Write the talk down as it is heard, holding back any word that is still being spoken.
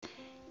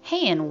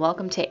Hey, and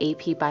welcome to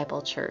AP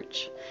Bible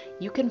Church.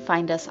 You can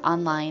find us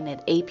online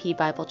at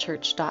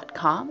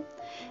apbiblechurch.com,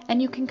 and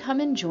you can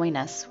come and join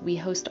us. We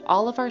host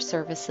all of our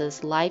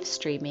services live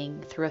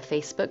streaming through a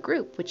Facebook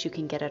group, which you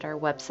can get at our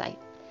website.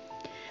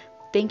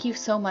 Thank you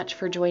so much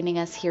for joining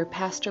us here.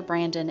 Pastor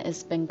Brandon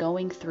has been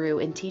going through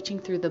and teaching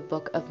through the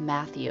book of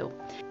Matthew.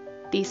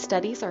 These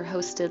studies are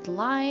hosted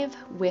live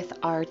with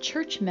our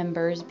church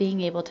members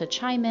being able to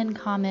chime in,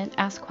 comment,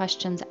 ask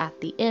questions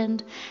at the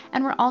end,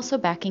 and we're also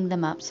backing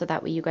them up so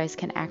that way you guys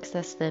can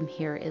access them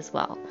here as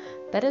well.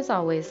 But as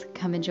always,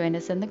 come and join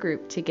us in the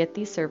group to get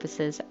these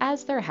services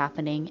as they're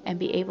happening and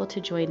be able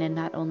to join in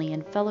not only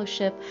in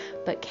fellowship,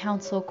 but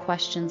counsel,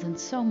 questions, and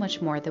so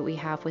much more that we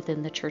have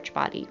within the church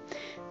body.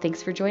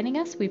 Thanks for joining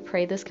us. We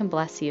pray this can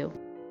bless you.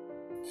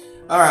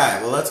 All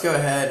right, well, let's go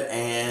ahead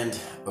and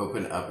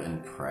open up in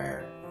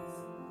prayer.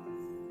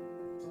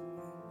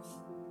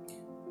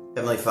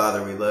 Heavenly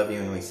Father, we love you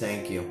and we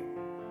thank you.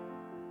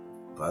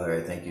 Father,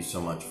 I thank you so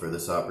much for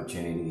this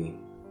opportunity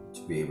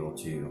to be able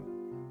to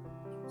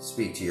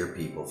speak to your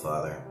people,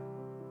 Father.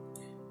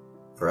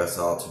 For us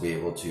all to be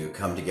able to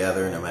come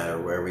together no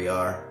matter where we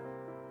are.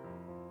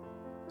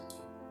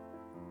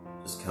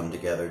 Just come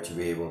together to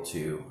be able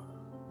to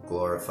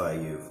glorify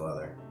you,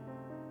 Father.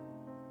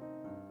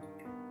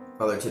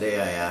 Father,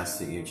 today I ask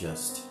that you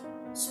just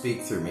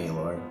speak through me,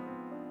 Lord.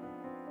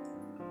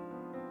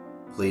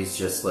 Please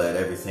just let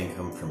everything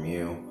come from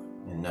you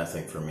and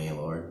nothing from me,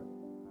 Lord.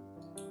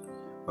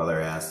 Father,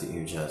 I ask that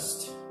you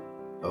just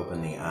open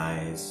the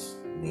eyes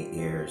and the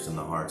ears and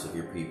the hearts of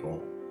your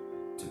people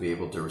to be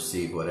able to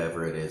receive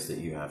whatever it is that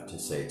you have to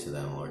say to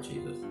them, Lord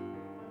Jesus.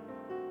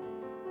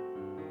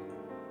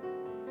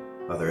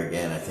 Father,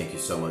 again, I thank you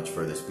so much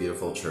for this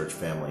beautiful church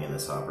family and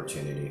this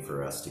opportunity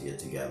for us to get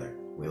together.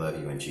 We love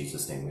you. In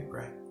Jesus' name we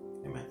pray.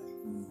 Amen.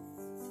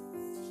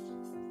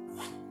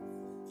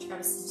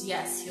 Travis says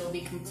yes, he'll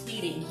be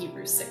completing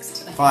Hebrews 6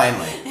 tonight.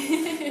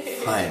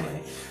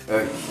 Finally.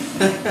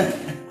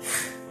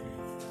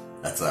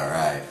 That's all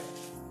right.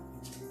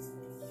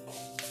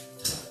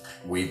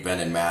 We've been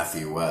in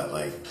Matthew,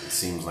 it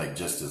seems like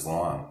just as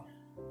long.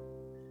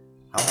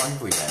 How long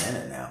have we been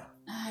in it now?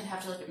 I'd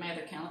have to look at my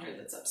other calendar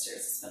that's upstairs.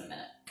 It's been a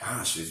minute.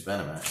 Gosh, it's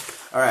been a minute.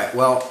 All right,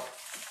 well,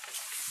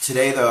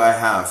 today, though, I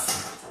have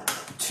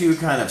two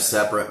kind of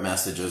separate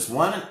messages.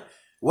 One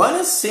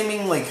is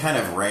seemingly kind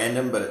of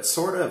random, but it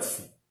sort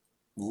of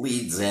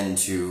leads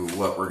into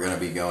what we're going to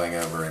be going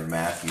over in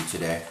Matthew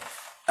today.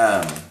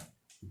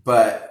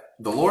 But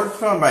the Lord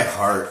put on my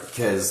heart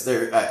because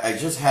I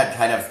just had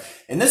kind of,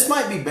 and this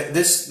might be,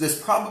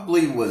 this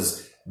probably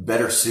was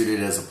better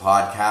suited as a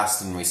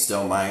podcast, and we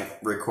still might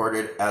record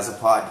it as a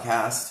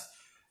podcast.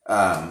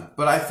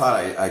 But I thought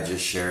I'd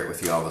just share it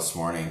with you all this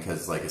morning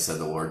because, like I said,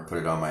 the Lord put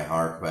it on my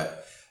heart.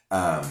 But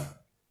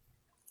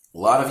a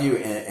lot of you,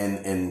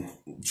 and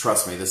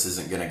trust me, this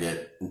isn't going to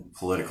get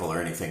political or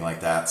anything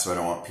like that, so I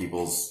don't want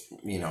people's,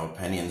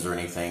 opinions or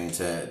anything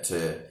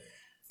to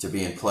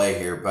be in play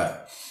here,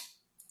 but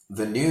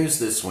the news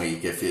this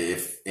week,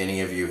 if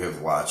any of you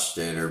have watched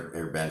it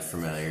or been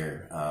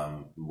familiar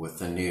with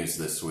the news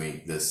this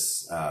week,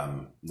 this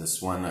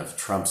one of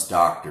Trump's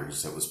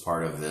doctors that was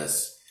part of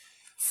this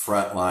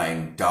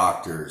frontline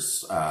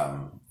doctors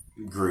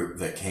group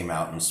that came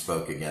out and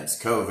spoke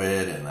against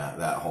COVID and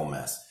that whole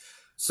mess.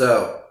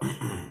 So,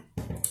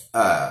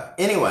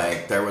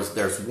 anyway,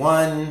 there's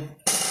one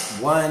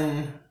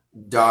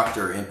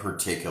doctor in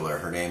particular.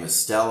 Her name is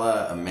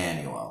Stella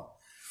Immanuel.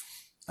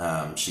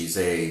 She's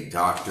a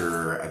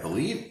doctor. I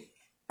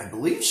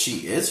believe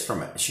she is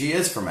from Africa.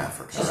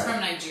 She's right?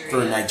 from Nigeria.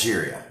 From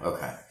Nigeria.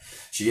 Okay.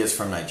 She is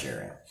from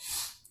Nigeria.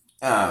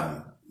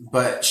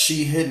 But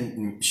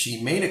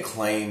she made a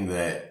claim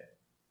that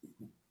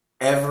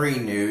every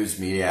news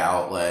media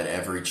outlet,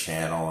 every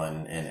channel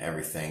and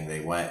everything,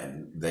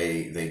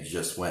 they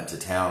just went to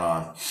town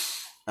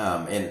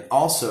on. And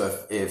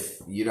also, if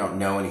you don't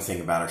know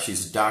anything about her,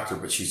 she's a doctor,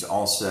 but she's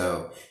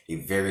also a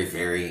very,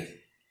 very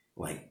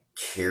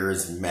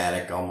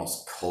charismatic,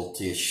 almost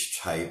cultish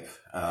type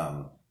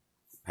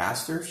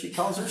pastor, she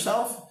calls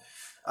herself.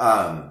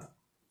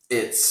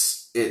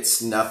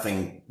 It's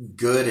nothing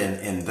good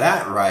in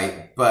that,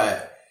 right?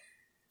 But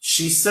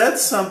she said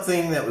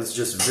something that was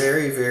just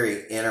very,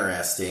 very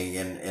interesting,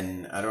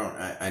 and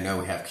I know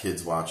we have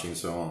kids watching,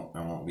 so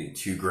I won't be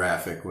too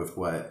graphic with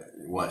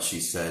what she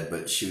said,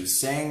 but she was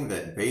saying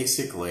that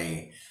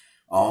basically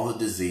all the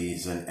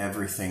disease and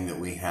everything that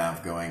we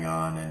have going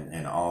on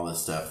and all the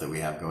stuff that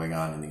we have going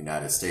on in the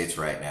United States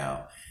right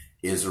now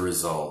is a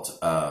result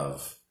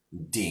of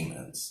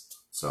demons.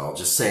 So I'll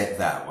just say it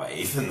that way,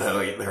 even though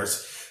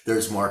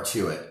there's more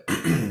to it.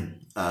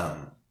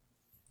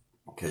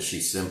 Because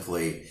she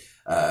simply,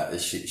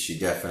 she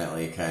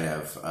definitely kind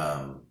of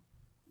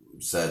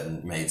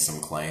made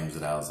some claims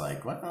that I was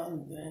like, well, I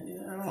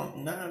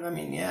don't know. I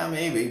mean, yeah,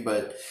 maybe,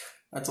 but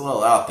that's a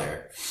little out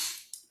there.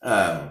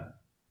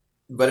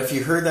 But if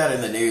you heard that in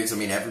the news, I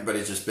mean,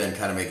 everybody's just been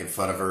kind of making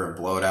fun of her and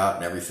blow it out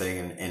and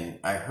everything. And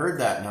I heard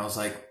that and I was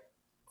like,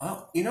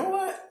 well, you know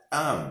what?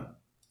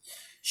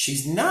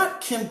 She's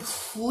not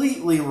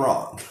completely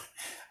wrong.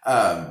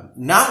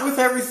 Not with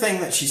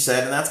everything that she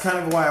said, and that's kind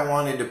of why I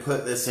wanted to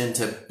put this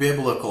into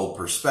biblical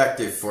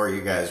perspective for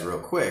you guys real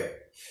quick,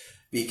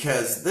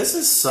 because this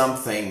is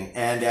something,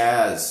 and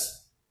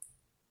as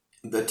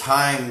the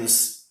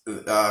times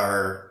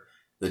are,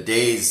 the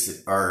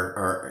days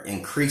are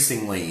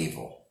increasingly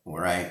evil,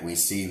 right? We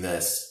see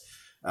this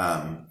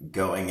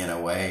going in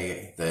a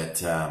way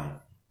that,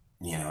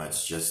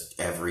 it's just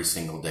every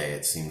single day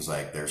it seems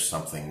like there's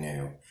something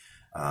new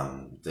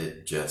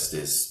that just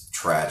is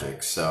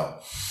tragic. So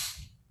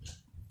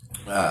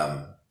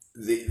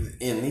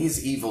in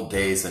these evil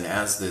days, and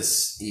as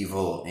this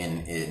evil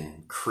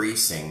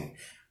increasing,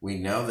 we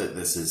know that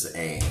this is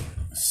a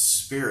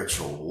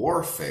spiritual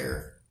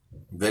warfare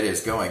that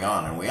is going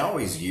on, and we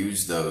always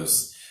use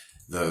those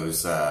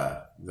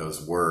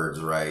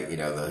words, right?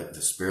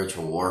 The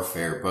spiritual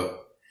warfare, but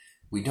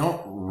we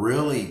don't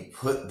really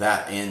put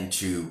that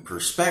into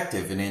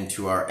perspective and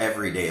into our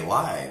everyday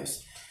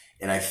lives.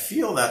 And I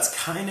feel that's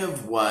kind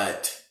of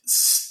what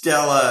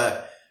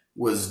Stella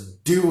was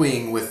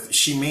doing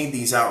she made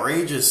these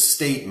outrageous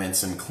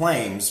statements and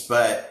claims,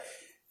 but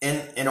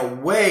in a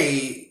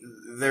way,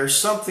 there's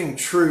something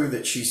true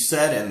that she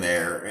said in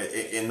there,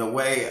 in the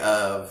way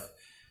of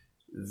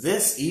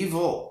this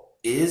evil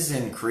is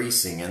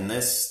increasing, and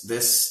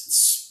this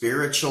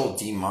spiritual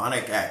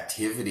demonic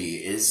activity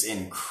is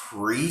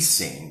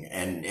increasing,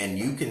 and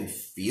you can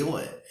feel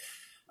it.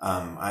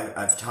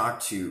 I've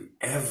talked to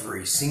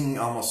every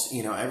single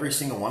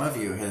one of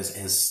you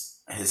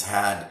has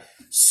had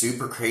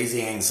super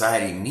crazy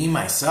anxiety. Me,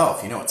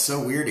 myself, it's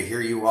so weird to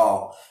hear you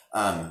all,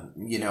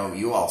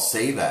 you all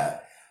say that.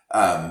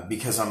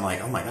 Because I'm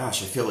like, oh my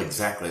gosh, I feel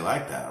exactly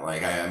like that.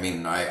 Like, I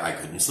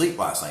couldn't sleep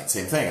last night.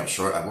 Same thing.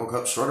 I woke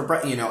up short of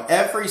breath.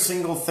 Every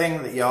single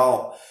thing that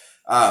y'all,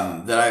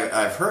 that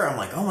I've heard, I'm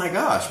like, oh my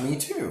gosh, me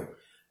too.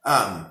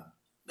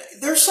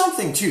 There's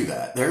something to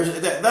that.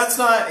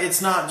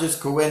 It's not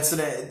just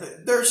coincidence.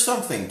 There's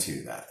something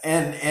to that.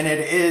 And it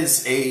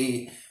is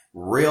a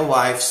real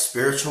life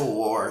spiritual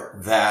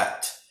war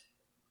that,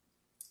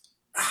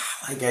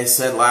 like I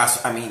said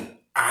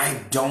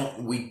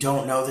we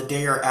don't know the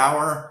day or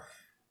hour,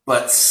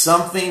 but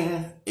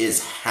something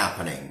is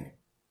happening,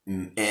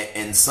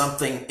 and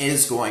something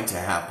is going to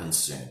happen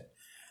soon.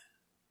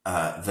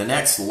 The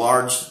next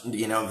large,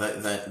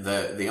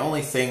 the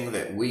only thing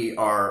that we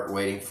are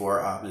waiting for,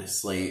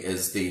 obviously,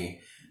 is the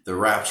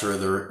rapture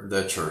of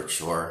the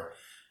church, or,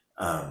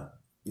 the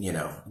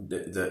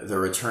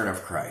return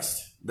of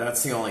Christ.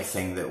 That's the only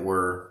thing that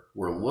we're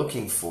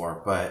looking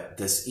for. But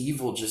this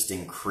evil just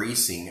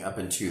increasing up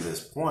until this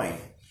point,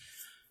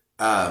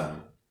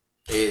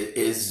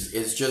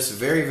 is just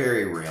very,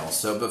 very real.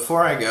 So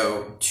before I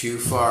go too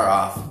far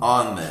off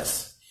on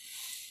this,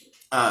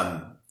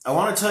 I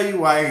want to tell you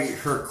why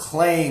her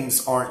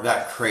claims aren't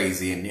that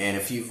crazy. And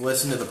if you've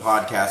listened to the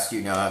podcast,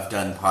 I've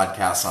done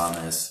podcasts on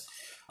this,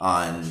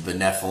 on the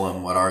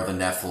Nephilim, what are the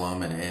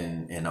Nephilim,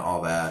 and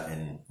all that,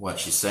 and what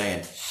she's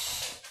saying,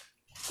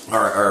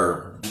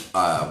 or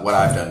what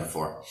I've done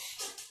before.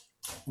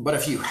 But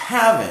if you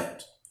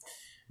haven't,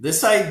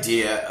 this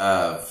idea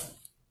of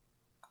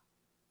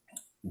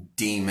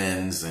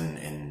demons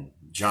and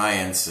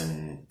giants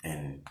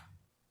and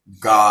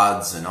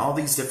gods and all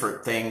these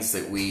different things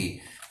that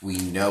we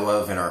know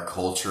of in our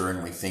culture,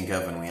 and we think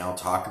of, and we all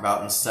talk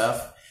about and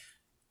stuff,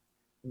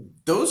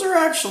 those are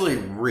actually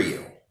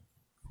real.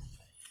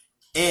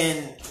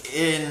 And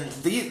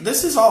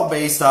this is all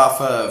based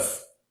off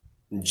of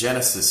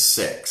Genesis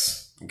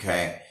 6,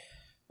 okay?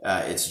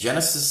 It's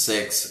Genesis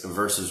 6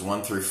 verses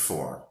 1 through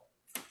 4,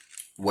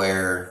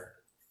 where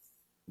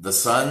the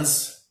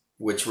sons,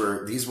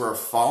 these were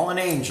fallen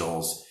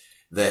angels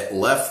that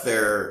left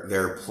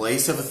their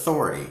place of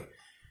authority.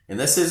 And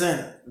this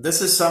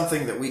is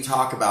something that we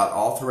talk about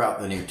all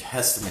throughout the New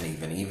Testament,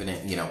 even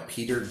in,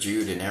 Peter,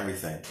 Jude, and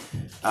everything.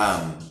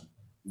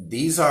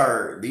 These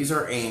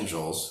are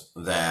angels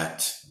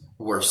that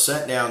were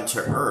sent down to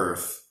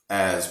earth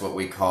as what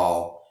we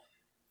call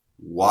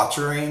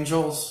watcher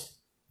angels.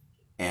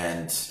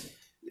 And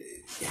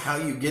how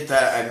you get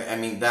that,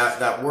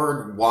 that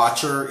word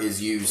watcher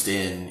is used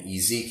in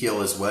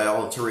Ezekiel as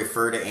well to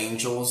refer to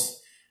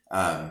angels.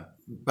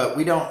 But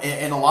we don't,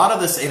 and a lot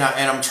of this, and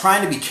I'm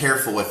trying to be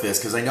careful with this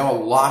because I know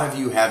a lot of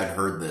you haven't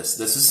heard this.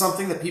 This is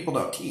something that people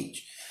don't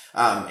teach.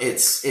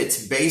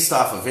 It's based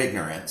off of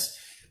ignorance,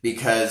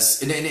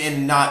 because,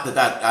 and not that,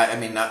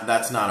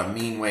 that's not a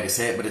mean way to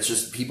say it, but it's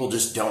just, people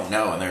just don't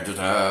know, and they're just,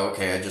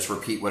 okay, I just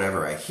repeat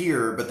whatever I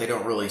hear, but they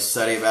don't really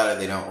study about it,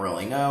 they don't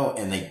really know,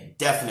 and they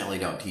definitely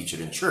don't teach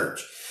it in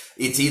church.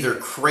 It's either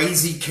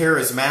crazy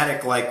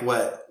charismatic like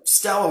what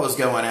Stella was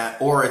going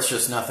at, or it's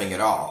just nothing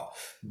at all.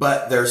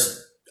 But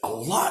there's a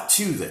lot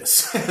to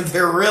this.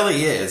 There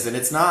really is. And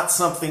it's not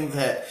something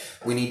that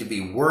we need to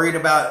be worried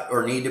about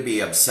or need to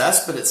be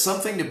obsessed, but it's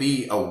something to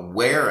be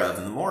aware of.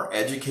 And the more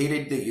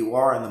educated that you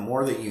are and the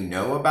more that you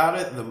know about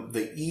it,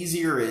 the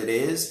easier it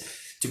is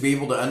to be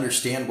able to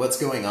understand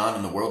what's going on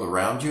in the world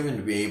around you and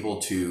to be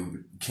able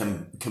to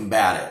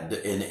combat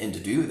it and to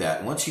do that.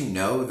 And once you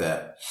know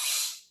that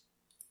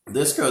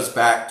this goes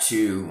back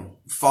to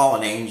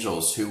fallen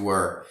angels who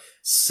were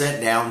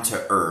sent down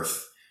to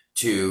earth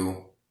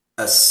to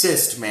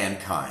assist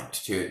mankind,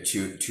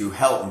 to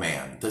help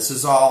man. This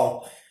is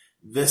all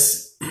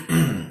this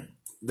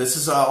this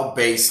is all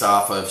based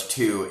off of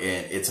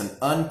it's an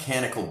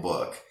uncanonical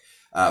book,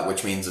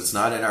 which means it's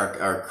not in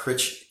our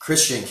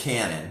Christian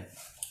canon,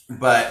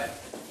 but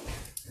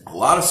a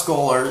lot of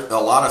scholars, a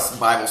lot of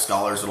Bible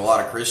scholars, and a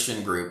lot of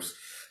Christian groups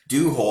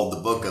do hold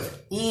the book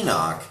of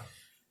Enoch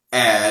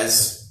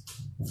as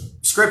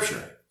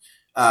scripture.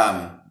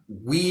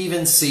 We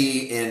even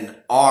see in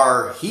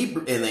our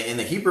Hebrew, in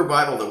the Hebrew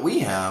Bible that we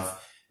have,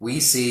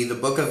 we see the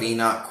book of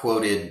Enoch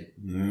quoted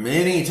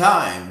many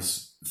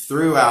times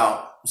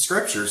throughout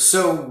scripture.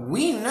 So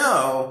we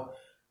know,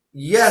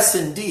 yes,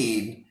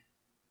 indeed,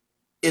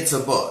 it's a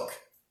book.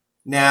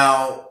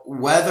 Now,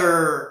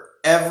 whether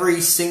every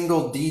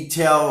single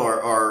detail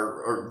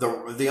or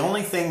the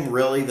only thing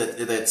really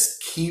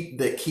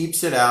that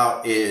keeps it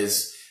out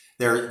is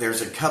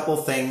there's a couple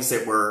things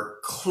that were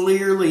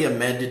clearly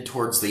amended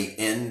towards the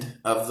end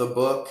of the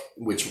book,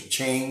 which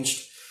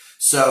changed.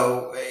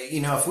 So,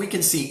 if we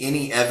can see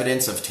any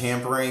evidence of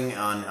tampering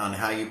on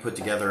how you put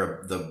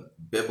together the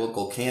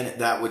biblical canon,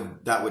 that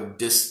would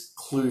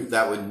disclude,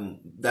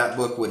 that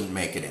book wouldn't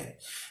make it in.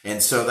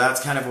 And so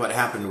that's kind of what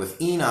happened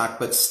with Enoch,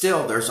 but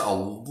still there's a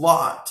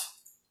lot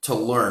to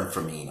learn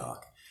from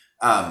Enoch.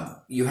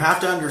 You have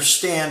to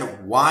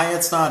understand why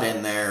it's not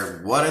in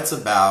there, what it's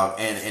about,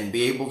 and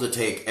be able to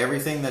take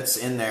everything that's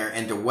in there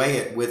and to weigh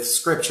it with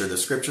scripture, the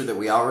scripture that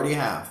we already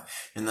have,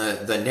 and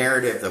the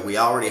narrative that we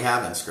already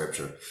have in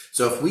scripture.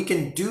 So if we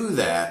can do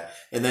that,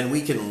 and then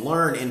we can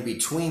learn in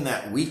between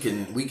that, we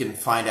can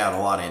find out a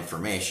lot of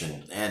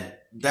information. And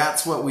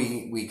that's what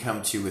we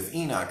come to with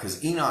Enoch,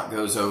 because Enoch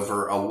goes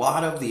over a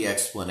lot of the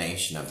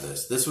explanation of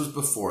this. This was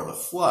before the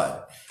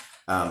flood.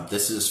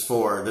 This is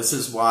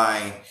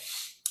why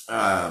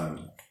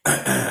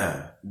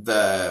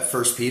the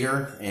First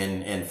Peter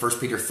in First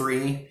Peter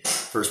 3,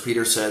 First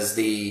Peter says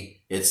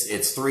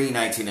it's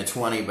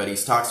 3:19-20, but he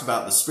talks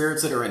about the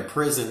spirits that are in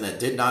prison that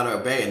did not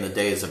obey in the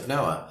days of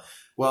Noah.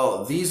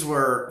 Well, these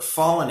were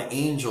fallen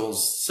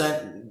angels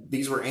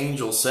these were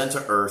angels sent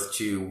to earth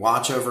to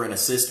watch over and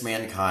assist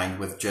mankind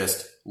with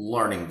just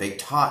learning. They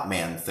taught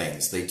man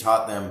things. They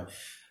taught them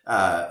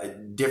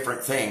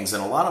different things,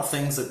 and a lot of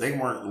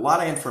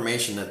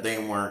information that they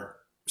weren't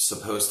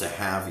supposed to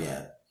have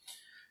yet.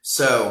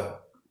 So,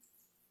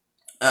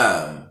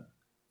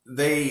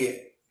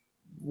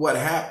 what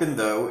happened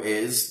though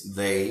is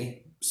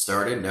they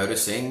started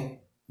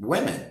noticing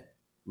women,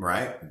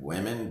 right?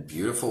 Women,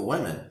 beautiful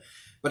women.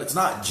 But it's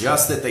not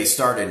just that they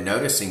started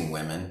noticing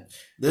women.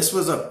 This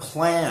was a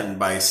plan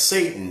by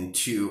Satan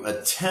to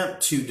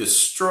attempt to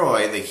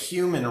destroy the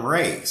human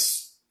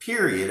race.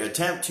 Period.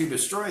 Attempt to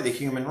destroy the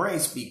human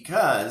race,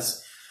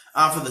 because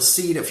off of the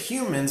seed of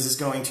humans is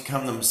going to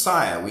come the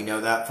Messiah. We know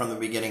that from the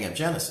beginning of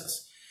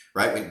Genesis,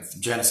 right?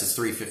 Genesis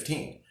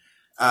 3:15.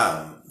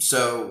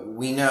 So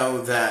we know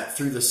that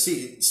through the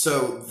seed.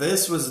 So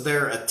this was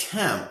their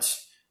attempt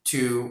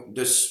to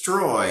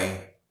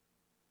destroy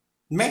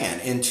man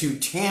and to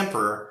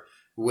tamper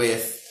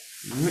with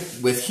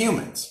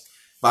humans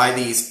by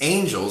these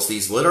angels,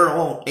 these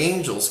literal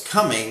angels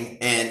coming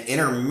and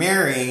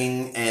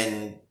intermarrying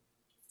and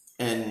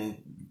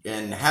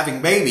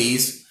having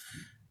babies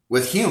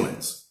with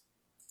humans.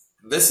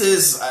 This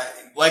is,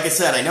 like I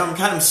said, I know I'm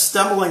kind of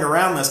stumbling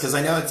around this because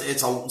I know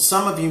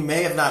some of you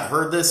may have not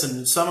heard this,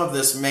 and some of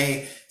this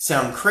may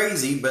sound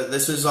crazy, but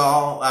this is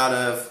all out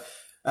of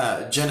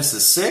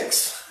Genesis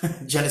 6,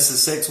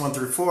 Genesis 6,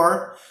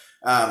 1-4.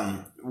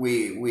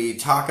 We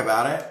talk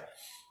about it,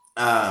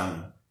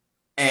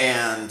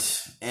 and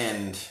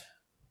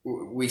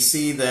we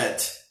see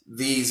that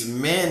these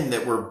men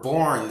that were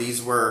born,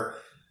 these were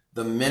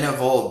the men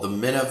of old, the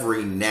men of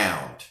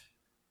renown,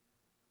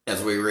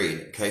 as we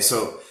read. Okay,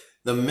 so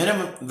the men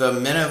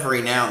of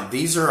renown,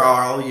 these are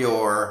all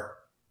your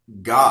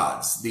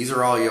gods. These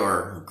are all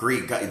your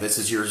Greek gods. This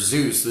is your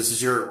Zeus. This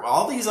is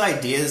all these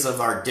ideas of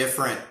our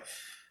different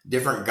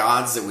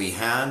gods that we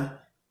had.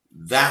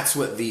 That's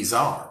what these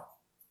are.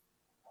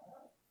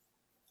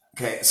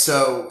 Okay,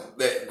 so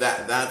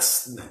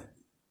this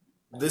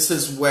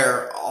is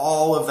where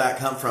all of that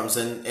comes from,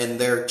 and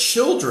their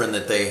children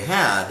that they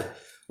had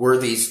were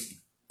these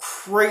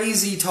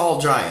crazy tall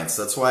giants.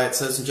 That's why it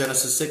says in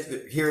Genesis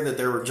 6 here that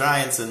there were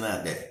giants in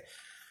that day.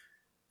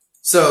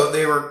 So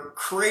they were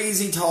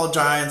crazy tall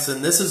giants,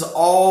 and this is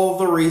all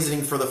the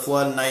reasoning for the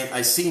flood. And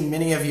I see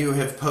many of you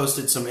have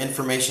posted some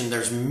information.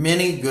 There's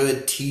many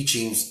good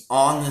teachings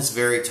on this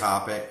very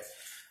topic.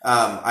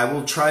 I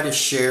will try to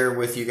share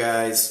with you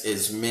guys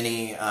as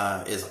many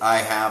as I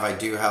have. I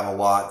do have a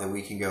lot that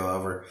we can go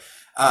over.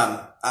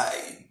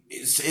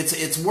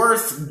 It's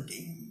worth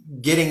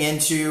getting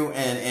into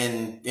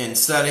and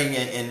studying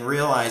and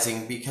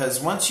realizing, because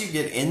once you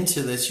get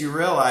into this, you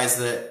realize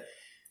that,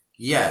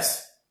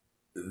 yes,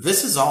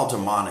 this is all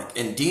demonic,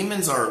 and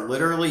demons are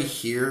literally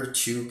here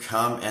to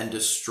come and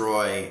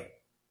destroy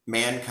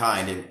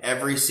mankind in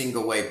every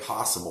single way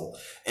possible.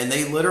 And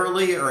they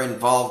literally are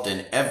involved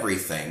in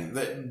everything.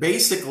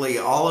 Basically,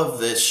 all of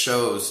this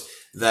shows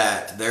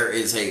that there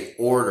is a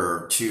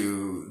order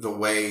to the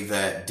way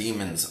that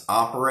demons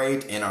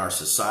operate in our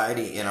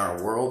society, in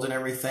our world, and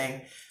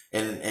everything.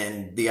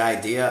 And the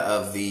idea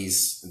of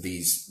these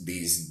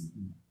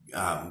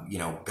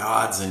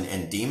gods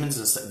and demons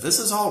and stuff, this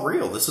is all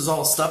real. This is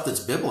all stuff that's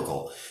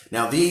biblical.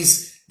 Now,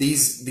 these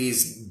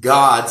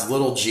gods,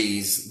 little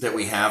g's, that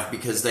we have,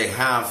 because they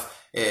have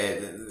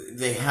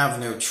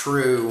no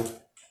true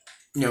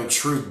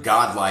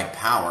godlike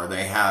power.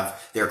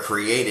 They're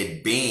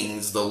created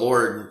beings. The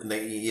Lord,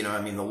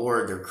 the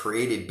Lord, they're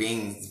created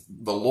beings.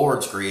 The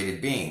Lord's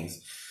created beings.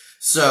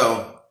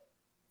 So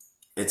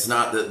it's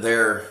not that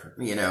they're,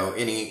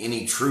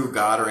 any true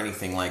God or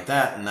anything like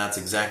that. And that's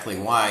exactly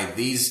why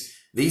these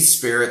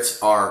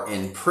spirits are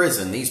in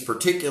prison. These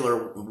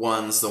particular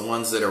ones, the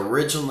ones that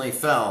originally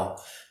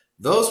fell,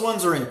 those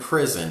ones are in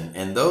prison,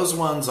 and those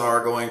ones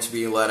are going to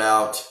be let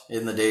out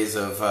in the days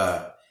of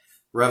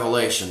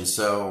Revelation.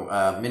 So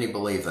many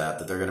believe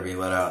that they're going to be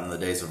let out in the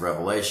days of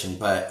Revelation.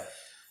 But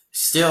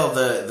still,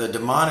 the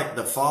demonic,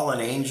 the fallen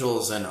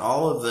angels, and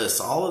all of this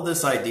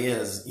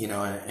ideas,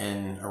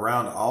 and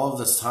around all of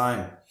this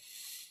time,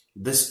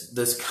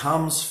 this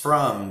comes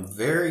from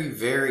very,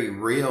 very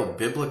real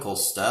biblical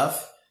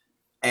stuff.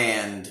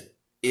 And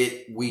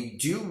we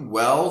do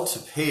well to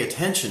pay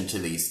attention to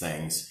these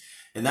things.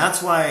 And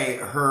that's why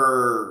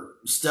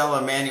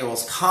Stella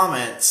Manuel's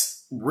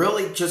comments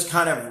really just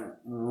kind of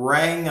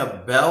rang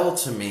a bell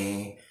to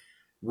me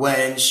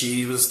when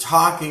she was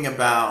talking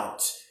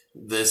about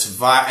this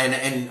virus.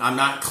 And I'm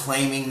not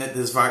claiming that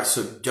this virus,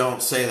 so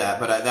don't say that.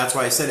 But that's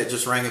why I said it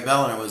just rang a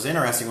bell. And it was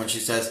interesting when she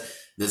says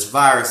this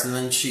virus. And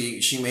then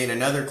she made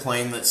another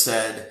claim that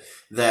said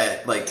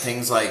that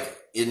things like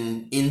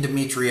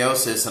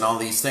endometriosis and all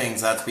these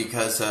things, that's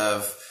because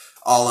of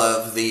all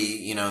of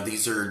the,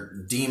 these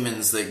are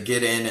demons that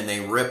get in and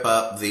they rip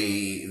up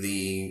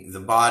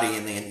the body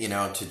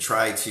and to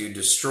try to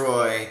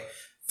destroy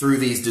through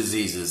these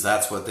diseases.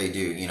 That's what they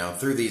do,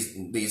 through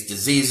these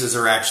diseases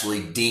are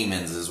actually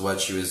demons, is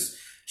what she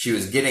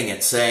was getting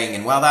at saying.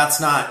 And while that's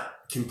not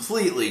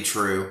completely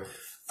true,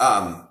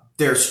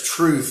 there's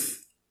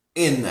truth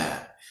in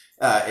that,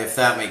 if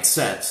that makes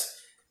sense.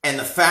 And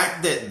the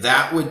fact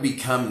that would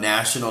become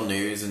national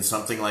news and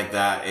something like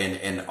that,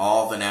 and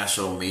all the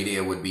national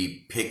media would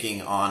be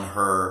picking on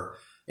her,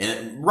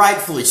 and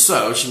rightfully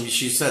so.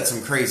 She said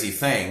some crazy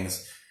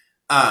things.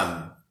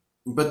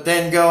 But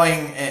then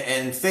going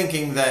and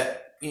thinking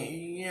that,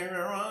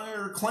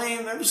 her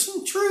claim, there's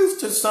some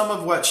truth to some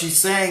of what she's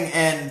saying.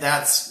 And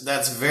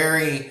that's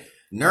very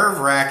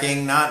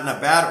nerve-wracking, not in a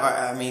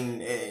bad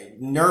way.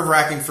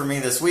 Nerve-wracking for me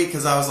this week,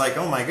 because I was like,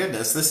 oh my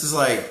goodness, this is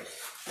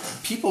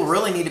people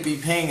really need to be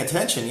paying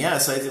attention.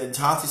 Yes,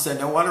 Tati said,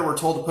 no wonder we're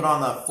told to put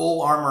on the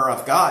full armor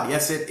of God.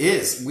 Yes, it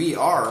is. We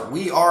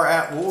are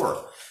at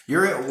war.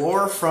 You're at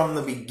war from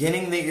the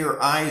beginning that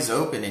your eyes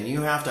open, and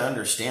you have to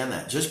understand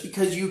that. Just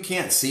because you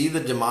can't see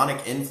the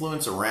demonic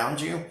influence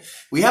around you,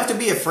 we have to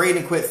be afraid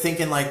and quit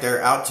thinking like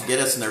they're out to get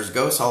us and there's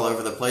ghosts all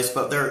over the place.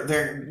 But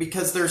they're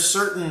because there's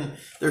certain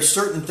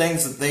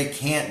things that they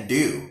can't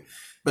do,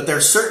 but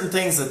there's certain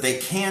things that they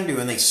can do,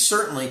 and they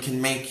certainly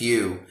can make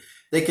you.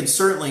 They can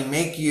certainly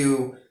make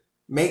you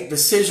make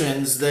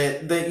decisions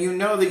that that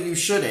you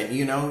shouldn't.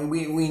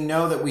 We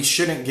know that we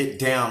shouldn't get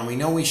down. We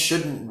know we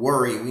shouldn't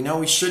worry. We know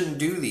we shouldn't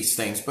do these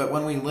things. But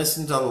when we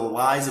listen to the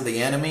lies of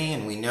the enemy,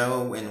 and we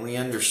know and we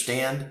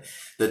understand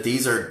that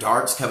these are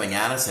darts coming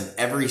at us in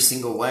every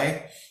single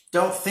way,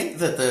 don't think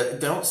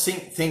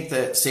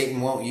that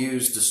Satan won't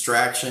use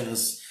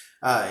distractions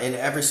in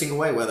every single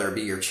way, whether it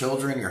be your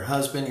children, your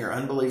husband, your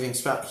unbelieving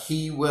spouse.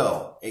 He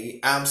will. He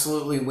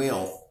absolutely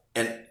will.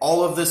 And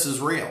all of this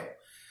is real.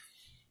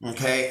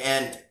 Okay.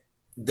 And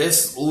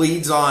this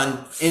leads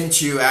on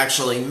into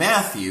actually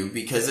Matthew,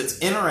 because it's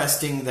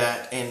interesting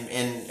that,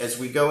 and as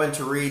we go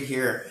into read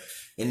here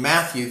in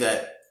Matthew,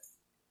 that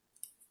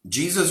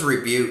Jesus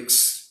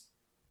rebukes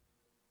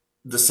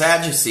the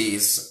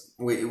Sadducees.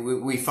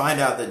 We find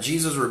out that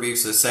Jesus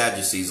rebukes the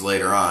Sadducees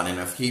later on, and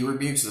if he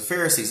rebukes the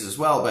Pharisees as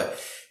well, but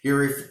he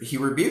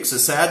rebukes the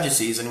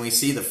Sadducees, and we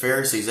see the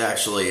Pharisees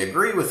actually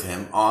agree with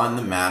him on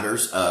the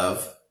matters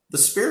of the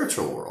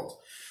spiritual world,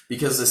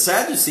 because the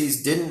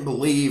Sadducees didn't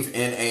believe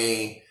in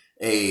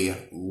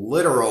a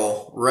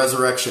literal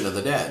resurrection of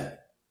the dead.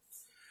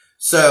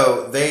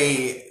 So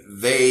they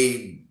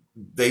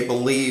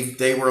believed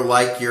they were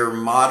like your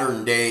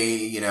modern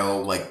day,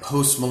 like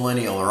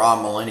post-millennial or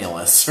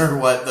amillennialists, or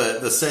what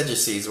the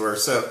Sadducees were.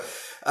 So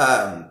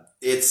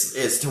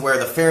it's to where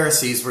the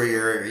Pharisees were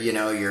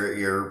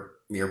your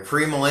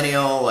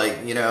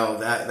premillennial,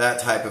 that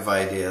type of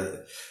idea.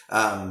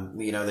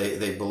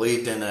 They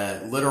believed in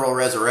a literal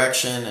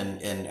resurrection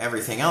and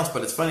everything else.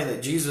 But it's funny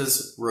that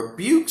Jesus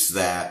rebukes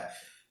that,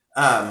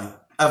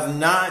 of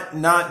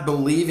not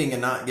believing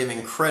and not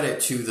giving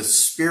credit to the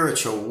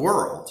spiritual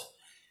world.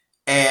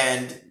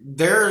 And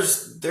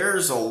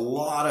there's a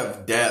lot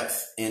of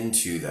depth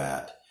into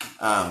that.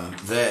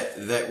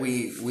 that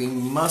we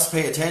must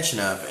pay attention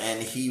of,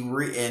 and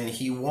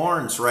he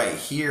warns right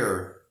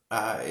here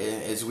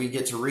as we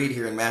get to read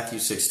here in Matthew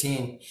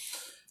 16,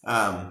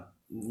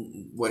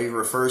 what he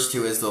refers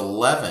to as the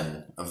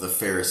leaven of the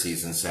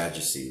Pharisees and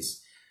Sadducees.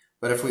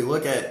 But if we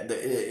look at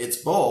it's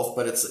both,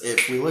 but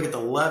if we look at the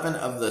leaven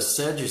of the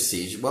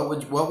Sadducees, what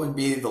would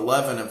be the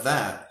leaven of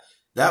that?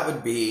 That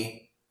would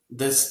be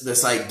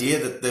this idea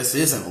that this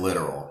isn't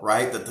literal,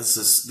 right? That this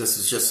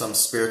is just some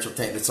spiritual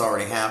thing that's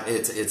already happened.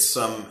 It's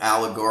some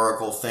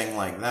allegorical thing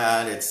like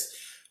that. It's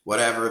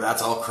whatever.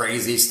 That's all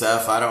crazy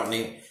stuff. I don't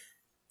need.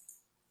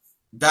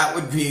 That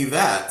would be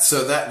that.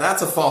 So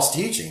that's a false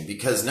teaching,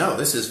 because no,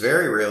 this is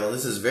very real.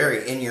 This is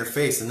very in your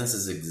face, and this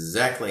is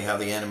exactly how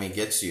the enemy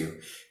gets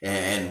you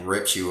and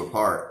rips you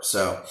apart.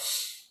 So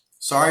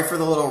sorry for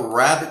the little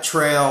rabbit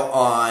trail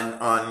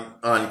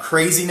on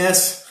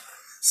craziness.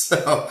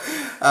 So,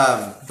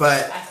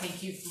 but I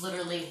think you've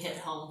literally hit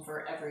home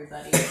for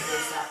everybody who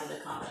goes after the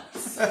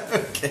comments.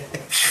 Okay,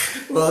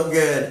 well,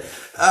 good.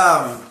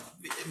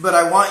 But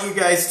I want you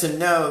guys to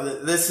know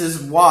that this is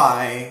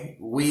why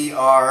we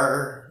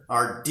are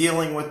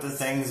dealing with the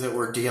things that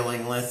we're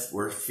dealing with.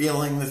 We're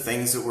feeling the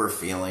things that we're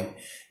feeling,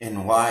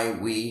 and why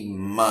we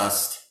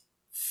must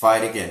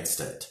fight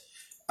against it.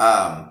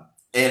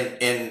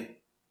 In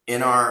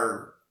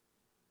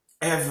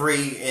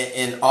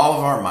all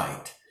of our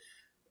might.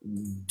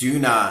 Do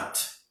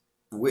not,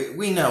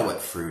 we know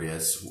what fruit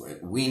is.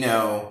 We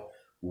know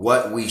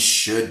what we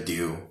should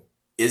do.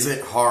 Is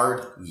it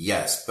hard?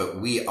 Yes,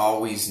 but we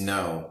always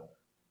know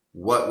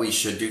what we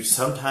should do.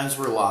 Sometimes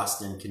we're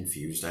lost and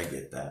confused. I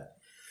get that.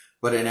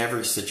 But in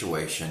every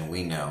situation,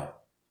 we know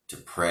to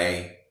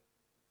pray,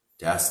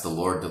 to ask the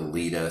Lord to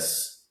lead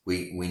us.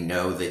 We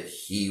know that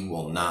He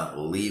will not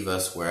leave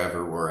us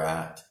wherever we're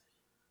at.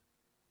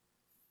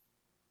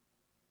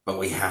 But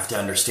we have to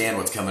understand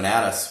what's coming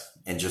at us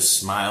and just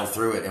smile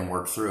through it and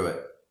work through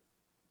it.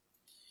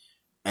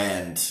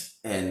 And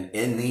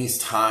in these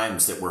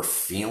times that we're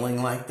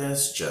feeling like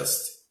this,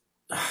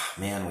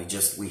 man,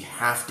 we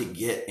have to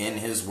get in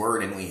His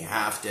Word, and we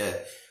have to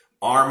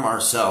arm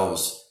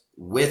ourselves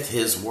with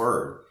His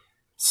Word.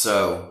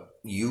 So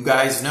you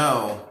guys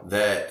know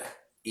that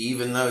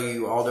even though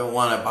you all don't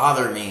want to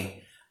bother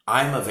me,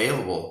 I'm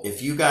available.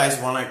 If you guys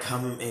want to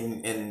come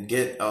and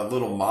get a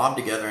little mob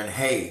together and,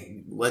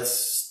 hey,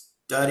 let's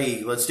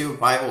do a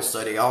Bible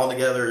study all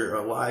together,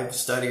 a live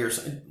study or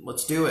something,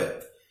 let's do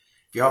it.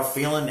 If y'all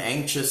feeling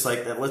anxious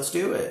like that, let's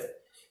do it.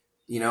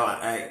 You know,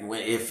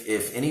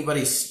 if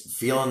anybody's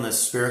feeling this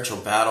spiritual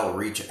battle,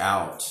 reach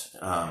out.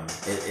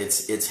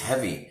 It's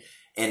heavy,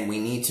 and we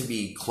need to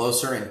be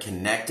closer and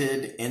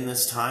connected in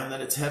this time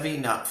that it's heavy,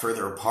 not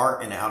further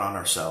apart and out on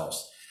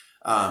ourselves.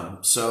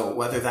 So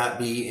whether that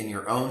be in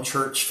your own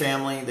church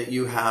family that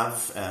you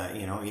have,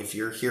 if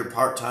you're here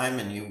part-time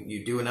and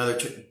you do another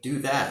church, do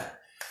that.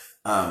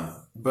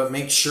 But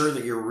make sure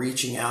that you're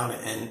reaching out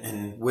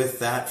and with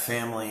that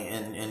family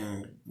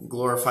and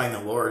glorifying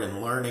the Lord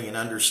and learning and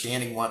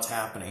understanding what's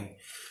happening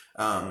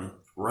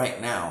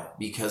right now,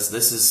 because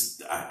this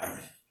is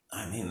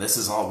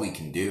all we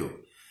can do.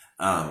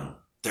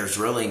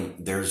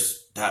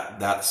 There's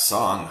that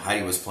song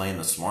Heidi was playing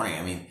this morning.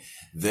 I mean,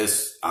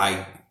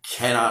 I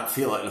cannot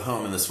feel at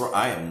home in this world.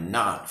 I am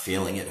not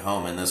feeling at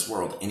home in this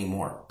world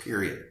anymore.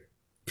 Period.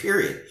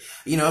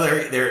 You know,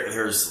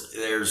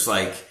 there's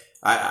like,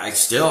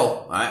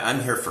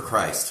 I'm here for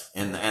Christ,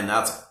 and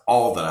that's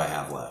all that I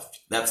have left.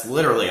 That's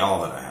literally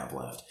all that I have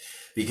left,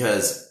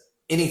 because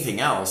anything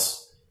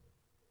else,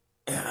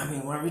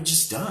 we're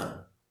just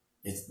done.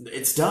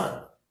 It's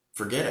done.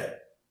 Forget it.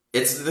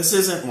 This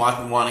isn't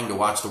wanting to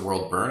watch the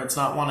world burn. It's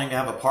not wanting to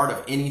have a part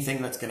of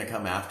anything that's going to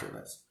come after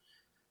this.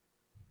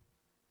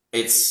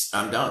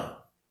 I'm done.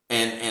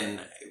 And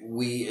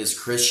we as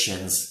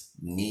Christians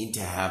need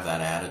to have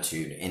that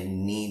attitude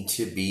and need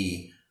to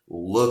be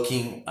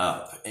looking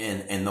up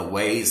in the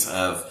ways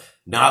of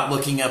not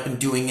looking up and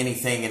doing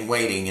anything and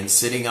waiting and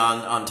sitting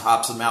on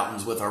tops of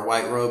mountains with our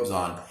white robes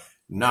on.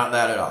 Not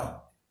that at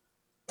all.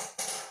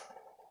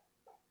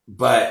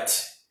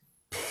 But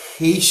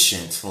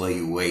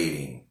patiently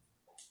waiting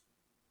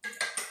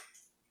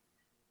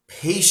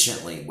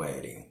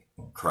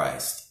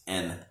Christ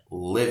and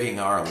living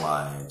our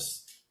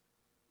lives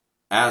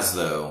as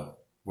though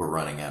we're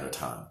running out of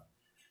time.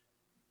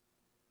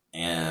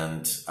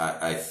 And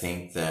I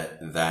think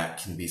that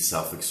can be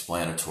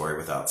self-explanatory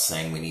without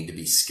saying we need to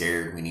be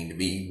scared, we need to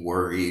be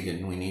worried,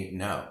 and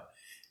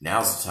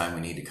now's the time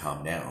we need to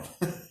calm down.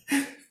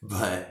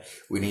 But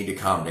we need to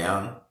calm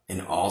down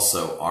and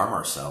also arm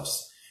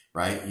ourselves,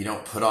 right? You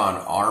don't put on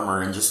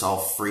armor and just all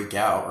freak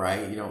out,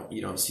 right?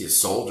 You don't see a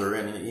soldier,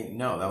 and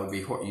no, that would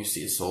be horrible. You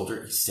see a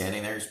soldier, he's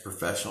standing there, he's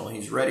professional,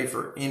 he's ready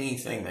for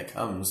anything that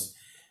comes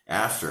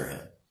after him.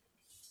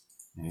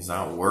 He's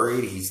not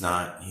worried. He's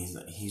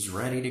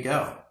ready to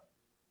go.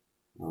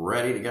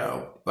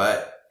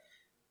 But,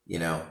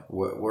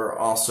 we're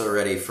also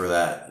ready for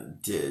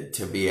that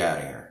to be out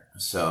of here.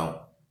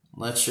 So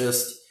let's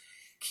just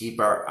keep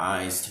our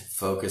eyes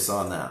focused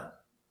on that.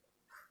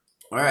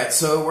 All right,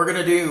 so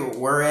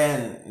we're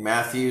in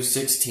Matthew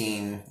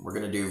 16. We're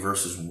going to do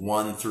verses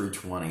 1 through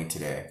 20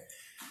 today.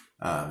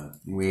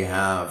 We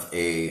have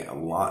a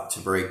lot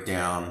to break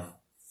down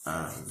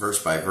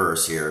verse by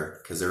verse here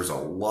because there's a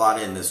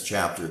lot in this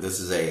chapter. This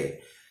is a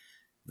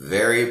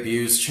very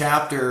abused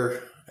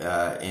chapter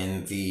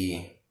in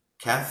the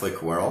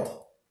Catholic world.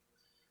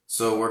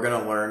 So we're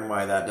going to learn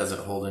why that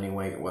doesn't hold any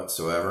weight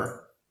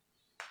whatsoever.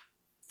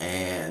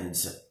 And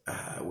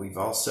we've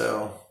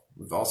also,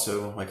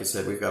 like I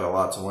said, we've got a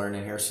lot to learn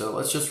in here. So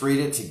let's just read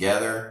it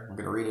together. I'm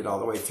going to read it all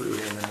the way through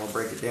and then we'll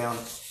break it down.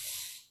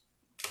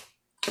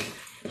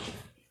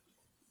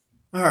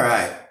 All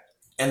right.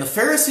 And the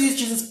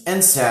Pharisees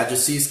and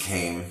Sadducees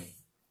came,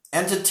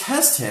 and to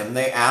test him,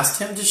 they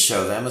asked him to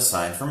show them a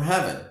sign from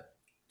heaven.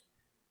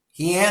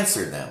 He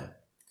answered them,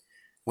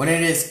 "When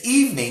it is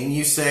evening,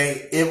 you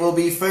say, 'It will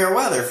be fair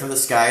weather, for the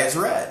sky is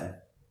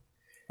red.'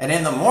 And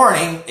in the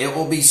morning, 'It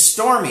will be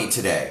stormy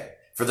today,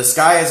 for the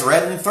sky is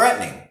red and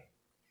threatening.'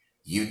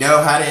 You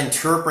know how to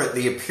interpret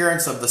the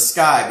appearance of the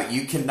sky, but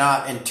you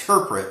cannot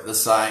interpret the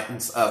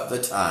signs of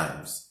the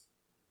times.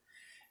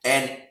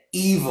 An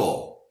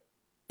evil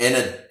an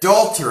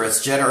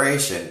adulterous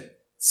generation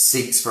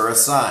seeks for a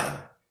sign,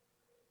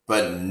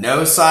 but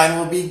no sign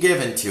will be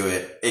given to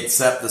it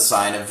except the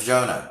sign of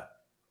Jonah."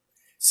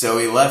 So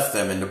he left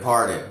them and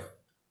departed.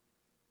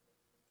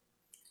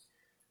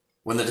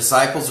 When the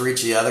disciples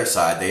reached the other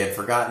side, they had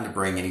forgotten to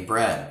bring any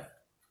bread.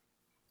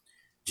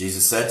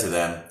 Jesus said to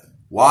them,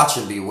 "Watch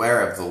and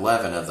beware of the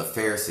leaven of the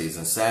Pharisees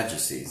and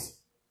Sadducees."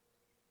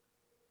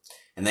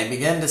 And they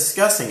began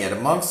discussing it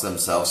amongst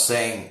themselves,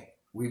 saying,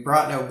 "We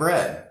brought no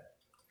bread."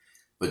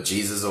 But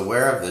Jesus,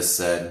 aware of this,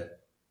 said,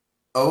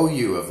 "O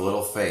you of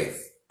little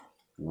faith,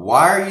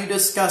 why are you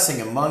discussing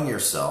among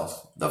yourselves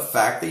the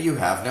fact that you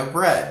have no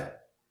bread?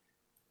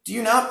 Do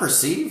you not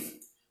perceive?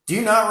 Do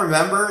you not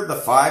remember the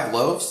 5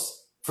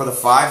 loaves for the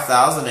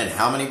 5,000 and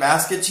how many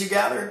baskets you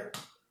gathered?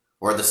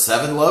 Or the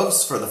 7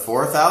 loaves for the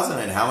 4,000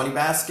 and how many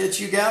baskets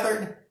you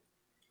gathered?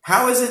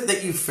 How is it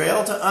that you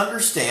fail to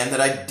understand that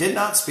I did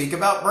not speak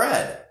about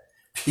bread?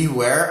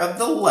 Beware of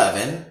the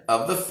leaven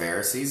of the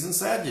Pharisees and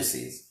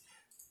Sadducees."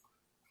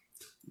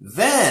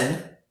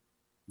 Then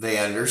they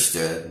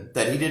understood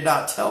that he did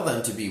not tell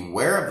them to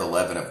beware of the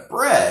leaven of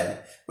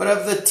bread, but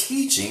of the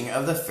teaching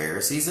of the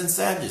Pharisees and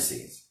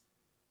Sadducees.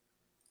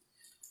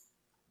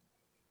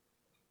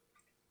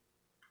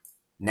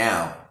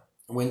 Now,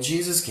 when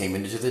Jesus came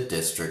into the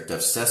district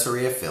of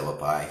Caesarea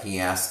Philippi, he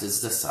asked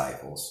his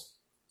disciples,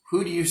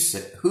 who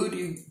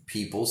do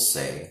people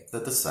say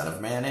that the Son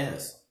of Man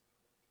is?"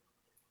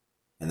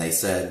 And they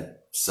said,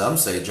 "Some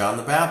say John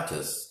the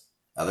Baptist,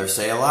 others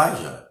say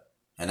Elijah,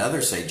 and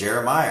others say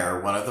Jeremiah or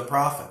one of the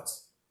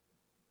prophets."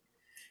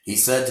 He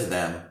said to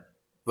them,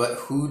 "But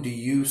who do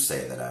you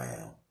say that I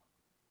am?"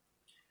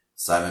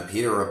 Simon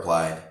Peter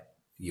replied,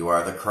 "You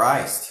are the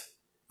Christ,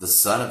 the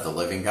Son of the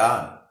living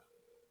God."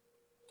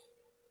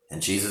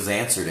 And Jesus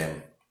answered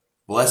him,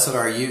 "Blessed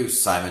are you,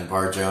 Simon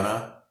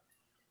Bar-Jonah,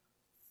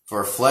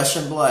 for flesh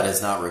and blood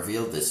has not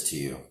revealed this to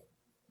you,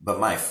 but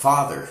my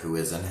Father who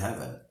is in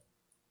heaven.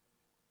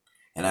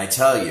 And I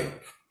tell you,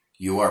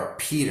 you are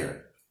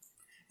Peter,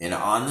 and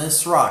on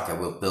this rock I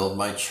will build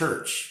my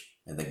church,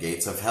 and the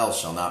gates of hell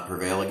shall not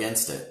prevail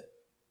against it.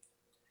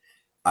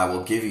 I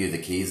will give you the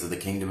keys of the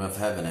kingdom of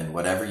heaven, and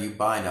whatever you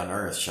bind on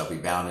earth shall be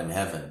bound in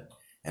heaven,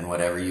 and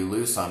whatever you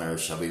loose on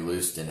earth shall be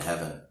loosed in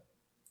heaven."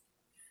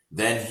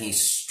 Then he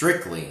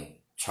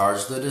strictly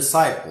charged the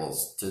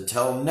disciples to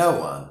tell no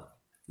one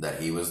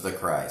that he was the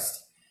Christ.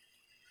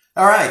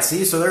 All right,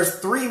 see, so there's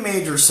 3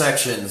 major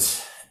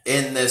sections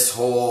in this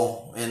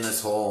whole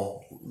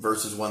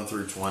verses 1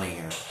 through 20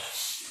 here.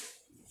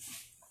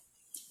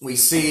 We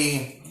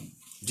see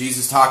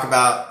Jesus talk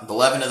about the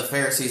leaven of the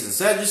Pharisees and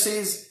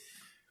Sadducees.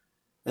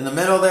 In the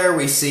middle there,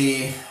 we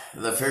see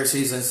the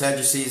Pharisees and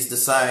Sadducees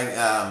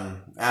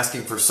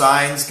asking for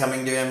signs,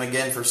 coming to him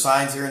again for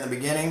signs here in the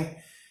beginning.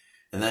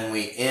 And then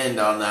we end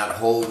on that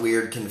whole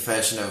weird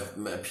confession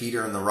of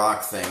Peter and the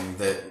rock thing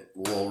that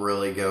we'll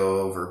really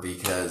go over,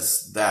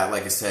 because that,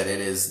 like I said,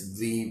 it's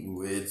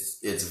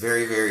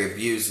very, very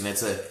abused, and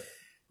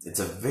it's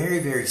a very,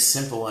 very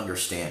simple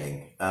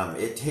understanding.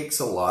 It takes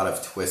a lot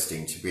of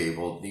twisting to be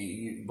able,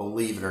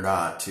 believe it or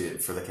not,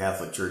 for the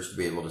Catholic Church to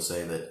be able to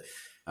say that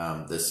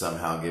this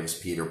somehow gives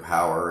Peter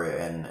power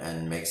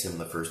and makes him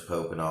the first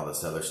pope and all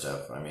this other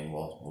stuff. I mean,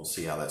 we'll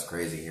see how that's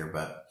crazy here,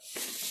 but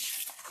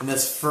in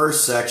this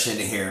first section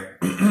here,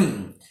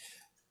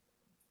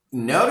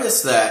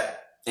 notice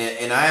that,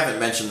 and I haven't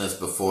mentioned this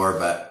before,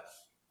 but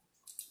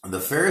the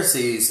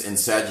Pharisees and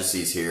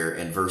Sadducees here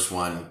in verse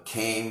 1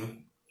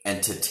 came,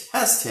 and to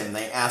test him,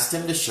 they asked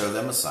him to show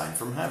them a sign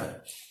from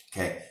heaven.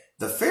 Okay,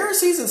 the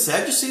Pharisees and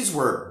Sadducees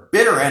were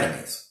bitter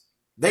enemies.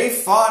 They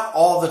fought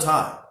all the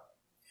time.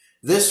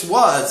 This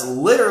was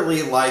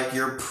literally like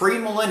your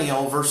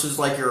premillennial versus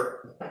like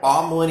your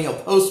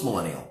amillennial,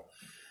 postmillennial.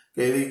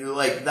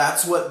 Like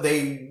that's what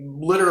they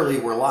literally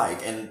were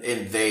like, and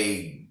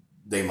they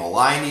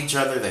maligned each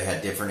other. They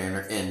had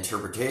different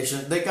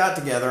interpretations. They got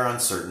together on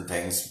certain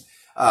things.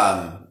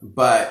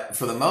 But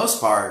for the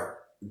most part,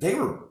 they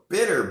were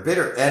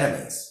bitter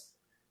enemies.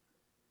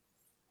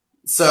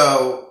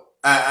 So,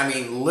 I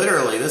mean,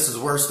 literally, this is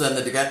worse than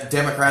the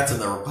Democrats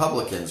and the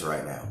Republicans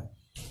right now.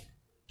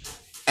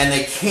 And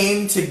they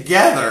came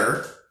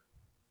together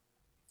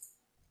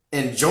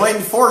and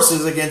joined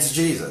forces against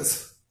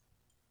Jesus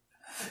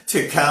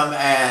to come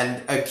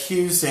and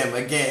accuse him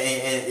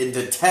again and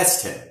to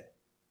test him.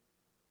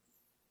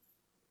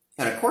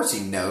 And of course,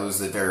 he knows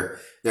that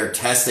they're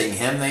testing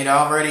him.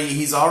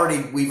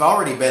 We've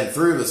already been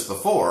through this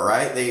before,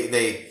 right?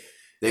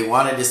 They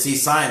wanted to see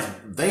signs.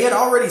 They had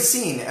already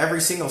seen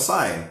every single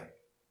sign.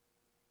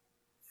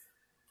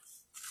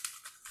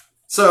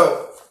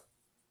 So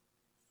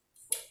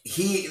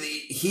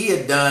he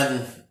had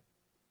done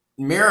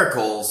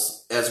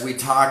miracles, as we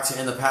talked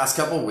in the past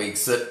couple of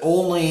weeks, that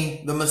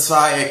only the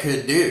Messiah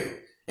could do.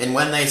 And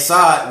when they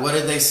saw it, what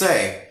did they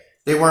say?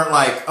 They weren't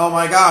like, oh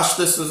my gosh,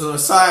 this is the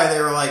Messiah.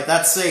 They were like,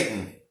 that's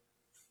Satan.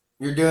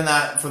 You're doing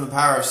that from the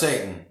power of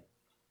Satan.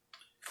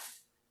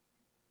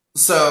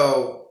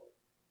 So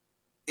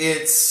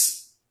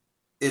it's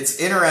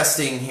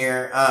interesting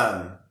here.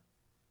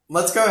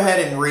 Let's go ahead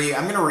and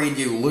I'm going to read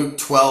you Luke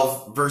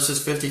 12,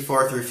 verses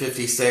 54 through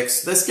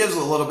 56. This gives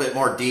a little bit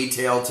more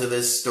detail to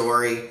this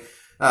story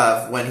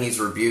when he's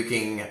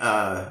rebuking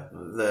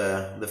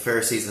the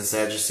Pharisees and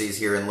Sadducees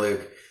here in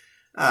Luke.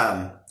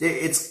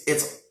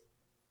 It's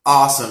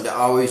awesome to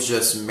always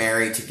just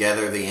marry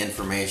together the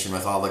information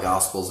with all the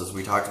Gospels, as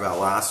we talked about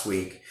last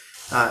week.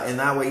 And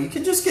that way you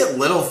can just get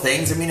little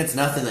things. I mean, it's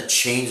nothing that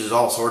changes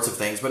all sorts of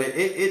things, but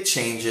it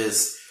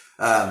changes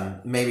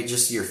maybe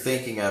just your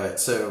thinking of it.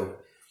 So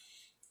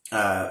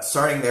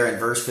starting there in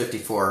verse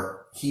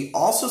 54, he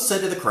also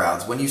said to the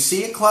crowds, when you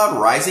see a cloud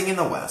rising in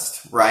the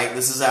west, right?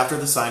 This is after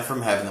the sign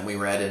from heaven that we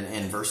read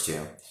in verse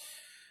 2.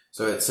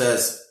 So it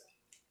says,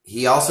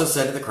 he also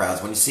said to the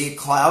crowds, when you see a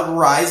cloud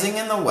rising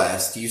in the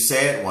west, you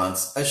say at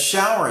once, a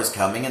shower is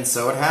coming, and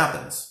so it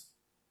happens.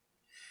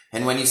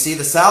 And when you see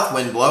the south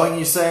wind blowing,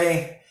 you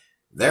say,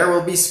 there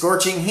will be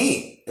scorching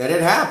heat, and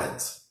it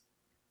happens.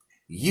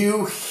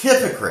 You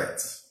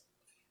hypocrites!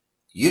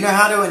 You know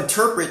how to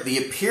interpret the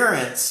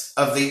appearance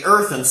of the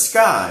earth and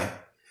sky,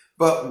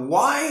 but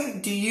why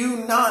do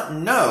you not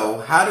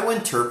know how to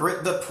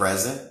interpret the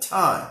present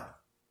time?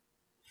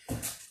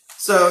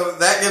 So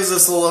that gives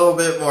us a little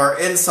bit more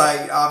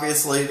insight,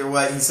 obviously, to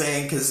what he's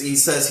saying, because he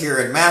says here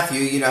in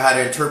Matthew, you know how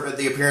to interpret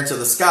the appearance of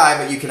the sky,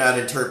 but you cannot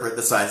interpret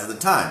the signs of the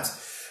times.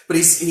 But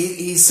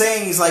he's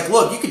saying, he's like,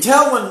 look, you can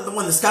tell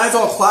when the sky's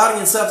all cloudy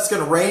and stuff, it's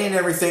going to rain and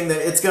everything,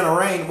 that it's going to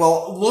rain.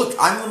 Well, look,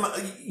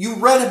 you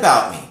read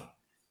about me.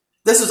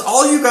 This is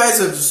all you guys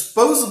have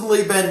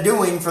supposedly been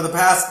doing for the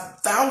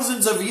past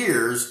thousands of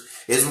years,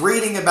 is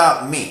reading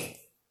about me.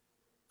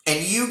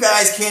 And you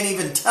guys can't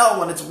even tell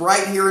when it's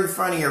right here in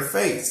front of your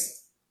face.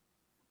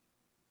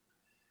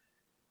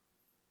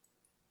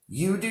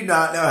 You do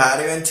not know how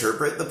to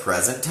interpret the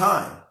present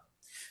time.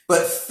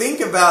 But think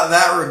about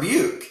that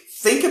rebuke.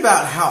 Think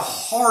about how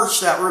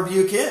harsh that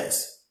rebuke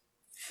is.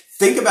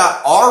 Think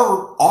about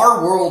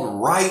our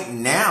world right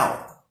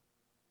now.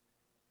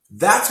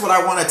 That's what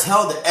I want to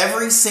tell to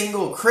every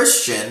single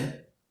Christian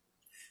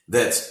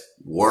that's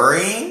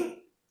worrying.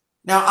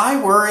 Now,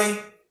 I worry,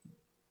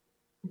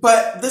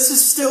 but this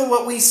is still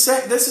what we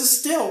say. This is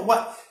still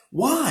what,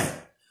 why?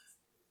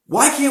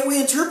 Why can't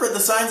we interpret the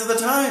signs of the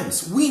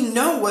times? We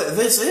know what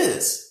this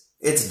is.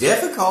 It's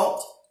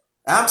difficult.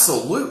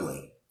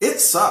 Absolutely. It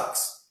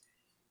sucks.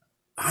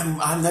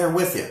 I'm there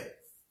with you.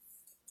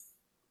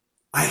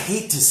 I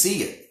hate to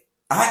see it.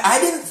 I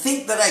didn't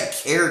think that I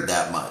cared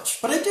that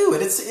much, but I do.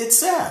 It's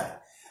sad.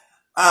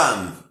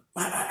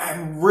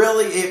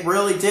 It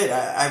really did.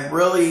 I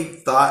really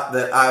thought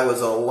that I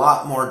was a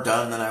lot more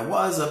done than I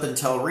was up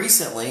until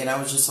recently, and I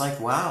was just like,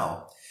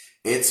 wow,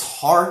 it's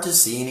hard to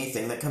see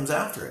anything that comes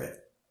after it.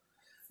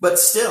 But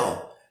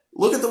still,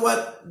 look at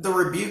what the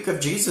rebuke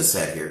of Jesus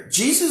said here.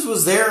 Jesus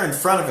was there in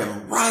front of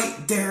him,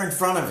 right there in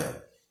front of him,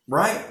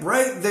 right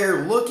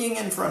there looking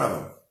in front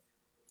of him,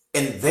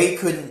 and they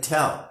couldn't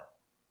tell.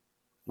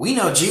 We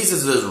know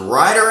Jesus is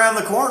right around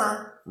the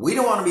corner. We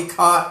don't want to be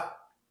caught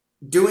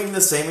doing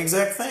the same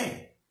exact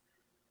thing.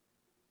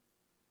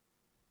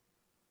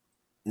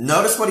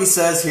 Notice what he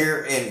says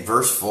here in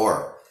verse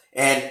 4.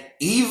 An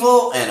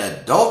evil and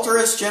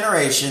adulterous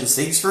generation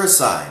seeks for a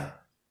sign,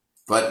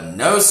 but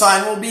no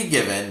sign will be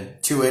given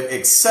to it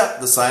except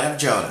the sign of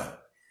Jonah.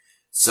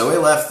 So he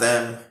left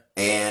them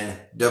and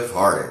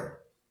departed.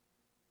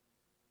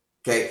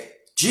 Okay,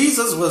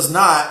 Jesus was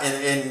not,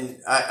 and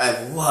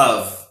I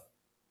love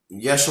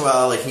Yeshua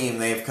Elohim.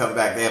 They have come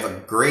back. They have a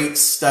great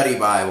study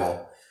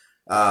Bible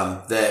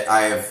that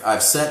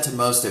I've sent to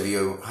most of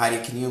you.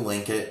 Heidi, can you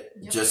link it?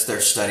 Yep. Just their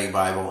study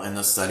Bible in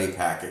the study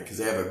packet, because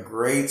they have a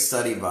great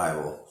study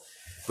Bible.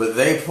 But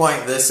they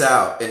point this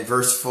out in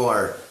verse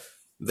 4.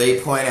 They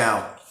point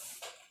out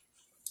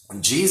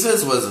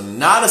Jesus was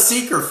not a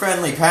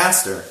seeker-friendly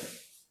pastor.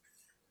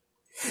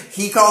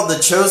 He called the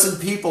chosen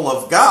people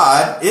of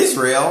God,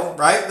 Israel,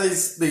 right?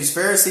 These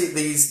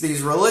Pharisees,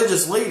 these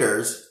religious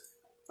leaders,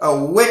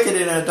 a wicked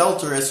and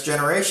adulterous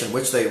generation,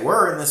 which they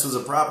were, and this was a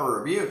proper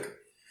rebuke.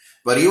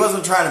 But he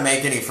wasn't trying to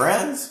make any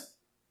friends.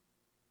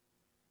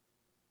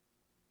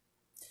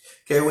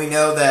 Okay, we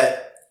know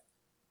that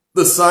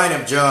the sign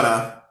of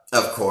Jonah,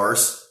 of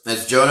course,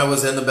 as Jonah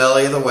was in the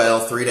belly of the whale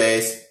 3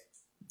 days,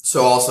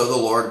 so also the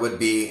Lord would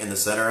be in the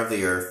center of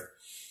the earth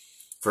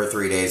for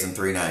 3 days and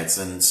 3 nights.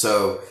 And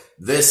so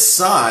this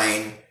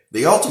sign,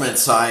 the ultimate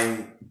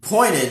sign,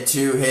 pointed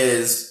to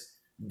his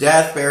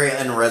death, burial,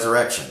 and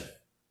resurrection.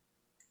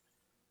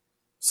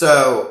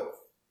 So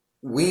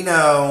we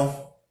know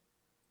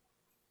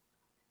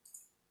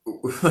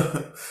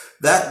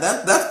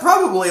that's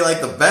probably like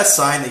the best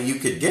sign that you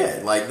could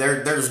get. Like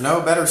there's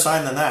no better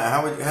sign than that.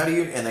 How do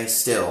you? And they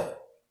still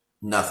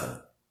nothing.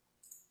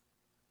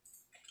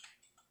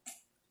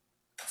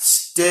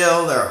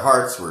 Still, their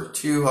hearts were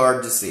too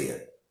hard to see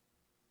it.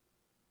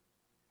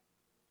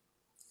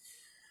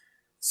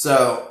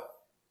 So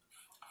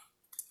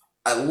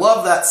I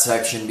love that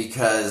section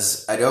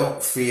because I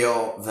don't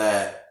feel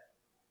that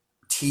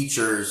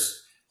teachers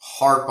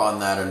harp on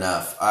that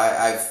enough.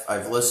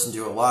 I've listened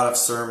to a lot of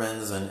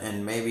sermons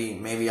and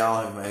maybe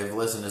I'll have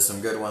listened to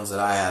some good ones that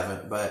I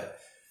haven't, but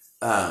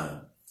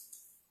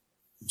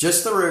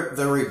just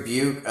the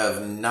rebuke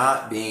of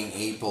not being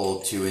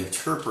able to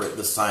interpret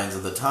the signs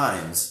of the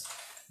times,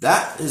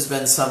 that has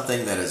been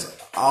something that is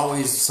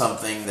always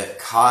something that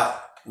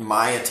caught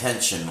my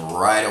attention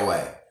right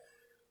away.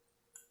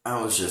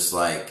 I was just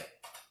like,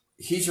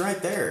 he's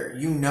right there.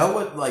 You know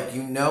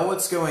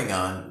what's going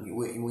on.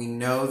 We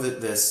know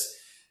that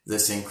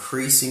this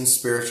increasing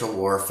spiritual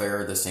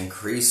warfare, this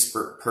increased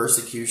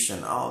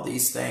persecution, all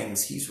these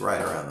things, he's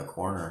right around the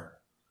corner.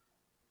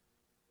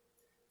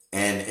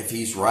 And if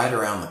he's right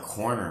around the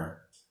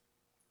corner,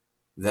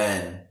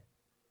 then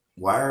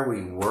why are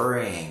we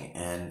worrying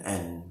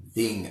and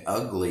being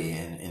ugly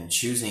and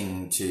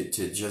choosing to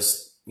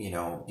just,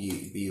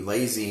 be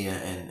lazy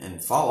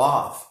and fall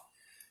off?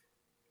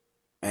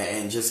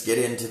 And just get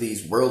into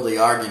these worldly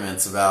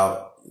arguments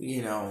about,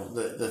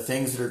 the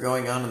things that are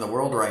going on in the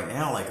world right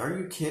now. Like, are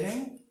you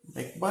kidding?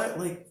 Like, what?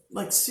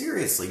 Like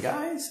seriously,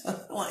 guys?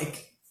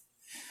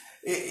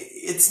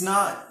 It's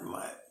not.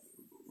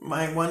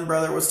 My one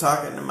brother was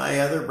talking to my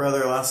other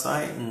brother last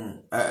night,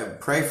 and I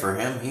pray for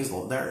him.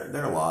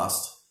 They're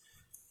lost.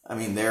 I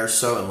mean, they're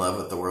so in love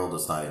with the world,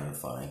 it's not even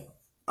funny.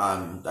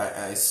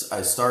 I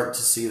start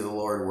to see the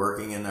Lord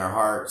working in their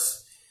hearts.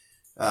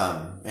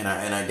 And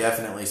I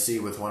definitely see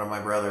with one of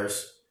my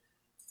brothers,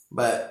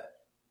 but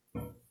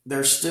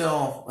there's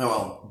still,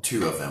 well,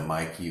 two of them,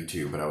 Mike, you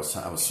too, but I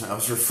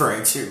was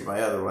referring to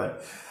my other one.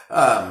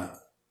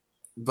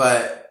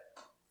 But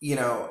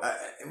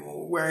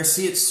where I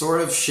see it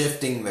sort of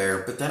shifting there,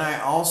 but then I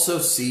also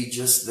see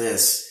just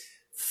this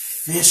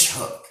fish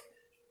hook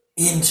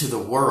into the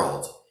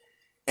world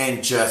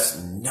and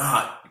just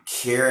not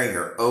caring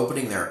or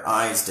opening their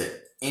eyes to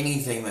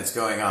anything that's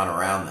going on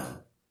around them.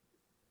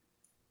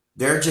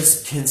 They're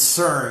just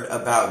concerned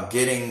about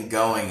getting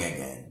going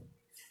again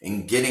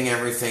and getting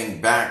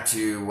everything back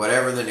to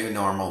whatever the new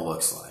normal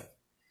looks like.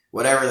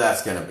 Whatever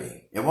that's going to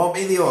be. It won't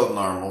be the old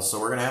normal, so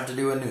we're going to have to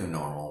do a new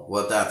normal,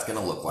 what that's going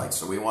to look like.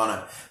 So we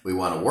want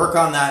to work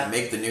on that and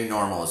make the new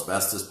normal as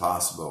best as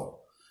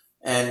possible.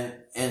 And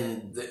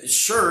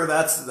sure,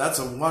 that's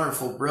a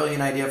wonderful,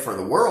 brilliant idea for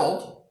the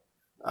world.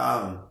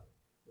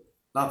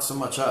 Not so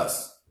much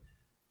us,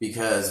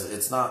 because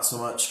it's not so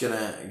much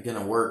going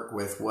to work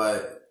with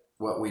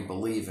what we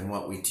believe and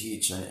what we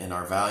teach and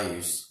our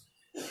values.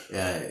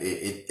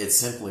 It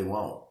simply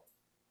won't.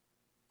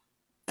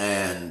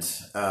 And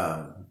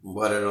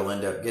what it'll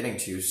end up getting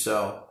to.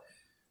 So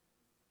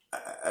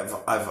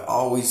I've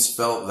always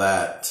felt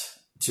that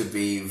to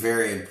be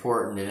very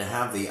important, and to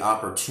have the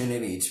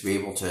opportunity to be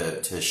able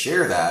to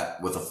share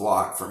that with a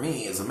flock for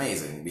me is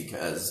amazing,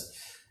 because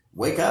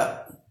wake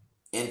up,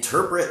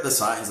 interpret the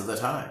signs of the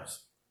times.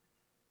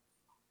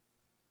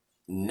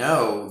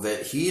 Know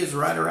that he is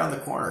right around the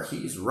corner.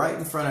 He's right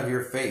in front of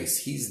your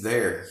face. He's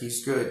there.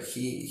 He's good.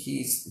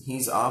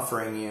 He's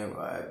offering you.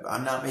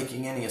 I'm not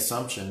making any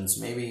assumptions.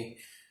 Maybe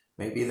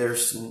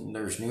there's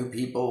new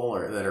people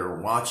or that are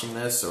watching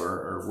this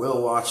or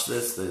will watch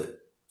this that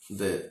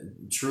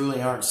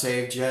truly aren't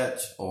saved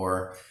yet,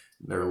 or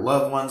their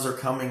loved ones are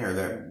coming, or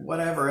their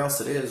whatever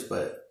else it is.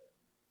 But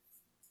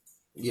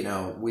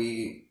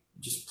we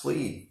just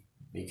plead,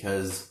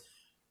 because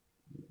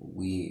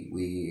we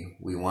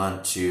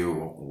want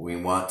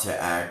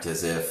to act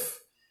as if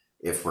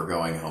we're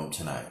going home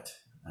tonight,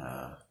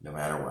 no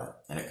matter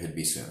what, and it could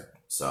be sooner.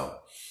 So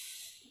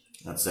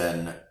that's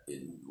then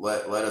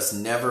let us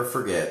never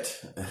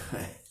forget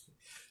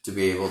to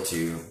be able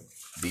to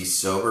be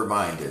sober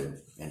minded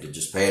and to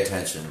just pay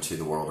attention to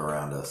the world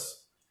around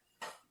us,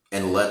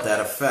 and let that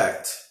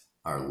affect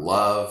our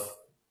love,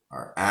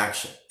 our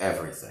action,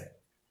 everything.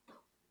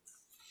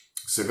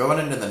 So going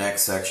into the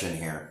next section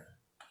here,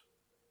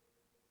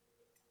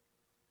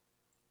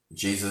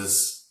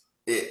 Jesus,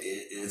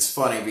 it's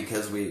funny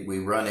because we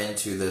run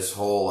into this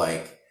whole,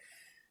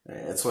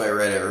 that's why I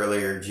read it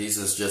earlier,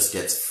 Jesus just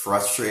gets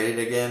frustrated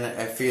again,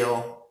 I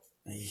feel.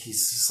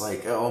 He's just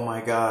like, oh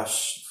my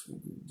gosh,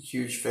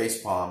 huge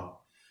facepalm.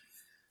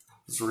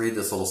 Let's read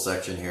this little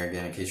section here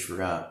again in case you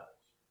forgot.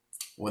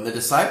 When the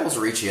disciples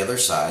reached the other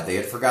side, they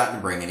had forgotten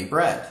to bring any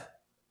bread.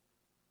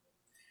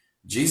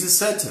 Jesus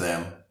said to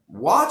them,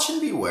 watch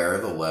and beware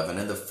of the leaven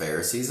of the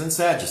Pharisees and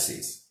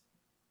Sadducees.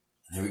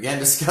 And they began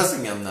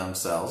discussing among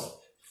themselves,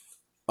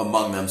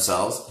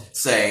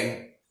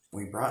 saying,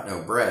 we brought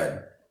no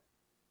bread.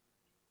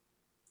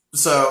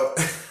 So,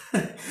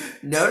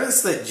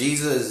 notice that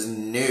Jesus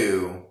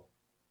knew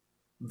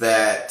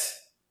that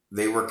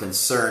they were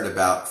concerned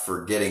about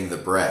forgetting the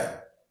bread.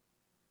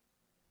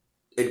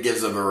 It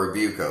gives them a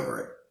rebuke over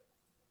it.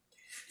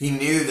 He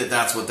knew that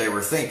that's what they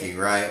were thinking,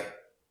 right?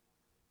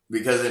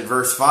 Because in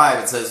verse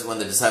 5, it says, when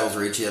the disciples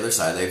reached the other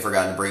side, they had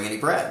forgotten to bring any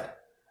bread.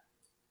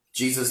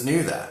 Jesus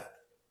knew that.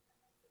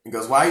 He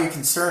goes, why are you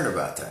concerned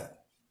about that?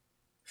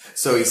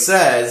 So he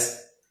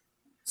says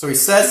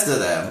to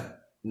them,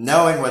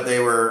 knowing what they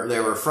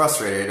were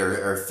frustrated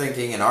or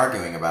thinking and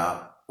arguing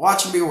about,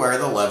 watch and beware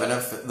the leaven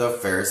of the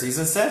Pharisees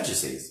and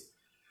Sadducees.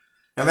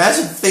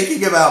 Imagine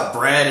thinking about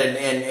bread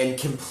and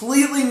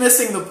completely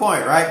missing the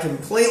point, right?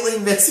 Completely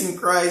missing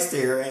Christ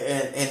here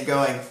and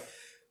going,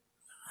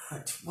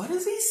 what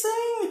is he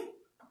saying?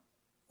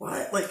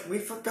 What? Like, we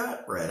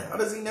forgot bread. How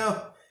does he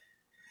know?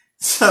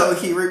 So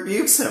he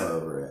rebukes him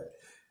over it.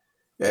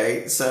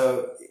 Okay,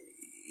 so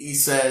he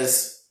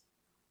says,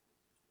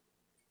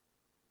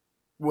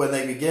 when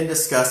they begin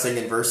discussing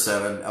in verse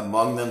 7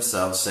 among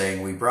themselves,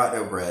 saying, we brought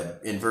no bread.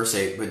 In verse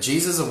 8, but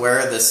Jesus, aware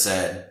of this,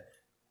 said,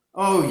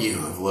 oh, you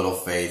of little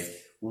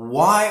faith,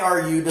 why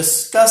are you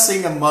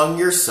discussing among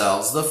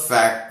yourselves the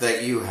fact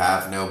that you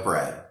have no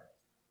bread?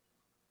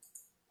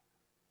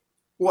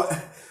 What?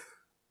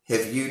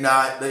 Have you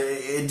not,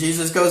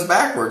 Jesus goes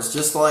backwards,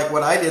 just like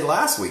what I did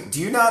last week. Do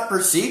you not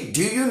perceive?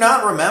 Do you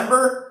not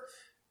remember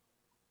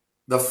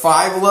the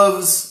 5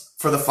 loaves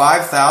for the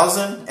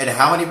 5,000 and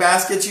how many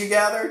baskets you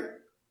gathered?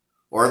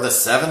 Or the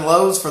 7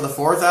 loaves for the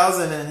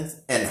 4,000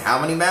 and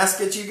how many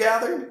baskets you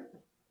gathered?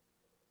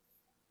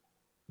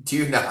 Do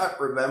you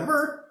not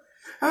remember?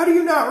 How do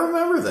you not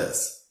remember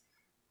this?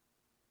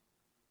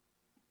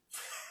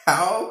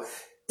 How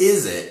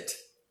is it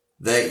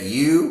that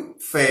you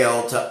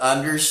fail to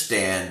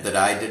understand that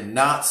I did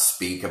not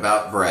speak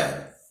about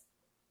bread?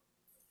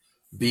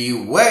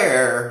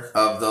 Beware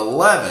of the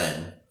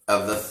leaven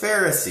of the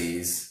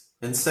Pharisees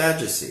and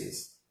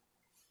Sadducees.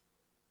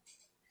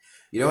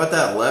 You know what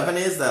that leaven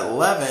is? That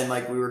leaven,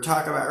 like we were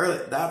talking about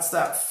earlier, that's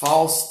that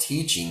false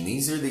teaching.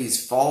 These are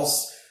these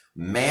false,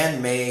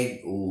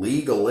 man-made,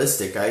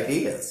 legalistic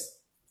ideas.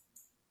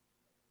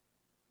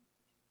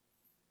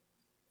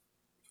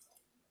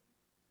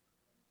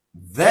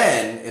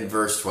 Then, in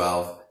verse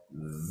 12,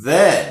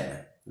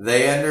 then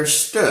they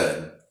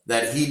understood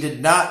that he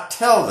did not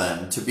tell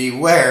them to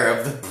beware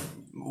of the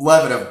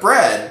leaven of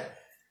bread,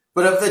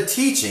 but of the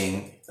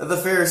teaching of the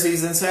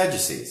Pharisees and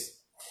Sadducees.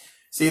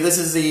 See, this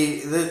is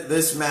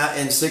this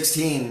in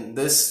 16,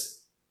 this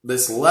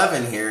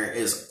leaven here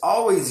is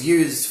always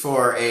used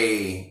for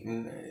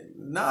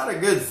not a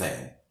good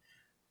thing.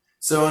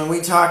 So when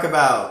we talk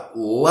about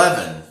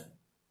leaven,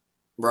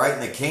 right,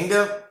 in the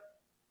kingdom,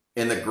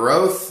 in the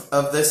growth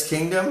of this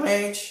kingdom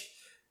age,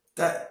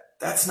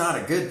 that's not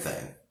a good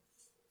thing.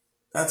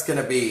 That's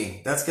gonna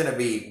be,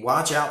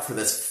 watch out for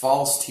this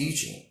false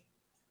teaching.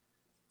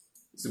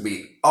 It's gonna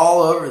be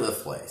all over the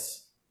place.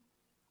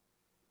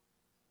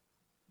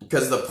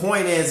 Because the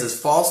point is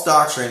false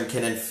doctrine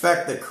can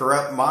infect the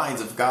corrupt minds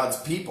of God's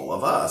people,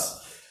 of us,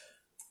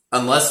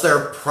 unless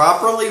they're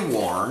properly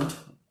warned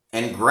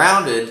and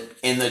grounded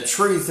in the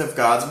truth of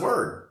God's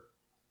word.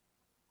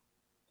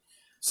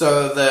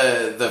 So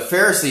the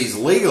Pharisees'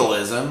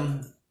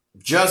 legalism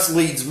just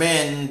leads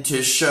men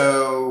to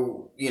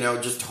show,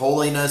 just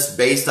holiness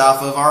based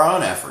off of our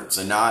own efforts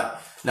and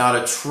not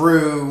a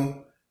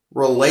true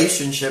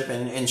relationship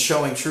and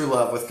showing true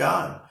love with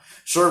God.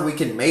 Sure, we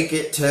can make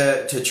it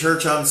to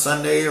church on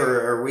Sunday,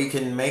 or we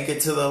can make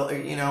it to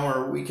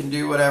or we can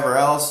do whatever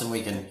else, and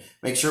we can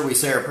make sure we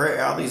say our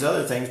prayer, all these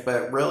other things.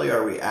 But really,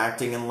 are we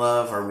acting in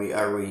love? Are we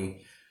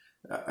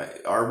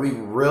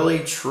really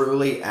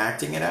truly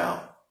acting it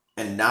out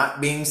and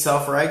not being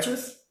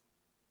self-righteous?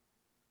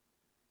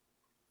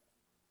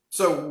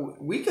 So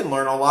we can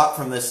learn a lot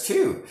from this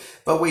too,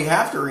 but we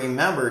have to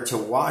remember to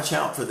watch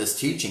out for this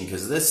teaching,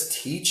 because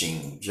this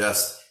teaching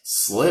just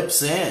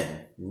slips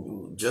in,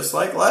 just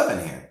like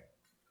leaven here.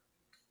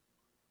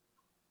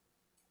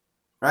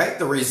 Right?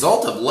 The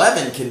result of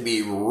leaven can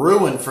be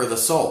ruin for the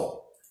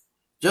soul.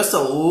 Just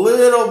a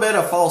little bit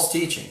of false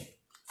teaching.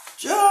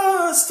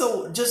 Just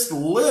a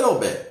little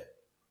bit.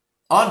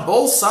 On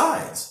both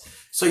sides.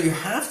 So you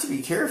have to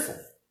be careful.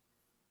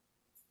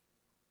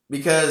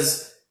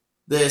 Because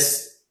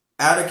this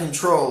out of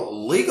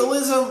control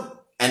legalism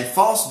and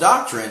false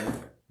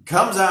doctrine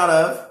comes out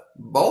of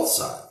both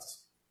sides.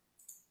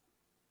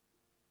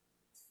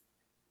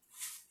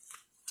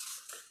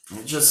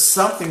 It's just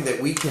something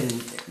that we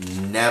can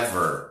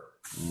never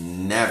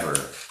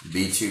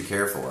be too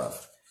careful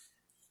of.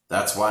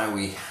 That's why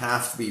we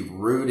have to be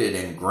rooted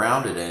and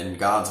grounded in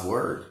God's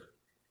word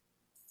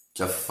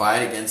to fight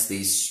against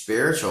these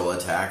spiritual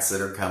attacks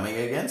that are coming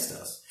against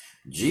us.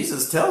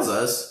 Jesus tells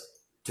us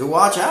to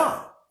watch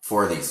out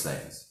for these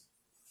things.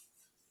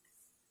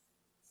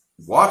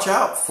 Watch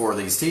out for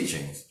these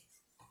teachings.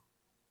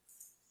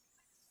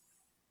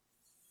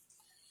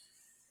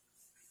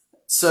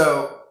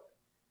 So,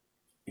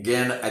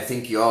 again, I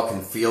think you all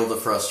can feel the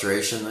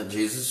frustration that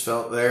Jesus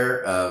felt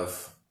there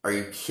of, are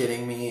you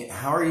kidding me?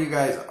 How are you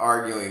guys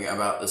arguing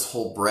about this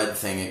whole bread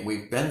thing?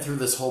 We've been through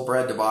this whole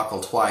bread debacle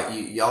twice.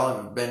 Y'all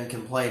have been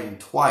complaining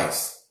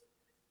twice.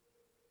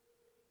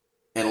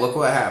 And look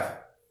what happened.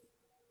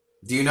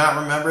 Do you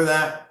not remember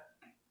that?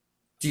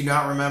 Do you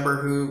not remember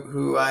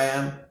who I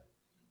am?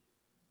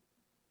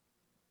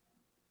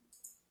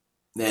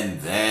 And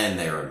then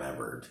they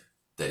remembered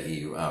that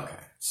okay.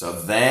 So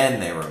then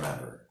they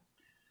remembered.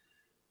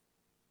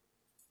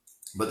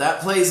 But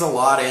that plays a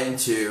lot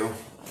into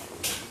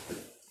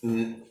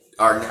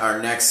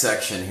our next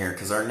section here,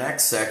 because our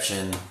next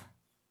section,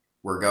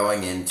 we're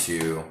going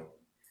into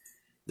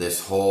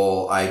this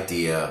whole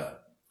idea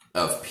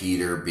of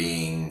Peter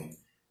being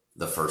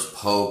the first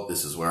pope.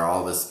 This is where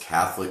all this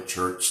Catholic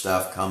Church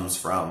stuff comes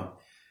from.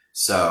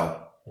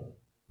 So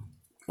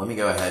let me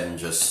go ahead and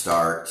just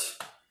start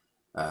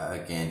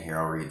again here.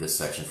 I'll read this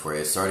section for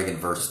you, starting in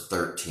verse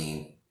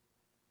 13.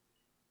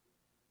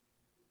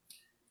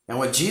 And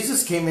when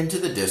Jesus came into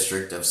the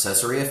district of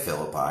Caesarea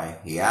Philippi,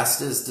 he asked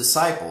his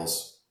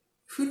disciples,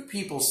 "Who do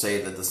people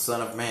say that the Son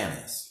of Man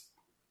is?"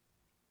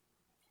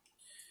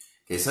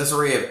 Okay,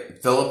 Caesarea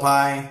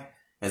Philippi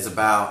is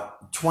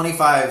about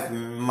 25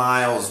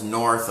 miles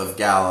north of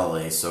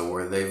Galilee, so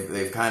where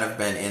they've kind of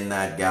been in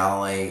that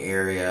Galilee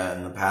area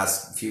in the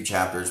past few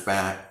chapters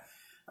back.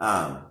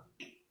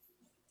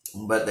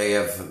 But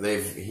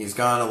he's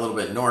gone a little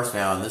bit north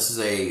now, and this is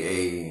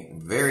a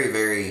very,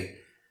 very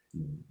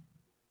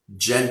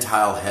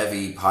Gentile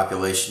heavy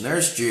population.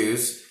 There's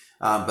Jews,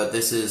 but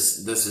this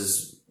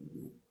is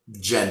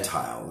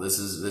Gentile. This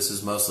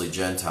is mostly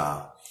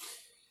Gentile.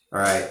 All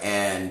right.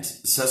 And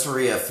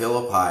Caesarea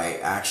Philippi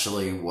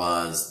actually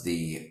was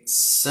the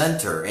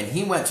center, and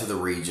he went to the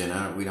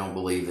region. We don't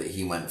believe that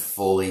he went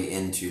fully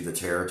into the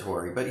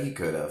territory, but he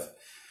could have.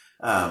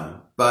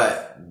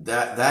 But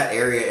that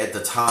area at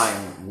the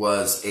time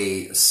was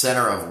a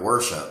center of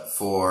worship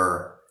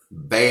for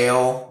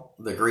Baal,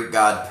 the Greek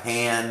god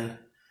Pan,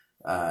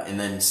 and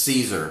then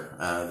Caesar.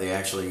 They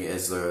actually,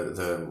 as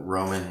the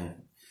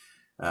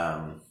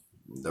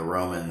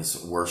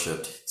Romans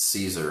worshipped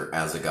Caesar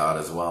as a god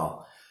as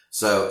well.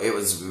 So it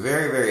was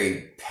very,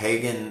 very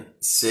pagan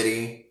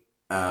city.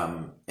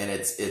 And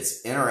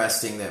it's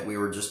interesting that we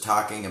were just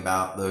talking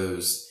about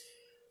those,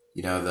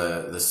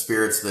 the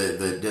spirits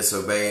that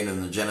disobeyed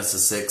and the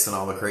Genesis 6 and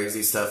all the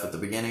crazy stuff at the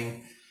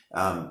beginning.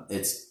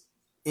 It's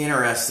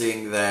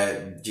interesting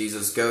that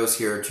Jesus goes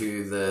here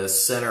to the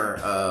center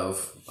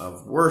of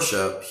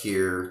worship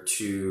here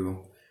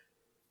to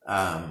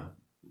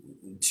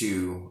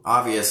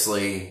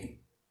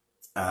obviously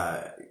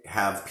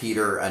have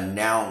Peter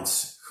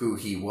announce who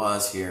he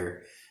was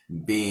here,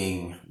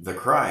 being the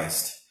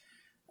Christ.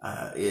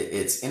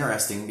 It's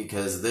interesting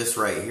because this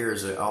right here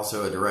is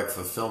also a direct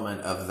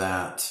fulfillment of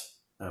that,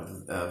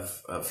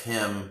 of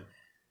him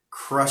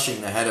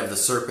crushing the head of the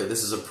serpent.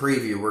 This is a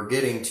preview. We're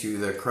getting to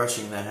the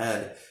crushing the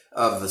head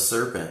of the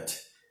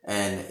serpent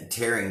and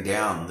tearing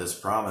down this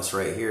promise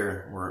right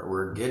here.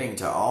 We're getting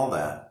to all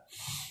that.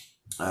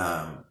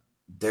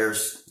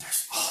 There's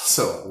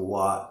also a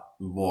lot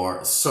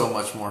more, so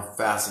much more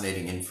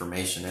fascinating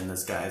information in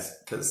this, guys,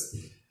 because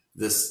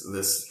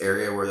this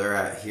area where they're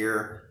at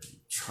here,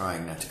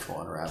 trying not to go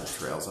on rabbit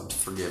trails,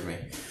 forgive me.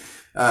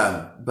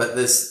 But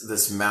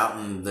this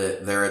mountain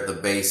that they're at the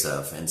base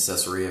of in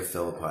Caesarea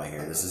Philippi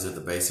here, this is at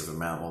the base of a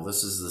mountain. Well,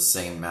 this is the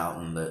same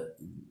mountain that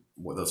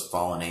those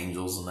fallen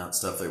angels and that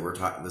stuff that we're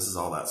talking, this is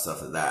all that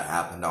stuff that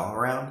happened all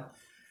around.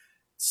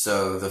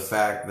 So the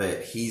fact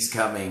that he's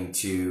coming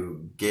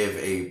to give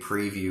a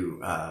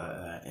preview,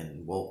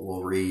 and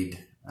we'll read,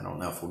 I don't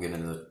know if we'll get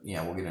into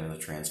the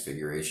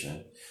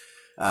transfiguration,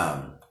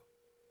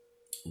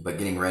 but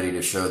getting ready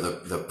to show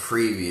the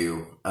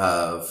preview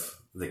of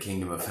the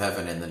kingdom of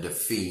heaven and the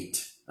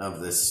defeat of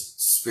this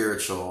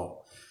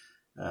spiritual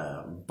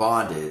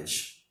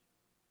bondage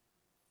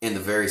in the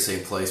very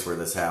same place where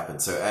this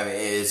happened. So, I mean,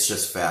 it's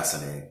just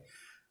fascinating.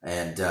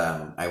 And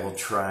I will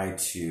try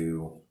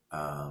to,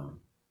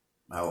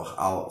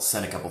 I'll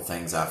send a couple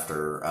things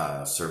after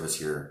service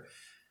here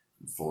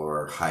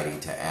for Heidi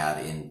to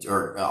add in,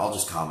 or I'll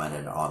just comment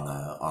it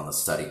on the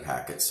study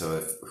packet. So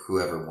if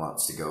whoever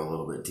wants to go a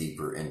little bit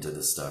deeper into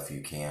this stuff,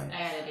 you can.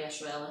 I added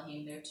Yeshua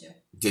Elohim there too.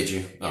 Did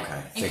you? Yeah.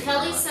 Okay. And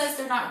Kelly says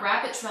they're not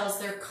rabbit trails,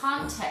 they're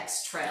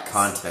context trails.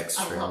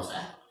 Context I trails. love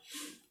that.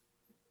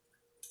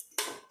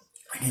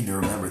 I need to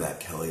remember that,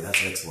 Kelly.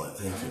 That's excellent.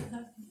 Thank you.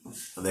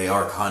 They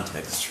are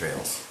context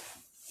trails.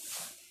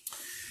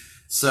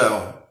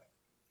 So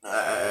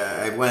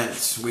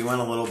we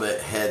went a little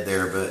bit ahead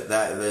there, but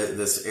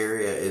this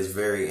area is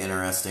very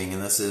interesting,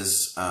 and this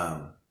is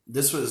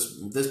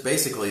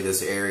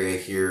this area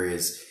here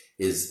is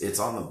it's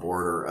on the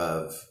border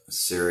of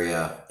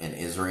Syria and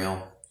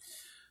Israel,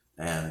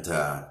 and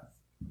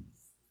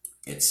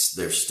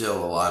there's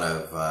still a lot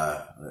of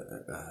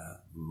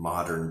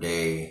modern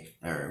day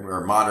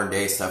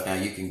stuff. Now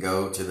you can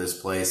go to this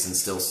place and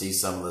still see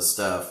some of the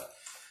stuff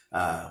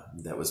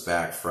that was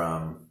back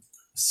from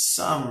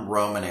some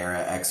Roman era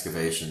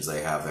excavations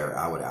they have there.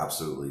 I would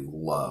absolutely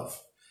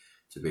love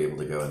to be able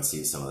to go and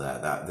see some of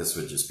that. This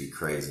would just be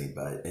crazy,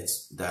 but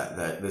it's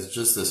there's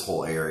just this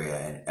whole area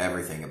and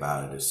everything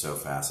about it is so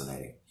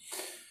fascinating.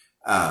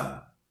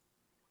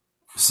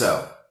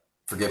 So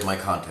forgive my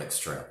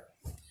context trail.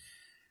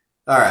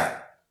 All right.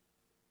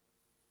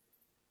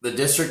 The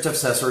district of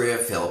Caesarea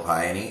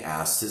Philippi, and he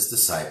asked his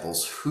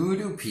disciples, "Who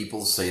do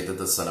people say that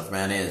the Son of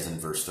Man is?" in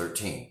verse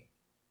 13.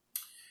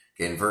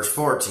 In verse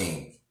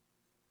 14,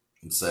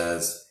 it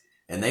says,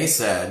 "And they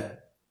said,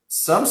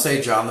 some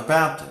say John the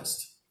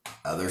Baptist,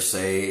 others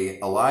say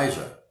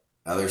Elijah,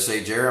 others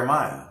say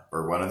Jeremiah,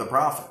 or one of the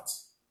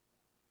prophets."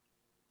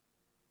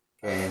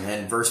 Okay, and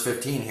then verse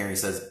 15 here, he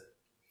says,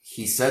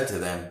 he said to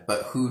them,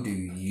 "But who do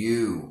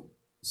you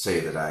say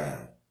that I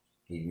am?"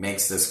 He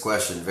makes this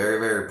question very,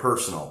 very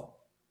personal.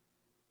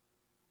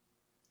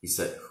 He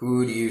said,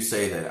 "Who do you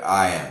say that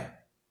I am?"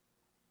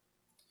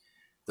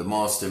 The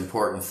most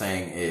important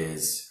thing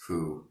is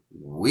who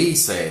we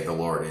say the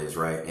Lord is,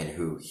 right? And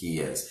who he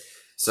is.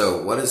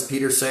 So what does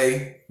Peter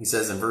say? He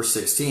says in verse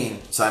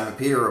 16, Simon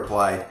Peter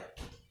replied,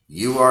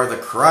 "You are the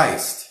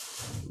Christ,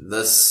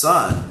 the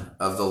Son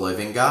of the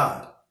living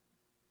God."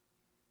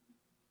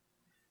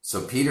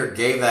 So Peter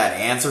gave that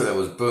answer that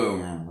was,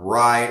 boom,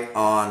 right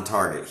on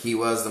target. He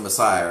was the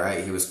Messiah,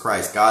 right? He was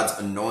Christ, God's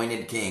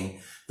anointed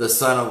king, the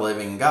Son of the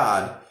living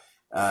God.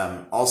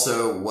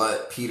 Also,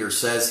 what Peter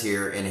says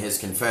here in his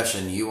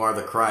confession, "You are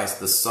the Christ,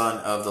 the Son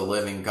of the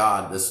living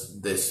God."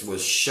 This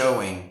was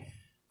showing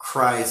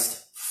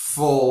Christ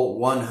full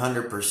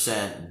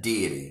 100%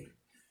 deity.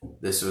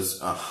 This was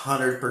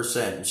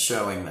 100%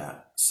 showing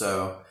that.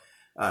 So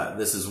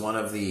this is one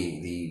of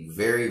the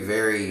very,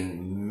 very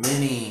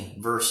many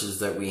verses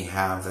that we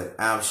have that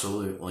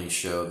absolutely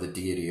show the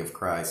deity of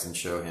Christ and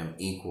show him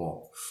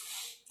equal.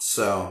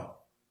 So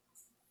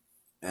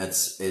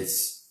it's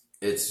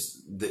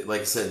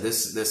like I said,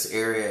 this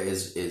area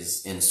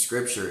is in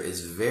Scripture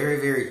is very,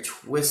 very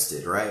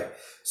twisted, right?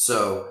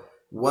 So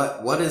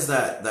what is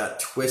that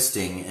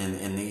twisting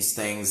in these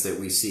things that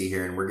we see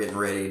here? And we're getting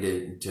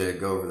ready to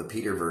go over the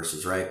Peter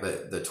verses, right?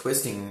 But the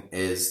twisting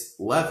is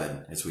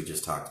leaven, as we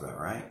just talked about,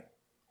 right?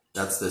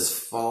 That's this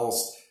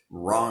false,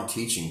 wrong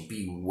teaching.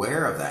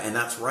 Beware of that. And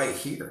that's right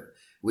here.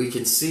 We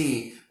can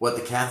see what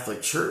the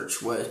Catholic Church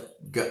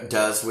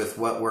does with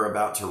what we're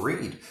about to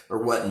read, or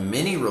what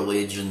many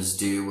religions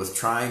do with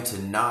trying to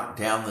knock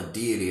down the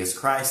deity as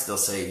Christ. They'll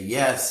say,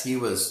 yes, he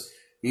was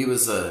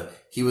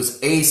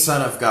a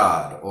son of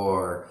God,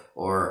 or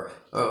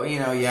oh,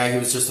 yeah, he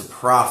was just a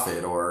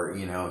prophet, or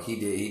he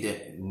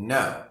did.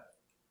 No,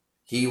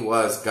 he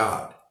was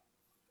God.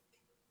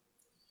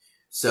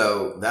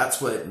 So that's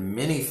what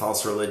many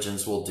false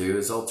religions will do,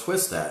 is they'll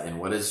twist that. And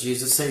what does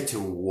Jesus say? To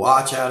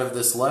watch out of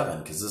this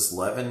leaven, because this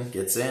leaven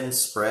gets in,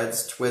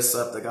 spreads, twists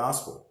up the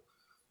gospel.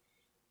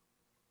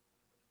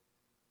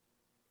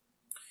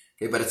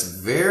 Okay, but it's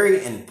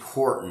very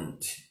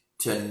important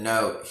to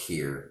note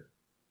here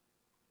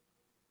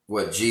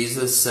what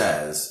Jesus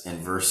says in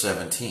verse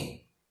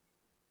 17.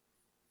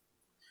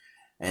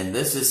 And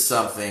this is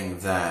something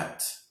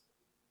that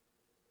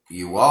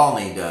you all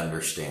need to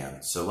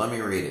understand. So let me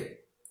read it.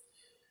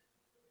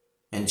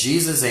 "And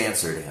Jesus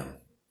answered him,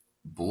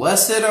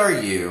 'Blessed are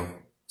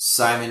you,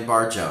 Simon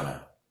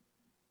Bar-Jonah.'"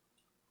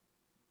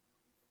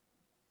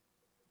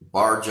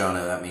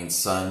 Bar-Jonah, that means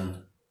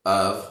son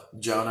of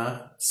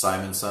Jonah,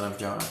 Simon, son of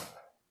Jonah.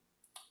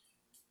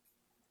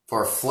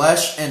 "For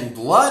flesh and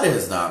blood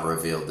has not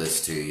revealed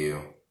this to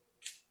you,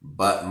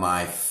 but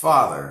my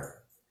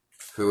Father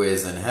who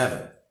is in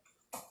heaven."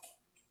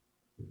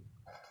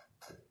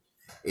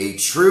 A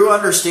true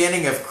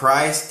understanding of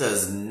Christ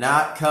does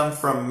not come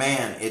from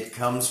man. It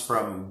comes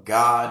from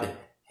God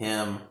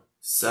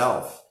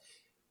himself.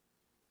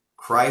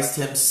 Christ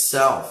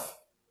himself.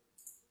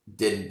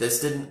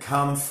 This didn't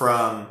come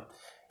from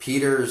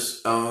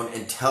Peter's own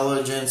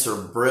intelligence or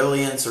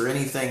brilliance or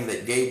anything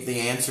that gave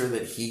the answer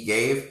that he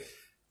gave.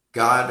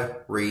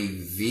 God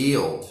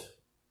revealed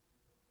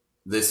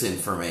this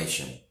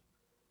information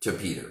to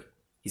Peter.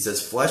 He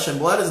says, "Flesh and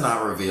blood has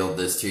not revealed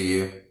this to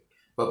you,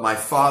 but my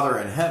Father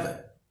in heaven."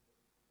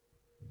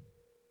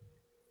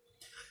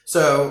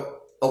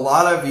 So a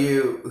lot of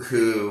you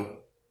who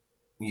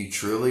you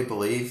truly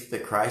believe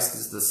that Christ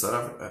is the Son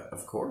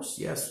of course,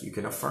 yes, you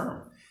can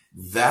affirm.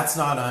 That's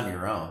not on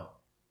your own.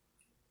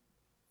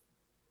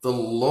 The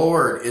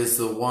Lord is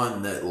the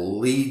one that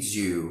leads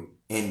you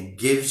and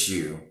gives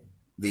you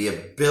the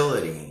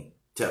ability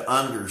to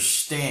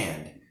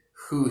understand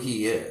who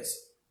he is.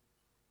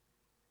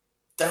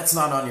 That's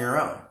not on your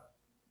own.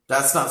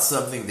 That's not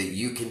something that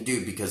you can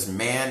do, because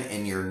man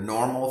in your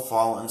normal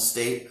fallen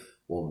state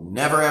will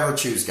never ever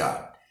choose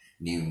God.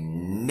 You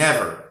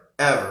never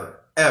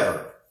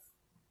ever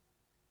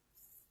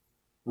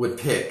would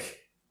pick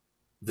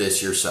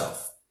this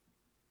yourself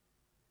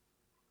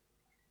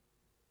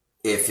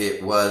if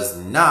it was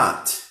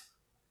not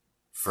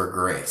for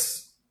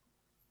grace,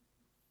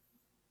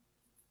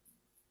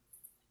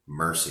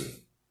 mercy.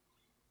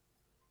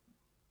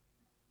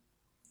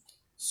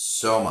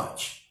 So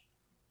much.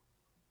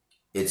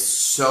 It's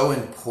so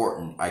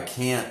important. I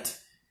can't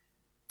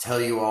tell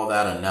you all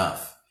that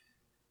enough.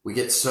 We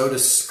get so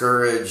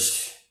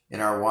discouraged in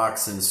our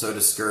walks and so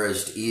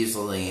discouraged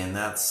easily, and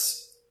that's,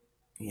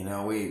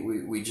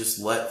 we just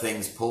let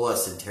things pull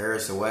us and tear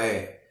us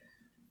away.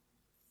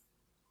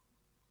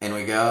 And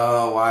we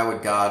go, oh, why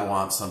would God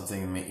want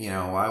something,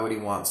 why would he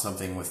want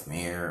something with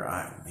me?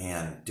 Or,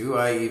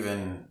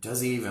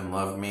 does he even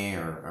love me?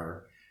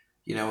 Or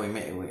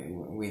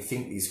we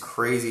think these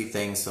crazy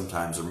things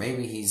sometimes, or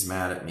maybe he's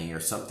mad at me or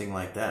something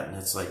like that. And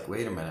it's like,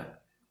 wait a minute.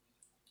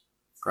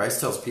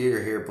 Christ tells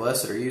Peter here,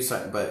 blessed are you,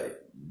 but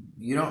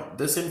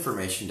this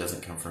information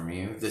doesn't come from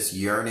you. This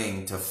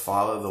yearning to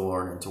follow the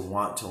Lord and to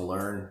want to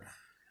learn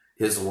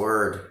his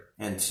word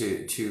and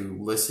to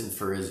listen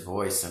for his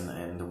voice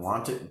and to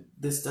want it.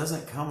 This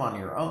doesn't come on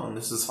your own.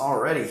 This is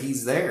already,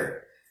 he's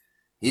there.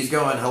 He's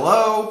going,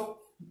 hello,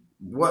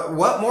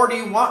 what more do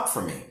you want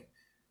from me?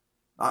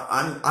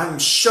 I'm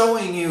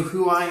showing you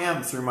who I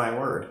am through my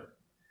word.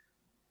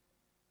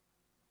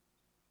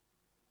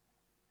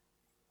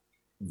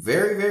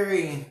 Very,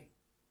 very,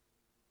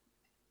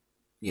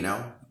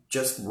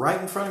 just right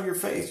in front of your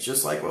face,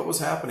 just like what was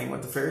happening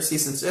with the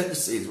Pharisees and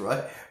Sadducees,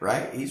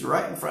 right? He's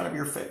right in front of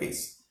your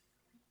face.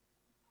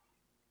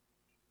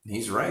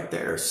 He's right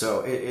there. So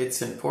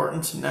it's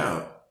important to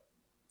note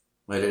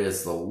that it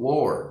is the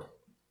Lord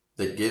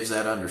that gives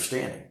that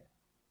understanding.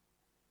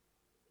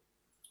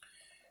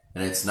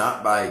 And it's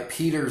not by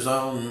Peter's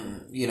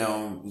own,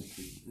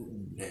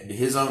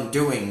 his own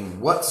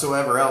doing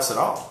whatsoever else at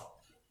all.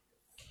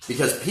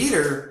 Because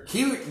Peter,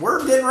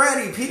 we're getting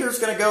ready. Peter's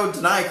going to go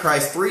deny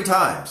Christ 3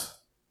 times.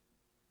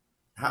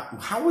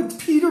 How would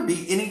Peter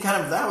be any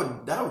kind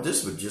of,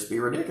 this would just be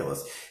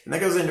ridiculous. And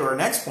that goes into our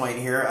next point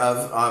here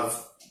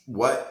of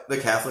what the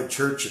Catholic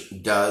Church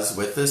does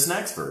with this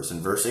next verse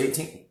in verse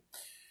 18.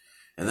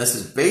 And this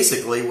is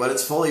basically what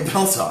it's fully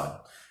built on.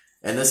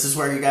 And this is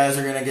where you guys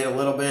are going to get a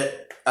little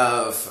bit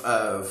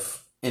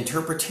of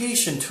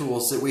interpretation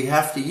tools that we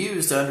have to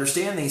use to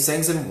understand these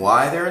things and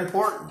why they're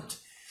important.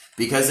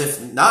 Because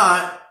if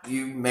not,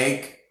 you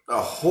make a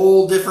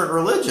whole different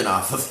religion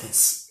off of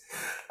this.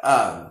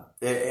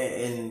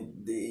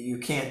 And you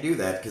can't do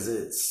that because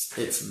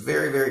it's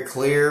very, very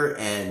clear.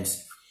 And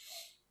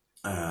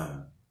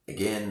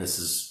again, this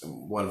is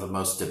one of the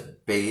most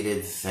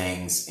debated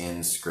things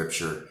in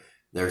Scripture.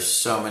 There's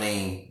so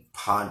many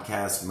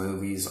podcasts,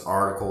 movies,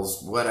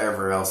 articles,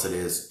 whatever else it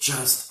is,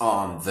 just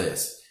on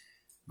this.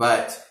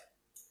 But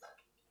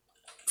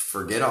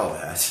forget all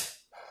that.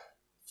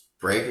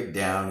 Break it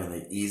down in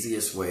the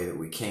easiest way that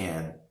we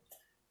can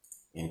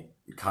in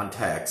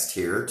context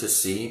here to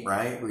see,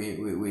 right?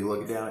 We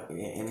look down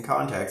in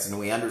context and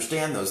we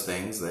understand those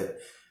things that,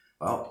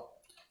 well,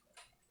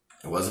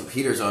 it wasn't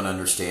Peter's own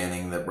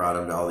understanding that brought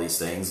him to all these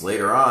things.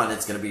 Later on,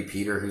 it's going to be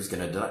Peter who's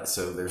going to die.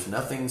 So there's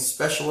nothing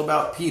special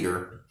about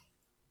Peter.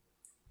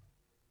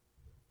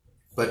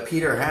 But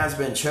Peter has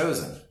been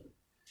chosen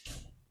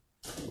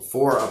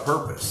for a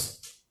purpose.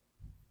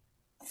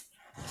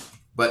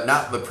 But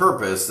not the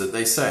purpose that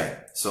they say.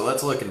 So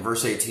let's look in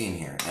verse 18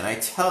 here. And I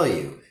tell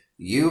you,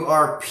 you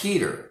are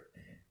Peter,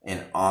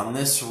 and on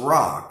this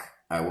rock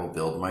I will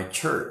build my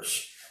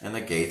church, and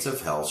the gates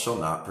of hell shall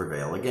not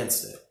prevail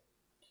against it.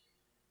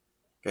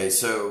 Okay,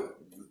 so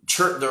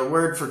church, the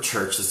word for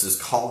church, this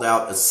is called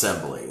out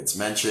assembly. It's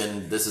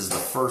mentioned, this is the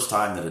first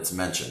time that it's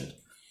mentioned.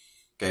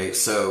 Okay,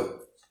 so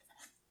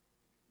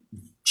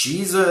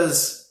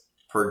Jesus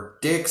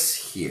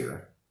predicts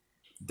here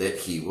that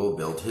he will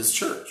build his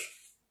church.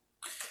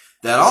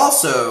 That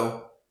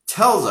also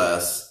tells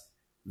us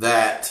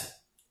that,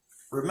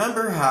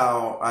 remember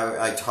how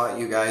I taught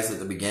you guys at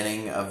the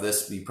beginning of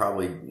this? You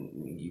probably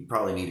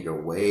need to go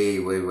way,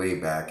 way, way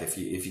back if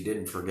you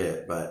didn't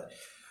forget. But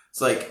it's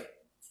like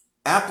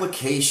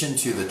application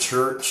to the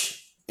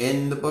church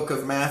in the book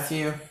of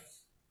Matthew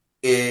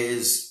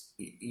is,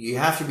 you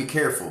have to be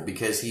careful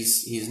because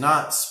he's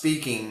not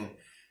speaking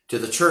to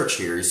the church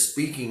here. He's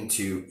speaking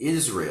to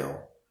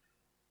Israel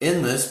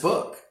in this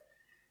book.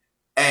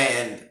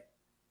 And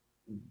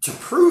to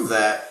prove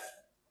that,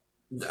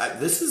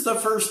 this is the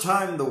first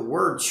time the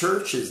word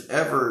church is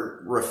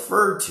ever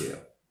referred to.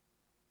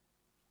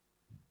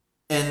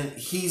 And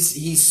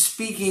he's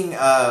speaking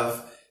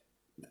of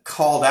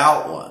called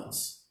out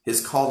ones,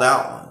 his called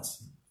out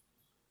ones.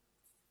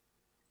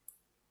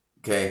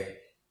 Okay.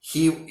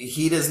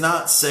 He does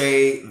not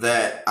say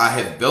that I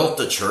have built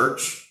a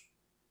church,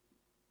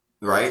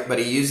 right? But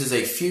he uses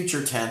a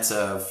future tense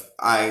of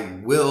I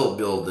will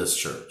build this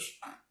church.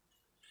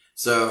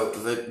 So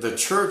the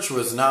church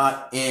was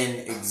not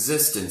in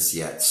existence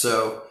yet.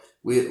 So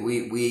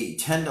we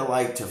tend to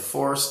like to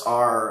force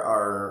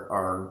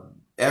our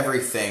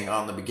everything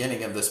on the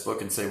beginning of this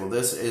book and say, well,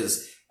 this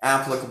is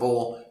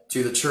applicable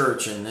to the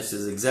church, and this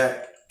is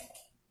exact.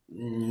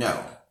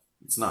 No,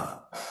 it's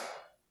not.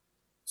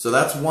 So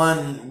that's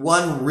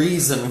one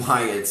reason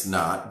why it's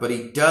not, but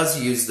he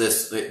does use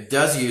this, it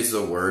does use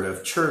the word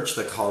of church,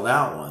 the called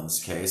out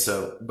ones, okay?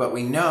 So, but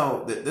we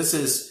know that this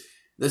is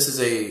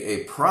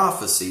a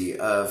prophecy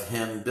of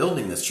him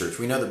building this church.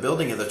 We know the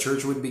building of the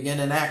church would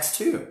begin in Acts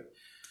 2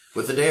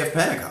 with the day of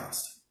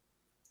Pentecost.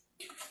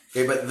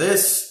 Okay, but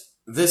this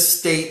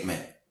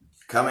statement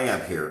coming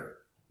up here,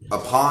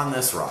 upon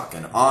this rock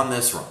and on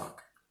this rock,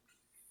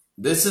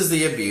 this is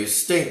the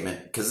abuse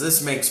statement, because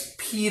this makes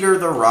Peter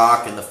the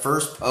rock and the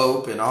first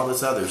pope and all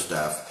this other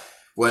stuff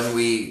when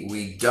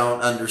we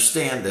don't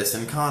understand this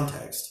in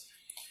context.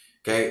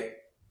 Okay,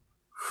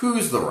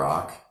 who's the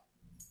rock?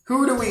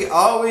 Who do we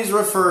always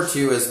refer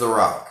to as the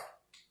rock?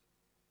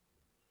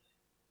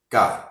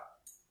 God.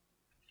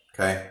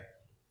 Okay,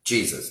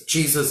 Jesus.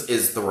 Jesus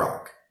is the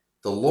rock,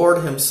 the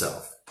Lord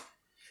himself.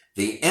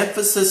 The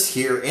emphasis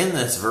here in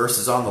this verse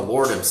is on the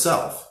Lord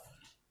himself.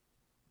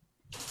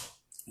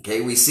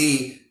 Okay, we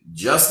see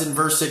just in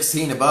verse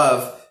 16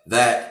 above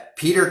that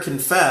Peter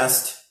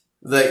confessed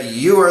that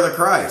you are the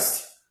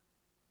Christ.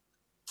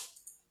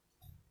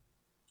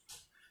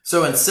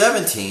 So in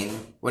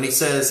 17, when he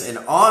says, and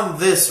on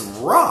this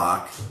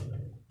rock,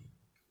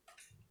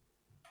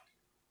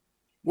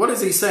 what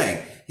is he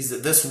saying? He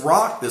said, this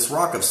rock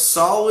of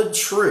solid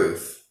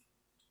truth,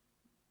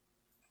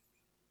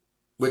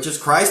 which is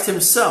Christ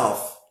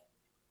himself,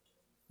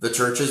 the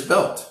church is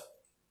built.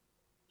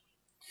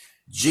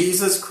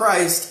 Jesus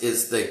Christ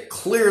is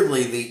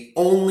clearly the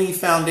only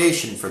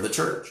foundation for the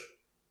church.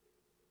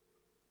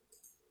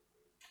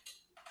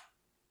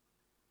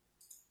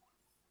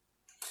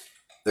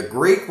 The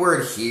Greek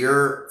word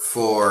here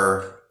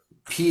for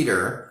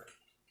Peter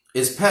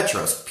is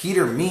Petros.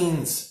 Peter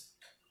means,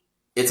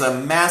 it's a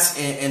mass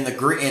in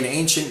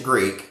ancient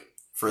Greek.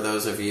 For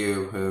those of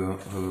you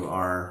who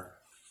are,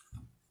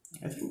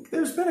 I think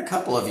there's been a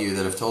couple of you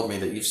that have told me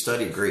that you've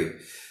studied Greek.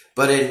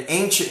 But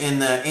in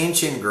the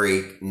ancient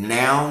Greek,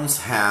 nouns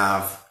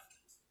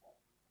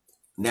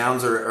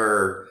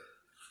are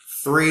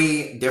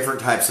three different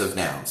types of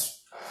nouns.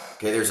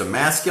 Okay, there's a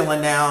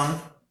masculine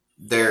noun,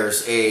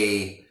 there's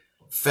a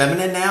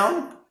feminine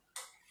noun,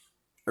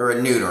 or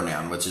a neuter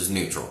noun, which is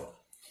neutral.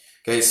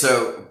 Okay,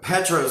 so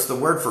Petros, the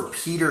word for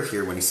Peter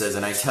here, when he says,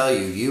 and I tell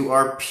you, you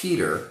are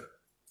Peter.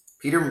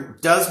 Peter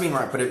does mean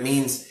rock, but it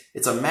means,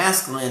 it's a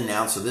masculine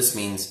noun, so this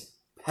means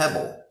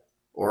pebble.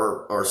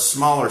 Or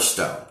smaller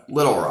stone,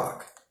 little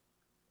rock,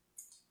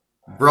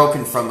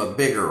 broken from a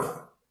bigger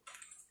rock.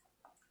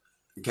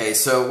 Okay,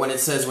 so when it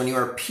says when you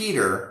are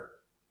Peter,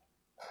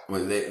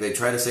 they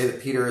try to say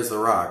that Peter is the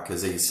rock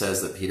because he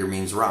says that Peter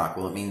means rock.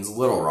 Well, it means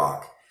little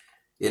rock.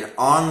 And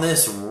on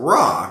this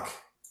rock,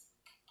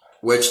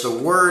 which the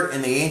word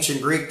in the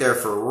ancient Greek there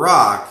for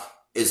rock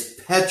is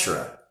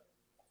Petra.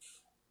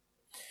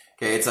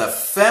 Okay, it's a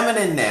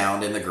feminine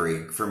noun in the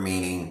Greek for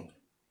meaning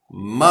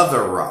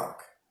mother rock.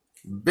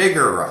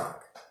 Bigger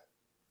rock.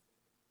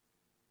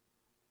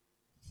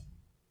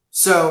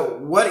 So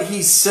what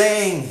he's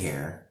saying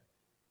here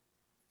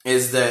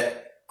is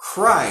that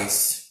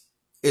Christ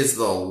is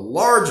the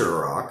larger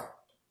rock,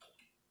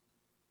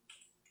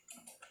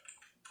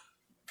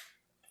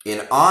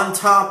 and on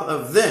top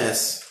of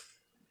this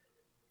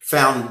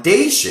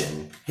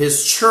foundation,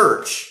 his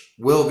church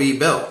will be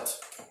built.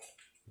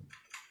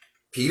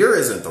 Peter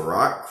isn't the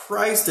rock,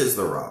 Christ is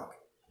the rock.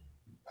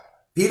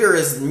 Peter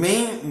is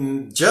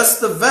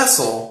just the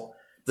vessel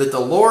that the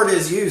Lord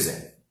is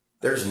using.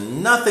 There's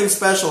nothing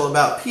special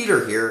about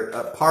Peter here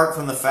apart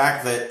from the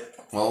fact that,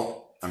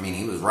 well, I mean,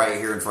 he was right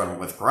here in front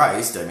with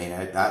Christ. I mean,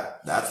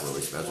 that's really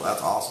special.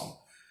 That's awesome.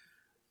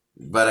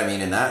 But I mean,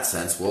 in that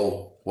sense,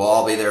 we'll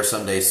all be there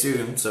someday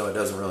soon, so it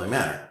doesn't really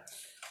matter.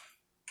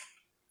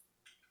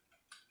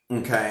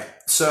 Okay,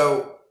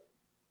 so,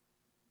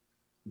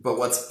 but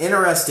what's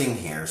interesting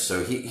here,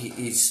 so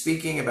he's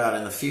speaking about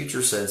in the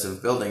future sense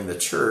of building the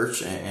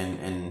church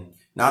and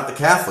not the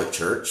Catholic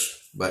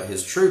Church, but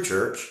his true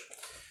church.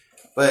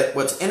 But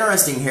what's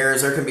interesting here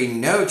is there can be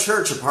no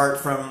church apart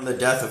from the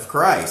death of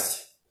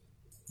Christ,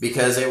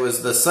 because it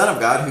was the Son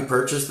of God who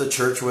purchased the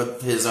church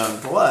with his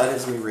own blood,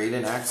 as we read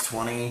in Acts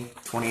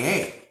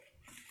 20:28.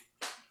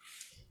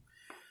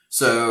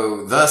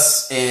 So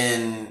thus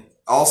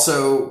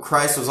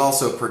Christ was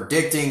also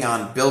predicting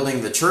on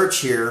building the church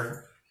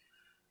here,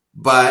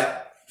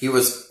 but he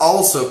was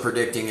also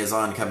predicting his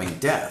oncoming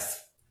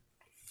death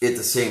at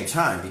the same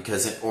time,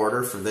 because in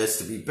order for this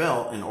to be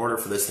built, in order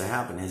for this to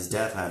happen, his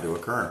death had to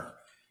occur.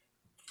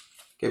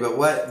 Okay, but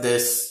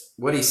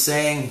what he's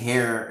saying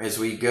here as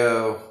we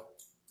go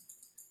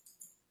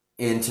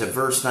into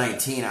verse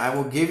 19, I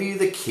will give you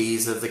the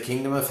keys of the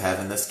kingdom of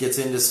heaven. This gets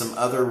into some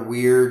other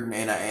weird,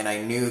 and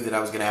I knew that I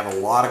was going to have a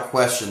lot of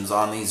questions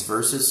on these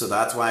verses, so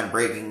that's why I'm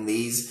breaking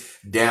these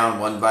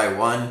down one by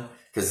one,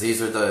 because these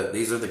are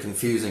the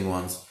confusing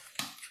ones.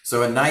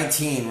 So in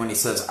 19, when he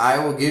says, I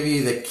will give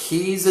you the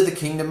keys of the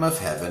kingdom of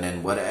heaven,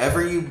 and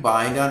whatever you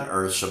bind on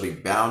earth shall be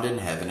bound in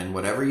heaven, and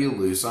whatever you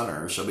loose on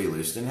earth shall be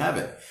loosed in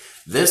heaven.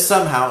 This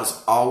somehow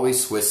is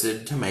always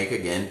twisted to make,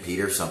 again,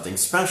 Peter something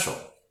special,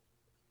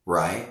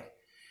 right?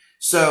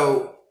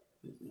 So,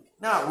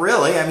 not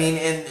really. I mean,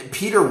 and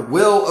Peter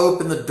will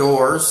open the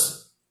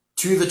doors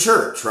to the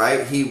church,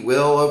 right? He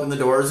will open the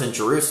doors in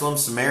Jerusalem,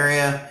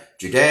 Samaria,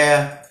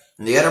 Judea,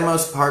 and the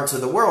uttermost parts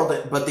of the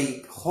world. But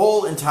the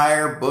whole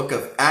entire book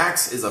of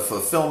Acts is a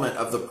fulfillment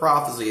of the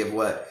prophecy of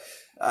what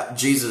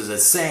Jesus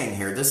is saying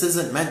here. This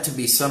isn't meant to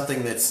be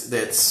something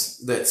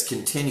that's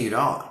continued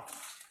on.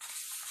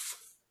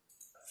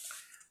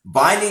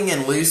 Binding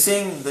and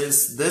loosing,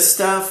 this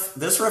stuff,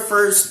 this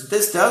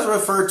does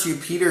refer to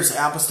Peter's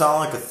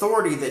apostolic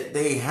authority that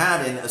they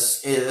had in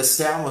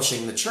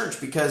establishing the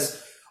church,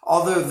 because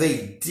although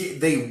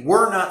they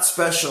were not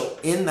special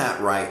in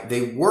that right,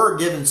 they were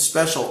given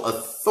special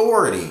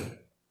authority,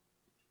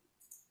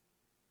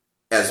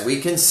 as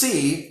we can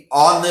see,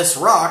 on this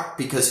rock,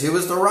 because who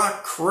is the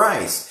rock?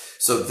 Christ.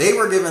 So they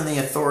were given the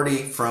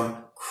authority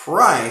from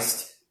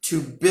Christ to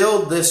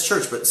build this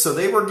church. But so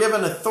they were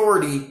given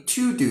authority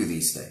to do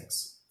these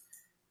things.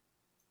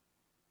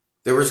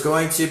 There was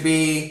going to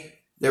be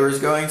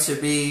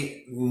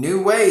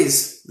new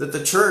ways that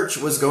the church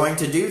was going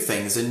to do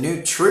things, and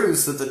new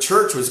truths that the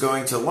church was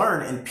going to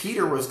learn, and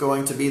Peter was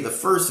going to be the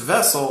first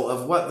vessel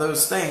of what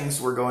those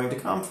things were going to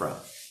come from.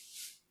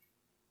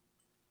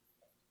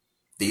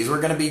 These were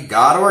going to be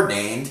God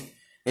ordained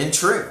and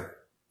true.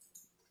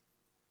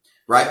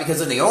 Right?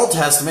 Because in the Old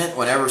Testament,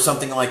 whenever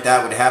something like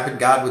that would happen,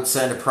 God would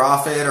send a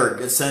prophet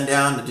or send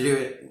down to do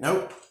it.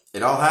 Nope.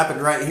 It all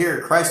happened right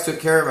here. Christ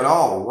took care of it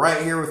all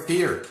right here with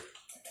Peter.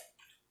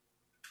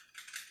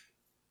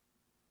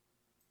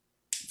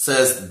 It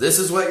says, this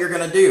is what you're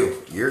going to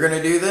do. You're going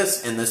to do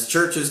this, and this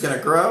church is going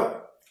to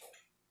grow.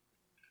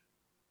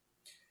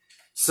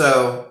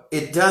 So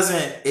it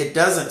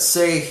doesn't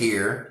say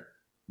here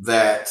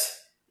that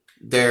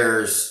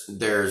there's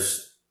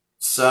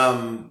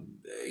some,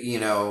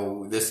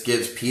 this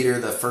gives Peter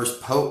the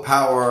first pope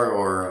power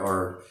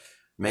or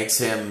makes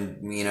him,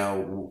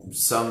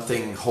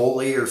 something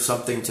holy or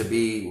something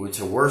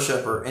to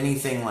worship or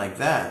anything like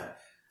that.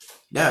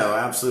 No,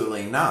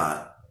 absolutely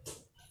not.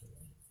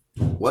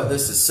 What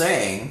this is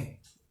saying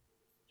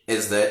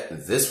is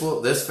that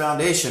this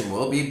foundation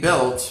will be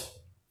built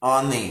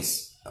on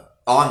this.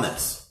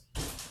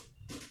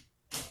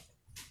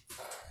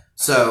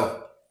 So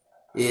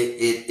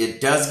it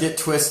does get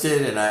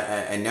twisted, and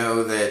I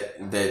know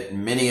that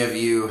many of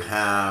you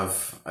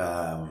have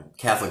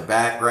Catholic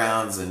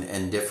backgrounds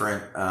and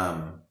different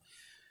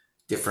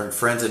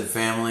friends and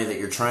family that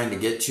you're trying to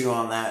get to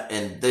on that,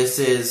 and this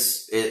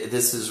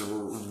is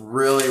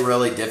really,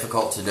 really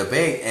difficult to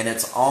debate, and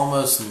it's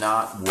almost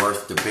not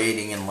worth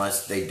debating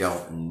unless they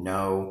don't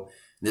know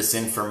this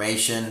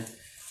information.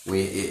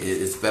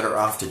 It's better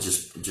off to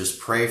just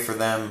pray for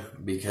them,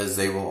 because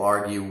they will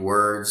argue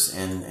words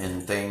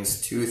and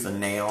things tooth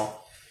and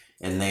nail,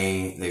 and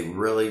they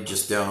really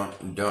just don't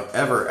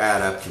ever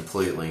add up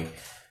completely.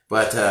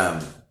 But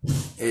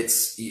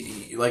it's,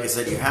 like I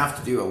said, you have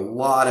to do a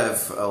lot of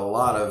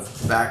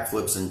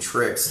backflips and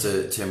tricks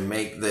to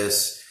make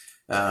this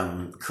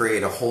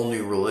create a whole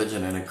new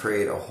religion and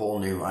create a whole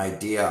new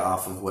idea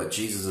off of what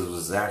Jesus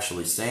was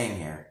actually saying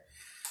here.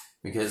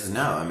 Because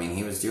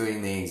he was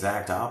doing the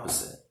exact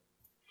opposite.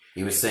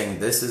 He was saying,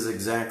 this is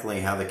exactly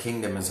how the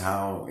kingdom is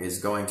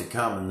going to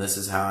come, and this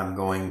is how I'm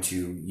going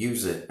to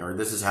use it, or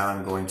this is how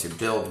I'm going to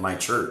build my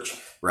church,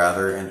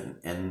 rather,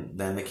 and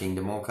then the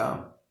kingdom will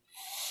come.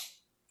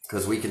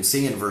 Because we can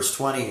see in verse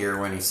 20 here,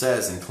 when he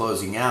says, in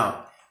closing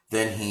out,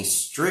 then he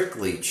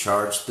strictly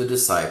charged the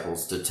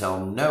disciples to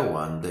tell no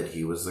one that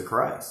he was the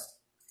Christ.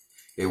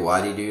 Okay,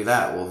 why did he do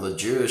that? Well, the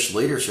Jewish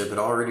leadership had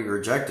already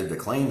rejected the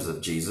claims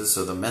of Jesus,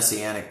 so the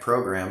Messianic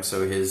program,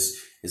 so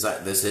this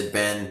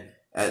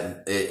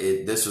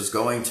was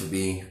going to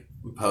be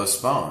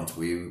postponed.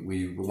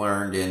 We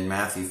learned in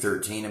Matthew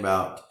 13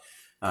 about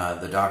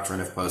the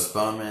doctrine of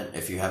postponement.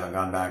 If you haven't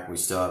gone back, we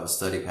still have a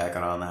study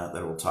packet on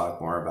that will talk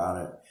more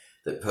about it.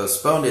 That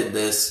postponed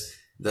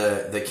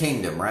the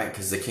kingdom, right?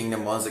 Because the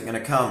kingdom wasn't going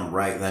to come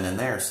right then and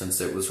there,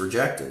 since it was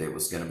rejected. It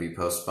was going to be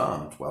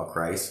postponed while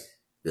Christ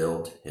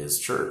built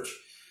his church.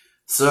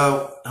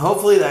 So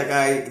hopefully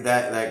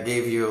that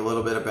gave you a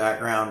little bit of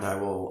background. I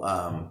will,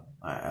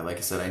 like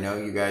I said, I know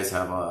you guys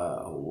have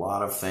a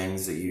lot of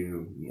things that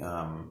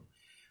a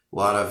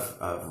lot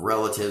of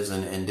relatives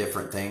and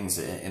different things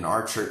in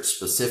our church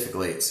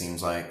specifically, it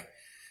seems like.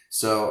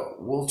 So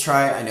we'll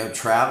try. I know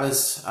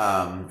Travis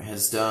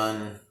has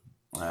done.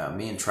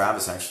 Me and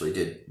Travis actually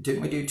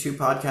didn't we do 2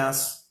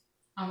 podcasts?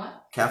 On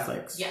what?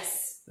 Catholics.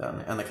 Yes.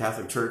 On the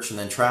Catholic Church, and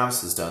then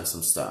Travis has done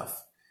some stuff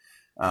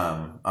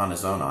on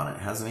his own on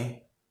it, hasn't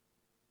he?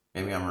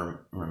 Maybe I'm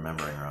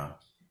remembering wrong.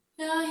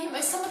 No,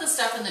 some of the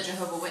stuff in the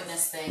Jehovah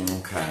Witness thing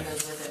kind of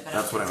goes with it.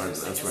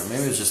 But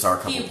maybe it was just our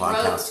couple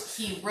podcasts.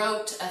 He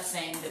wrote a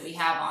thing that we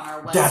have on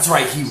our website. That's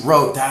right, he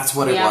wrote. That's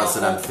what it was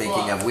that I'm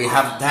thinking of.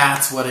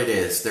 That's what it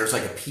is. There's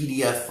like a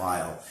PDF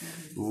file.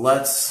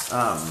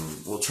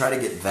 Mm-hmm. We'll try to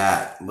get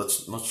that.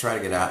 Let's try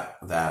to get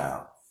that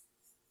out.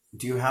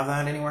 Do you have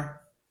that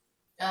anywhere?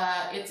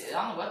 It's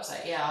on the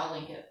website. Yeah, I'll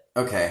link it.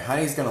 Okay,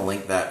 Heidi's going to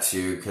link that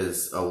too,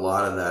 because a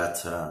lot of that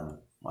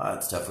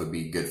stuff would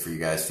be good for you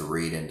guys to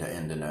read and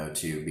to know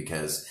too,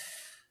 because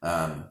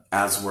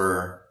as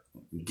we're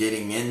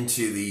getting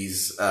into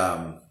these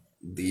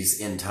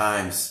end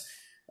times,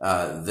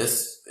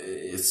 there's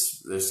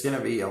going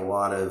to be a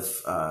lot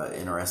of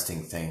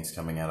interesting things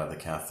coming out of the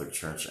Catholic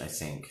Church, I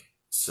think.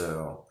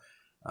 So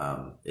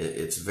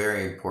it's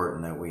very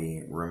important that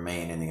we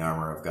remain in the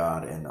armor of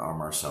God and arm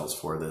ourselves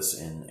for this,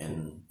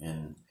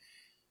 and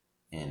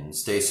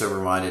stay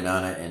sober-minded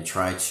on it, and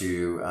try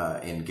to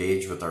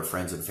engage with our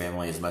friends and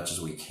family as much as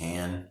we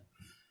can,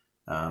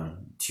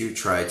 to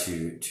try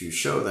to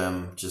show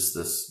them just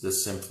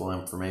this simple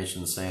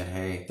information, saying,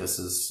 hey, this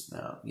is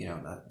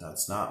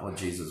that's not what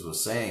Jesus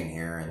was saying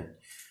here, and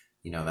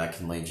that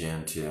can lead you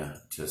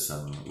into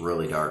some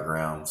really dark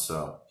ground.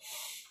 So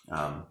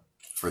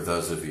for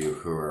those of you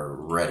who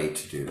are ready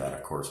to do that,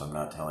 of course, I'm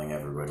not telling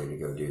everybody to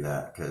go do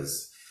that,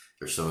 because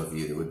there's some of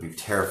you that would be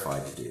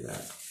terrified to do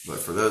that. But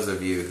for those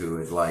of you who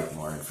would like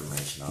more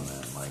information on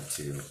that, and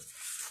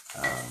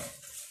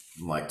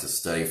like to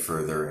study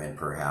further, and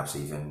perhaps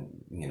even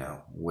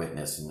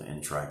witness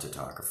and try to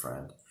talk a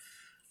friend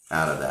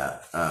out of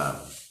that,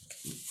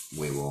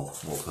 we'll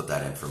put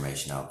that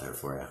information out there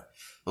for you.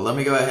 But let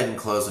me go ahead and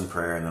close in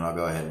prayer, and then I'll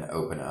go ahead and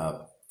open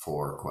up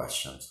for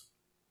questions.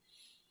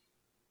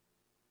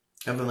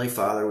 Heavenly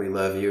Father, we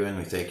love you, and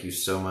we thank you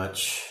so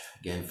much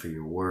again for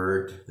your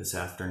word this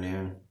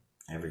afternoon,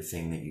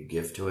 everything that you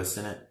give to us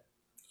in it.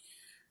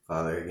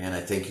 Father, again,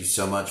 I thank you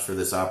so much for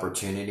this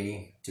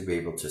opportunity to be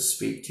able to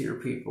speak to your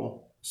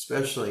people,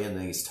 especially in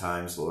these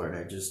times, Lord.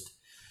 I just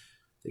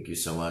thank you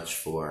so much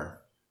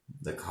for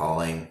the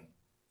calling.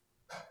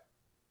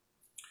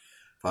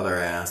 Father,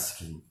 I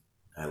ask, and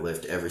I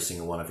lift every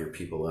single one of your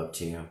people up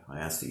to you. I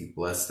ask that you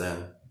bless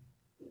them.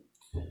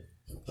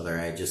 Father,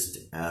 I just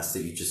ask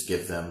that you just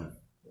give them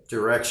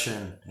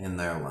direction in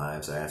their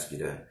lives. I ask you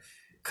to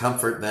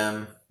comfort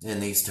them in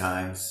these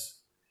times.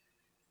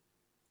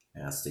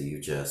 I ask that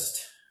you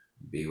just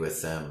be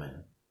with them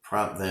and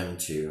prompt them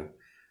to,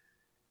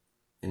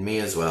 and me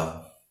as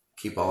well,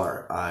 keep all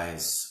our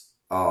eyes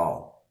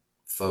all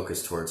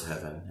focused towards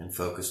heaven and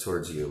focused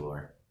towards you,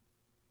 Lord.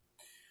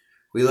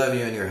 We love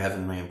you in your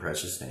heavenly and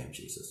precious name,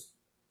 Jesus.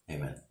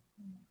 Amen.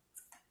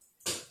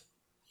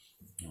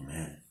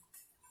 Amen.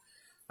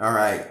 All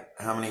right.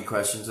 How many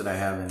questions did I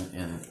have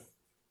in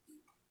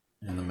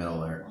the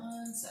middle there?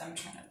 I'm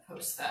trying to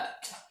post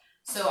that.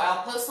 So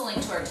I'll post the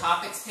link to our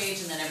topics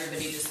page, and then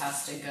everybody just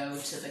has to go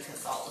to the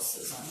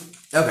Catholicism.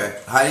 Okay.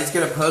 Heidi's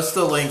going to post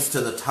the links to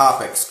the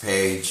topics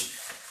page,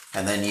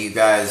 and then you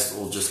guys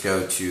will just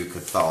go to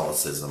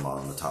Catholicism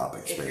on the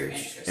topics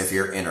page if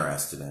you're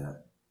interested in it.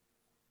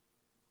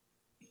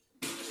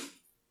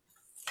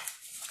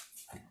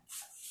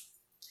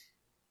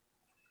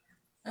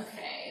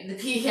 Okay, the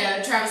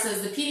PDF. Travis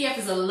says the PDF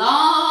is a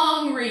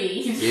long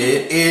read.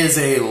 It is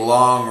a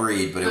long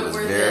read, but it was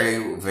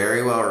very,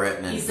 very well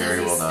written and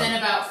very well done. He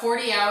spent about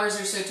 40 hours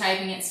or so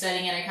typing it,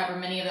 studying it. I cover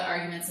many of the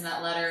arguments in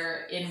that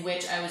letter, in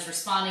which I was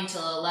responding to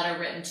a letter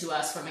written to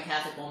us from a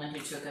Catholic woman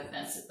who took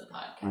offense at the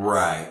podcast.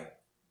 Right,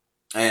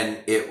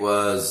 and it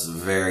was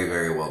very,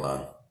 very well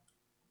done.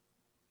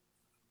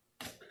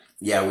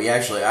 Yeah,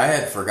 I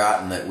had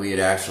forgotten that we had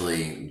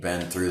actually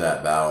been through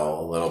that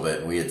battle a little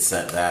bit. We had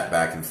sent that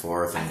back and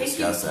forth and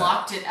discussed that.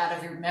 I think you blocked it out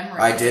of your memory.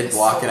 I did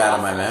block it out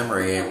of my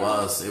memory. It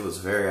was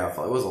very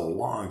awful. It was a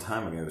long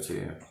time ago,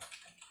 too.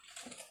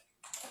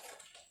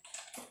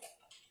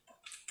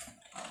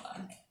 Hold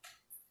on.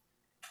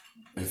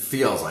 It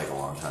feels like a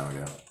long time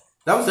ago.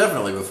 That was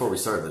definitely before we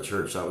started the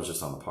church. That was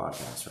just on the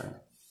podcast, right?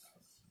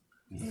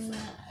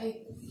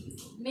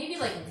 Maybe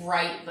like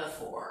right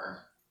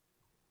before.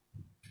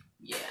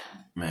 Yeah.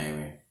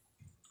 Maybe.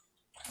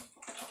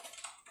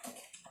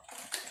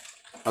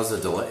 How's the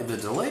delay? The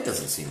delay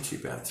doesn't seem too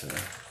bad to me.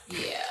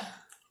 Yeah.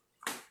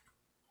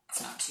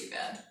 It's not too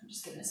bad. I'm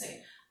just giving a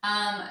second.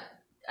 I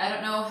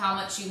don't know how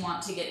much you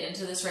want to get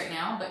into this right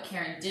now, but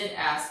Karen did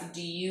ask,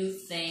 do you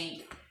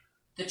think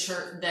the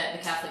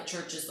Catholic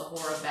Church is the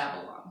whore of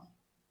Babylon?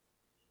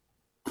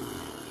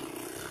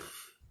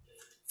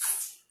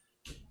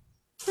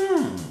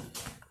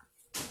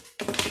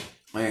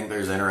 I think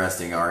there's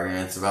interesting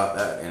arguments about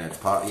that, and it's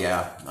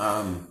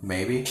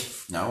maybe,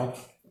 no.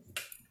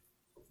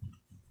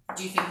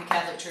 Do you think the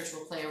Catholic Church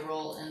will play a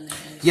role in the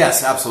end times?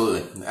 Yes,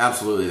 absolutely.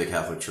 Absolutely, the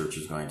Catholic Church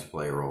is going to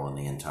play a role in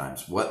the end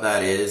times. What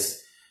that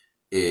is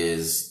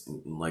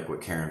like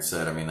what Karen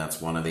said. I mean, that's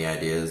one of the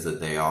ideas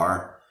that they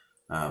are.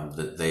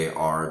 That they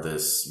are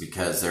this,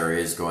 because there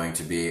is going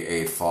to be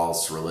a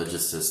false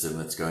religious system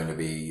that's going to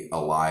be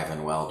alive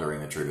and well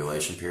during the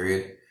tribulation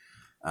period.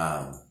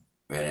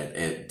 And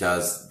it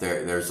does,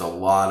 there's a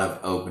lot of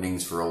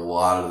openings for a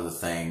lot of the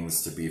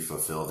things to be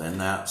fulfilled in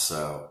that.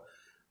 So,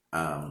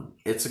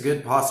 it's a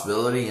good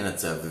possibility, and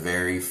it's a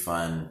very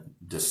fun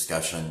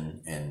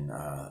discussion and,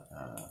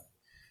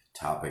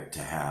 topic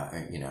to have,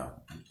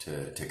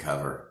 to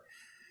cover,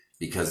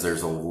 because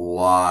there's a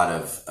lot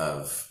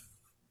of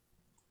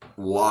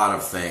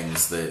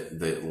things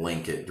that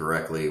link it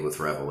directly with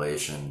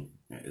Revelation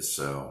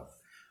So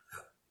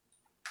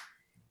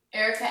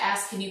Erica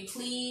asked, can you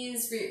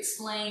please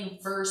re-explain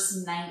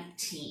verse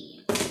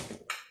 19?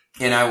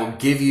 And I will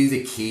give you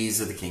the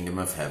keys of the kingdom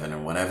of heaven,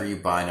 and whatever you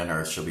bind on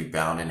earth shall be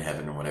bound in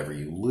heaven, and whatever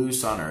you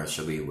loose on earth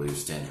shall be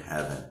loosed in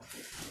heaven.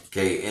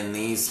 Okay, in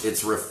these,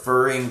 it's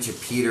referring to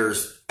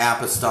Peter's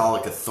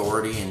apostolic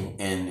authority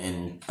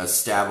in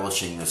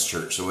establishing this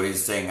church. So what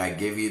he's saying, I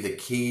give you the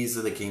keys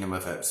of the kingdom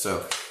of heaven.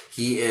 So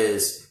he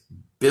is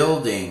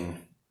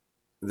building,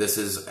 this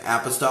is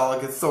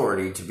apostolic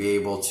authority to be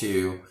able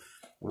to,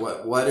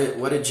 what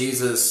did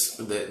Jesus,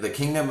 the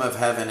kingdom of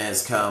heaven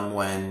has come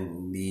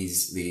when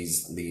these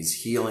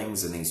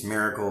healings and these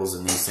miracles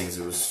and these things,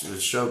 it was to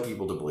show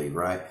people to believe,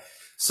 right?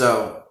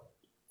 So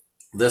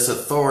this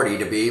authority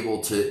to be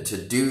able to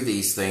do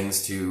these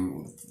things,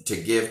 to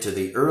give to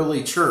the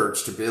early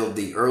church, to build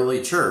the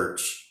early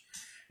church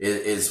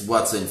is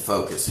what's in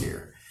focus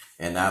here.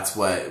 And that's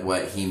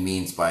what he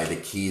means by the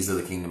keys of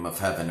the kingdom of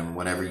heaven, and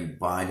whatever you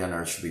bind on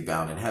earth should be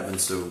bound in heaven.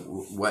 So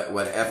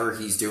whatever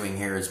he's doing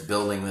here is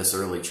building this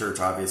early church.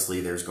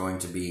 Obviously there's going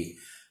to be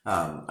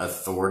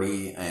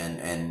authority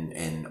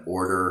and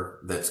order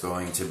that's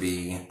going to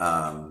be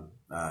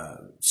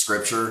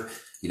scripture.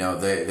 You know,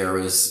 there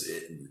was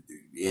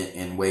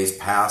in ways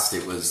past,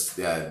 it was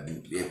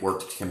it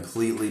worked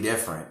completely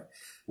different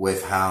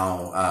with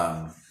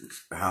how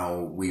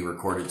we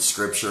recorded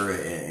scripture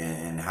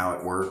and how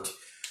it worked.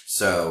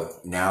 So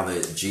now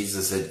that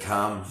Jesus had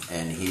come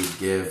and he'd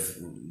give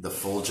the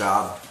full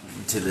job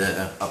to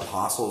the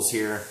apostles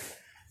here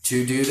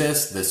to do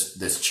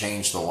this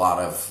changed a lot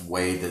of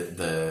way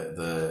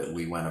that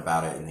we went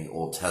about it in the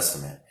Old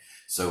Testament.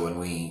 So when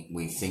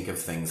we think of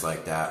things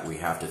like that, we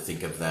have to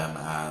think of them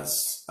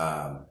as,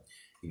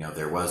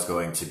 there was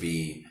going to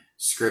be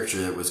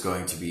scripture that was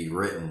going to be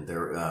written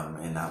there,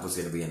 and that was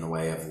going to be in the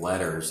way of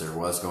letters. There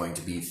was going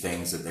to be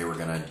things that they were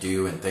going to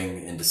do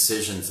and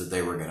decisions that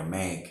they were going to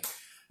make.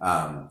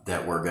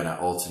 That we're going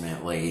to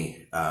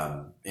ultimately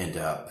end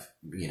up,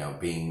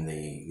 being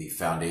the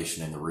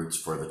foundation and the roots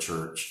for the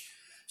church.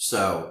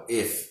 So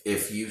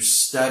if you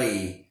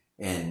study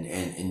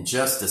in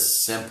just a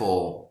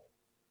simple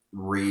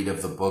read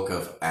of the book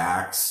of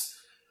Acts,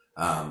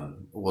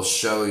 will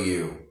show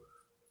you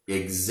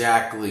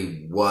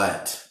exactly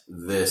what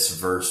this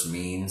verse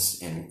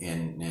means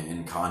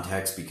in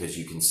context, because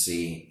you can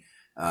see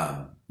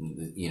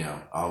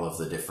all of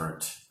the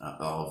different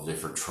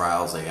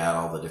trials they had,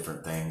 all the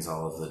different things,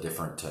 all of the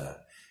different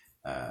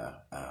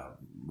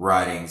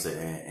writings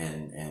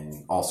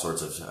and all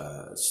sorts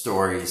of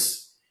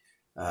stories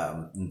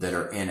that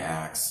are in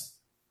Acts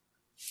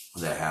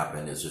that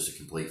happened is just a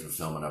complete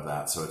fulfillment of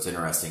that. So it's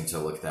interesting to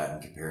look at that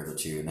and compare the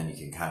two, and then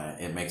you can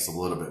it makes a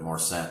little bit more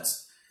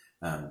sense,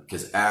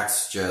 because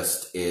Acts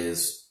just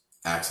is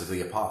Acts of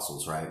the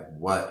Apostles, right?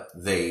 What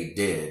they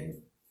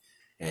did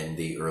in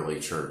the early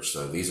church.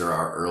 So these are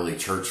our early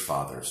church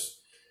fathers.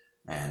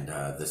 And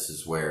this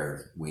is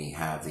where we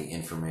have the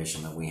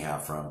information that we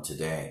have from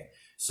today.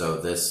 So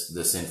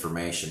this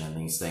information and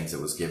these things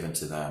that was given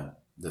to them,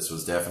 this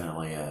was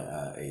definitely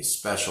a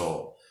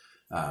special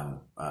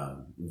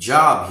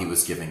job he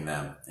was giving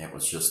them. It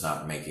was just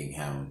not making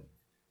him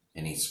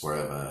any sort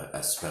of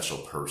a special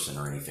person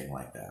or anything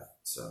like that.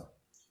 So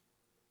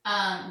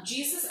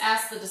Jesus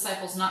asked the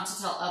disciples not to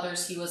tell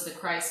others he was the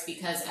Christ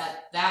because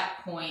at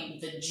that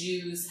point the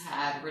Jews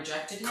had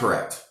rejected him.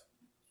 Correct.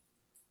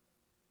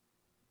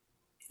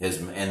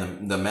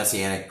 The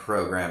Messianic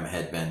program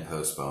had been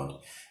postponed,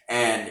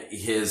 and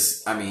he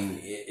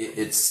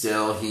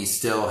still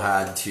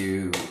had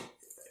to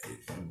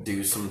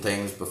do some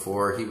things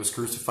before he was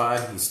crucified.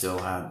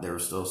 There were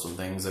still some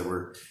things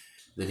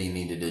that he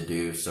needed to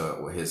do.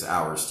 So his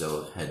hour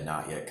still had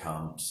not yet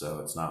come. So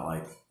it's not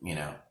like,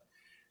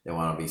 they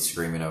want to be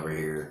screaming over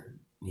here,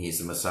 he's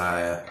the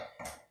Messiah.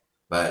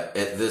 But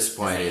at this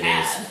point it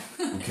is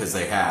because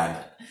they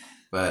had.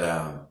 But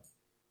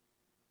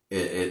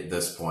at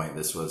this point,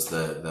 this was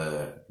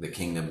the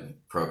kingdom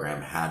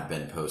program had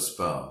been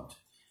postponed.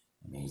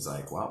 And he's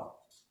like, well,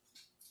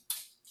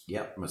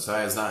 yep,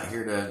 Messiah's not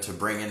here to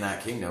bring in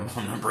that kingdom.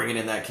 I'm not bringing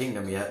in that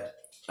kingdom yet.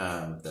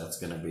 It's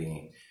going to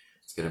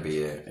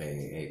be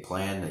a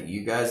plan that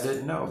you guys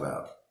didn't know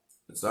about.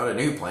 It's not a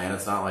new plan.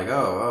 It's not like,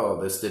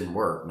 oh, this didn't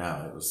work.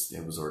 No, it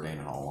was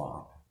ordained all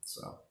along.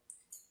 So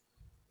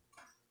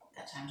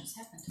that time just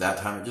happened. That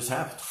time it just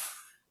happened.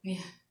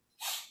 Yeah.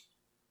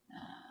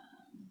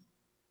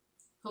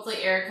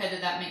 Hopefully, Erica,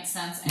 did that make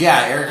sense?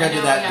 Yeah, Erica,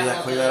 did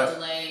that clear that up?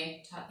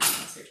 Delay typing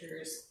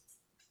answers.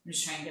 I'm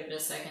just trying to give it a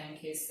second in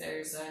case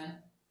there's a.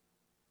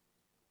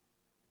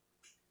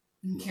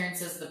 Karen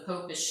says the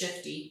Pope is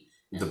shifty.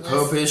 The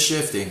Pope is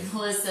shifty.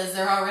 Liz says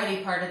they're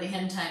already part of the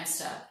end time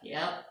stuff.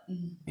 Yep.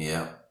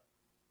 Yep.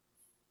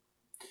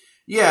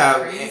 Yeah.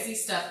 Crazy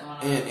stuff going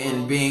on.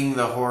 And being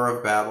the whore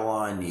of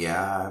Babylon,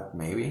 yeah,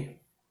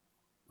 maybe.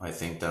 I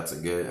think that's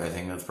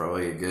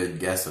probably a good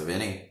guess of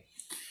any.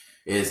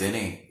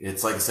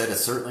 It's like I said,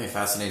 it's certainly a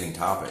fascinating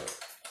topic.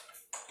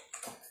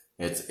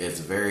 It's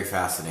very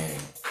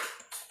fascinating.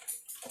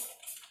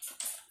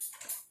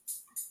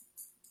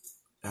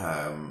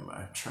 I'm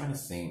trying to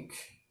think.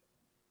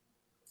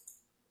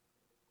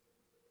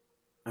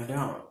 I'm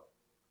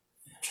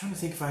trying to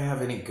think if I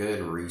have any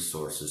good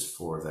resources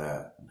for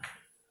that.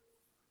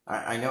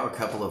 I know a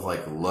couple of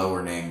like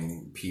lower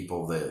name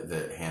people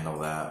that handle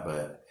that,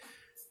 but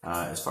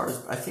as far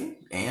as I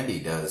think Andy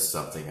does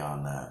something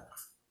on that.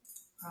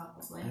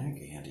 Probably. I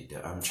think Andy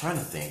does. I'm trying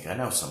to think. I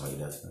know somebody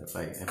does. If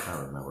I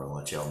remember, I'll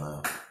let y'all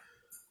know.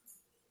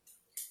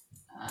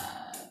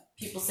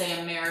 People say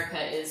America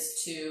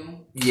is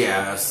too.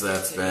 Yes,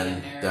 that's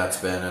been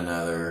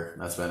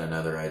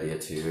another idea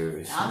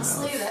too.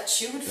 Honestly, that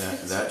shoe would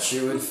fit. That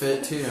shoe would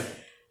fit too.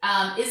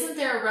 Isn't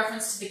there a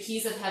reference to the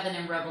keys of heaven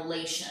in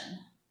Revelation?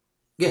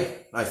 Yeah,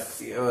 I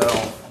feel.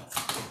 Well,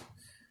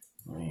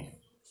 let me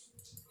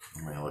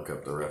look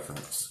up the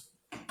reference.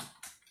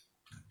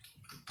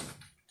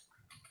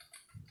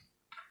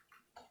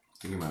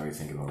 You might be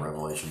thinking of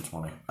Revelation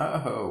 20.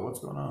 Oh, what's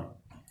going on?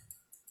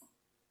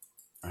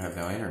 I have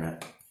no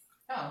internet.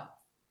 Oh.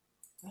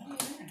 Why do you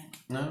have internet?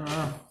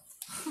 No.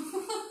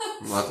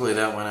 Luckily,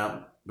 that went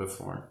out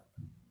before.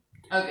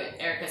 Oh, good.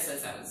 Erica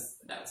says that was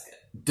good.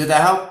 Did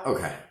that help?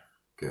 Okay,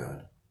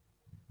 good.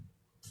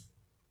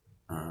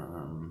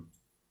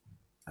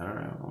 I don't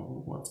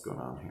know what's going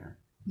on here.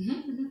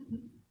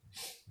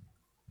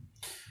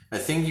 I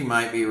think you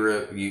might be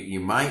you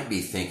might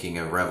be thinking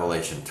of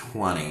Revelation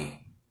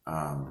 20.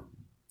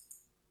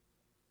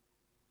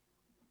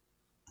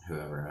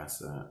 Whoever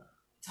asked that.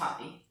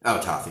 Toffee. Oh,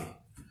 Toffee.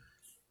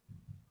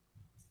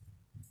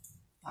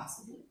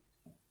 Possibly.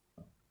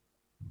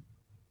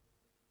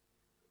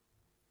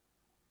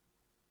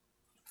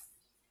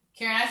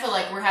 Karen, I feel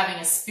like we're having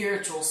a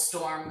spiritual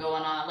storm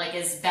going on. Like,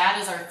 as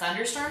bad as our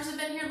thunderstorms have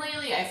been here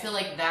lately, I feel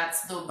like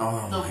that's the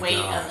weight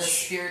of the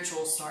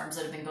spiritual storms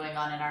that have been going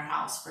on in our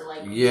house for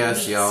like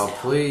yes, y'all. now.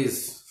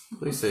 Please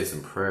say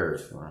some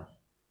prayers for us.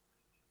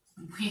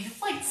 We've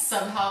like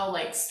somehow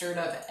like stirred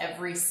up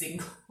every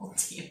single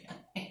demon,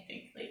 I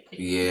think, lately.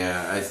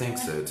 Yeah, I think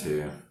so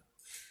too.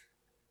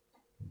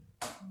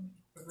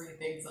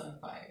 Everything's on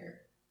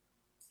fire.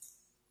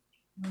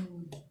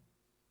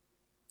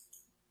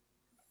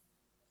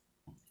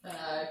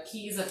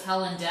 Keys of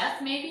hell and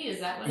death, maybe? Is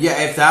that what?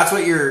 Yeah, if that's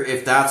what you're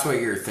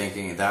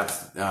thinking,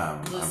 that's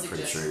I'm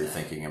pretty sure you're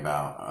thinking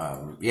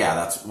about. Yeah,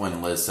 that's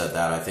when Liz said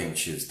that. I think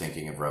she was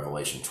thinking of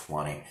Revelation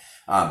 20.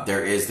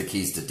 There is the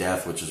keys to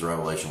death, which is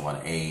Revelation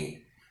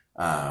 1:8.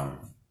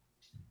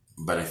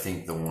 But I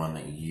think the one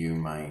that you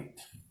might.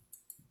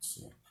 Let's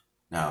see.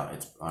 No,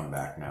 I'm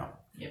back now.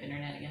 You have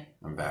internet again?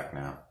 I'm back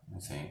now, I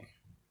think.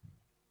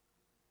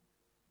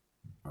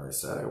 Or I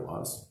said I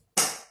was.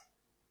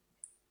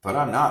 But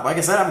I'm not. Like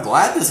I said, I'm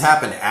glad this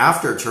happened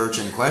after church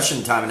and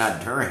question time and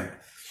not during.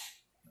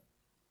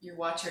 Your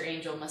watcher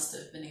angel must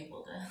have been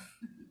able to.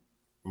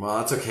 Well,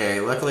 that's okay.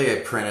 Luckily, I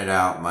printed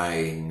out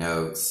my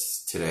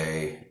notes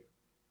today.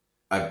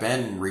 I've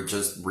been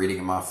just reading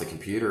them off the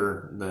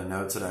computer, the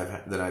notes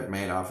that I've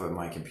made off of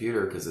my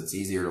computer, because it's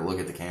easier to look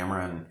at the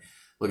camera and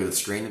look at the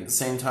screen at the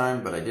same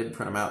time. But I did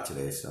print them out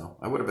today, so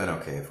I would have been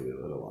okay if we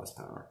would have lost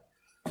power.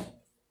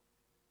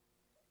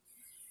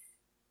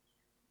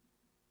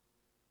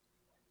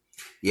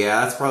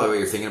 Yeah, that's probably what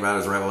you're thinking about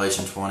is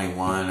Revelation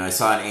 21. I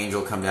saw an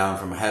angel come down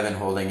from heaven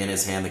holding in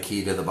his hand the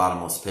key to the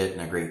bottomless pit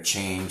and a great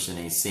chain, and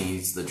he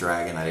seized the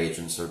dragon, that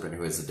ancient serpent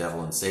who is the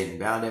devil and Satan,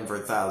 bound him for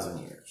 1,000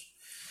 years.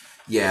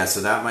 Yeah, so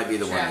that might be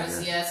the Travis,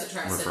 one. Yeah, that's what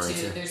Travis said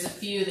too. There's a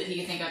few that he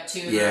can think of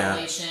too in Yeah.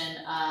 Revelation.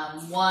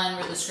 One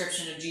where the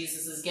description of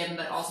Jesus is given,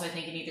 but also I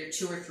think in either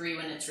 2 or 3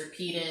 when it's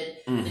repeated.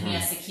 Mm-hmm. Then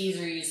yes, the keys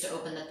are used to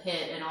open the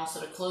pit and also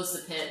to close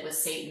the pit with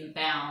Satan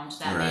bound.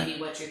 That Right. may be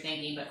what you're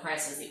thinking, but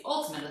Christ has the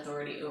ultimate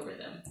authority over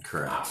them.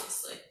 Correct.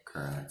 Obviously.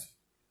 Correct.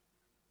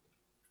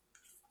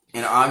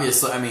 And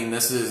obviously, I mean,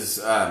 this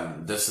is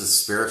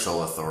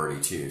spiritual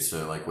authority too.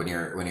 So, like when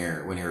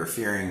you're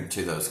referring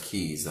to those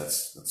keys,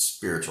 that's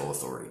spiritual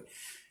authority.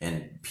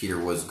 And Peter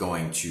was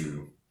going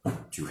to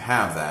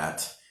have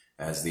that,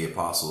 as the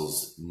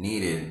apostles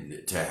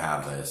needed to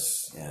have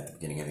this at the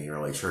beginning of the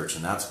early church,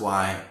 and that's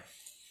why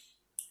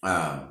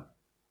a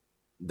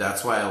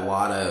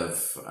lot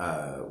of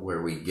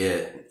where we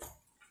get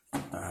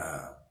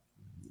our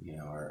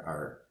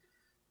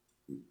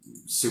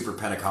super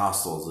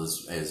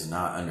Pentecostals is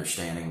not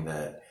understanding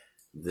that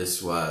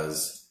this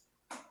was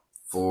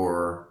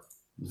for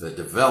the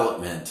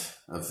development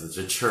of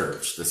the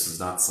church. This is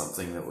not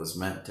something that was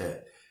meant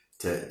to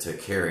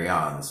carry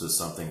on. This was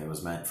something that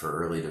was meant for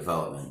early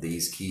development.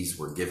 These keys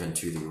were given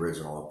to the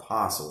original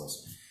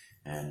apostles,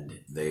 and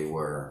they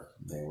were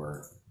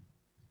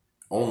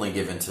only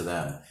given to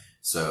them.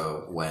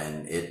 So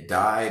when it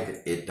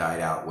died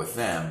out with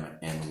them,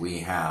 and we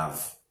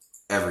have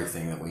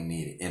everything that we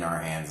need in our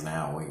hands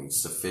now.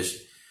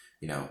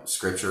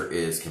 Scripture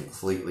is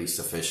completely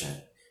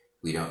sufficient.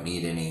 We don't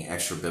need any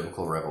extra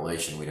biblical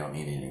revelation. We don't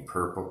need any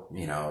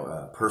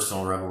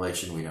personal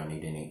revelation. We don't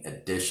need any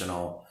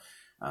additional.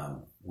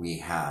 We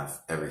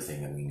have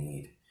everything that we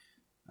need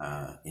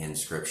in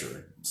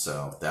Scripture.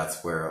 So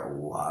that's where a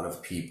lot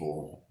of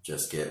people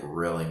just get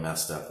really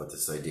messed up with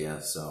this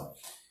idea. So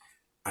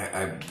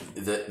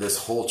this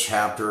whole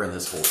chapter and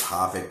this whole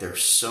topic,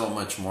 there's so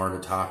much more to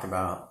talk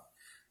about.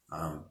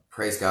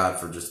 Praise God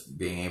for just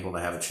being able to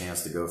have a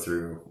chance to go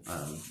through,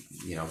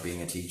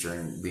 being a teacher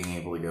and being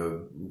able to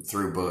go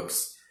through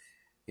books,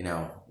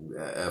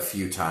 a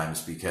few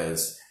times,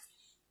 because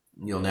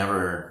you'll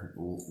never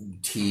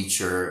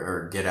teach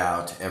or get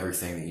out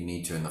everything that you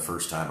need to in the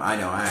first time. I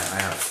know I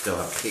still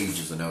have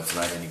pages of notes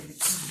that I didn't even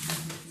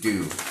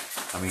do.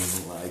 I mean,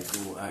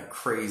 like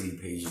crazy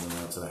pages of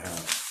notes that I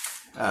have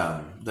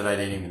that I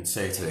didn't even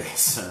say today.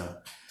 So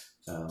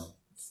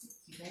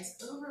you guys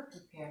over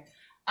prepare.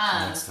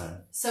 Next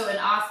time. So an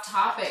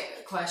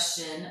off-topic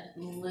question.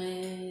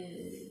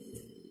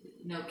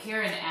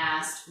 Karen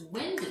asked,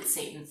 when did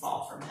Satan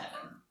fall from heaven?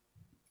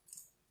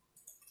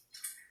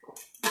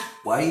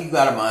 Why you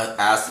gotta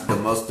ask the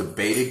most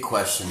debated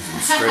questions in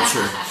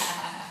Scripture?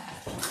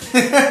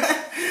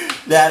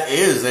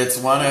 It's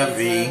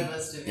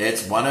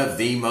one of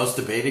the most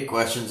debated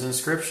questions in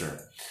Scripture.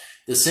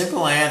 The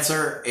simple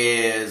answer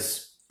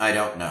is, I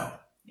don't know.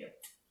 Yep.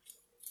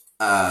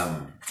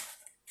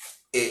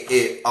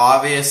 It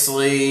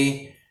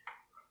obviously,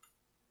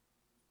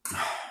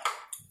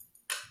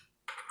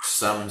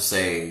 some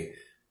say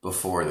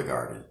before the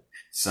garden.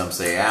 Some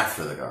say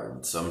after the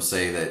garden. Some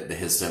say that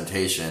his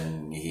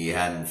temptation, he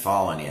hadn't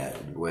fallen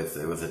yet with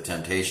the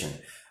temptation.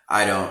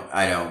 I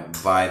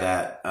don't buy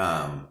that.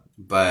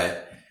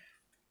 But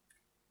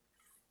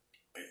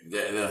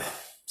the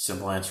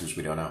simple answer is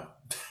we don't know.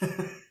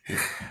 There's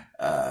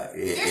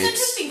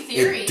interesting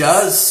theories. It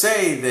does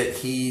say that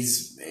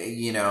he's,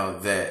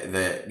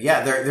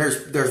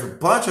 there's a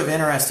bunch of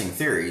interesting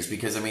theories,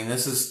 because I mean,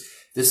 this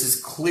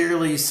is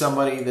clearly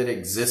somebody that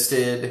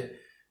existed.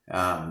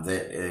 That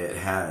it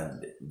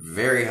had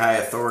very high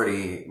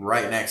authority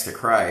right next to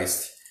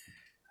Christ,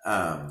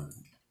 and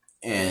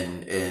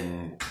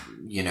the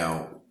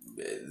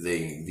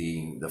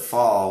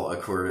fall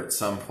occurred at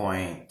some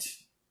point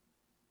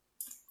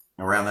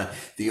around that.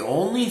 The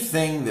only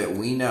thing that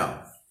we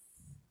know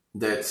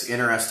that's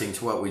interesting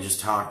to what we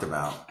just talked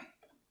about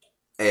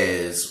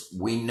is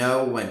we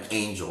know when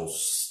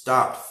angels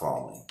stopped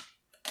falling,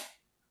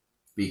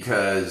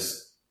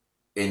 because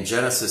in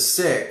Genesis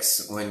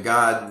 6, when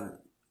God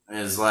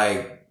is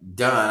like,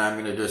 done, I'm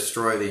going to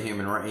destroy the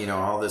human,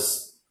 all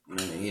this,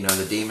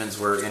 the demons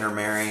were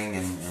intermarrying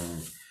and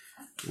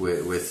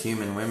with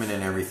human women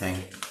and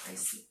everything,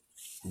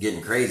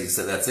 getting crazy.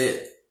 So that's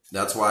it.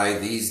 That's why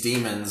these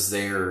demons,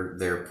 they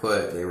were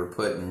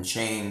put in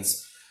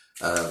chains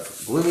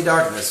of gloomy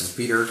darkness, as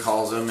Peter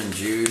calls them in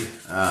Jude,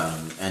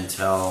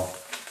 until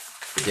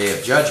the day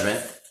of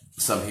judgment.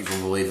 Some people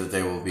believe that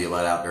they will be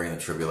let out during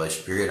the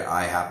tribulation period.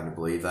 I happen to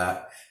believe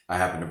that. I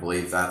happen to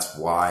believe that's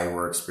why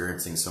we're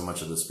experiencing so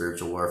much of the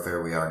spiritual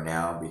warfare we are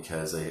now,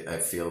 because I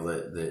feel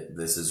that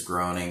this is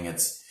groaning.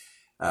 It's,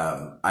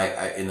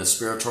 in the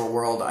spiritual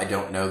world, I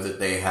don't know that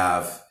they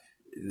have,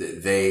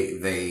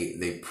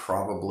 they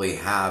probably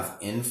have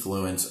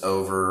influence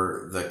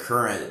over the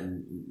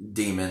current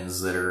demons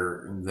that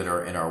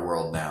are in our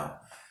world now.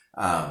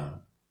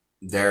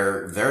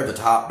 They're the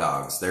top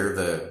dogs. They're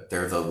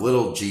the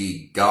little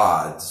g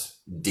gods,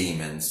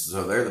 demons.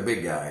 So they're the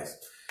big guys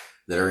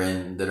that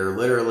are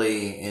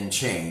literally in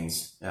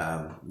chains,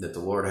 that the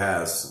Lord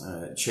has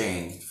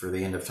chained for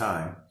the end of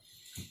time.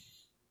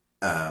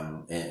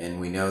 And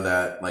we know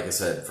that, like I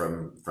said,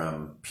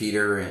 from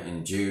Peter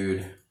and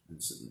Jude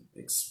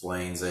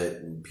explains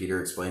it, and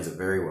Peter explains it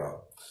very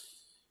well.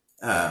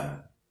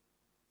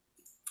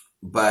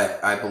 But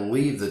I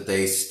believe that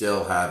they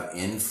still have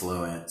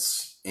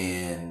influence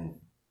in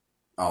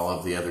all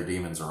of the other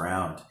demons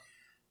around.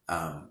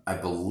 I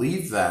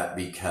believe that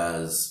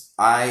because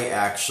I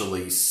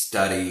actually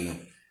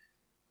study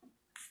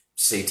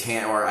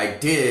Satan, or I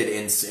did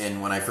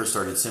in when I first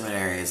started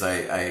seminary, is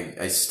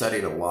I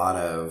studied a lot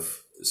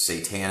of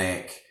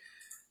satanic,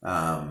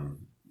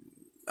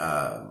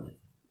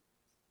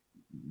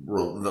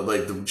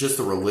 just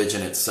the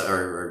religion itself,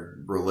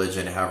 or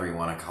religion, however you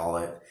want to call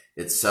it,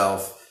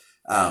 itself.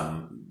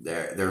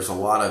 There's a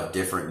lot of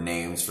different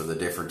names for the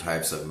different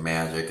types of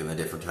magic and the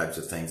different types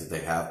of things that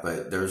they have,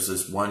 but there's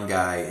this one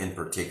guy in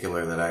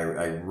particular that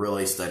I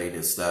really studied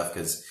his stuff,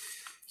 because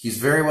he's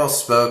very well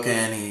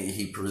spoken.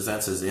 He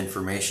presents his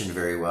information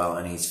very well,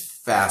 and he's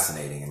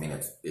fascinating. I mean,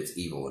 it's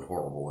evil and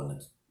horrible, and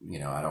it's,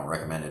 I don't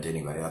recommend it to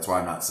anybody. That's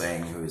why I'm not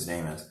saying who his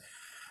name is.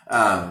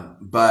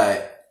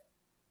 But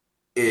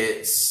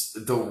it's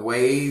the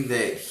way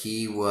that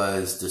he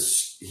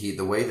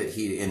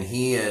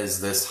is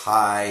this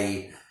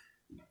high,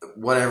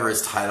 whatever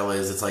his title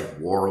is, it's like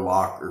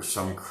warlock or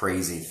some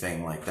crazy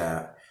thing like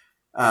that.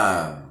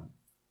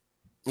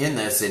 In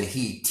this, and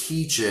he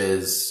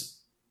teaches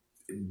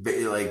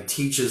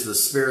the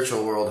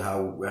spiritual world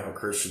how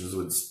Christians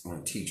would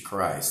teach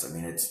Christ. I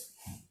mean, it's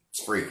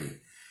freaky.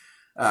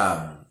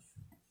 But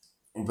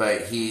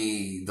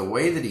the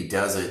way that he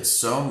does it,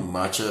 so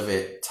much of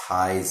it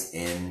ties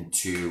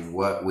into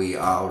what we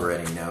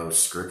already know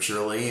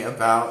scripturally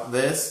about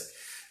this,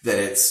 that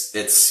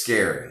it's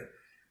scary.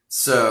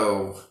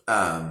 So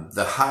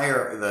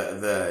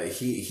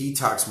he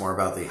talks more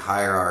about the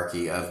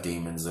hierarchy of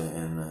demons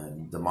in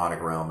the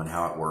demonic realm and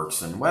how it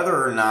works, and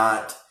whether or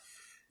not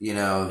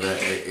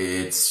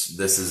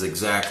this is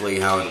exactly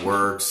how it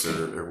works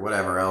or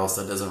whatever else.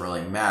 That doesn't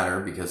really matter,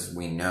 because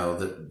we know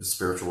that the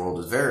spiritual world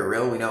is very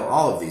real. We know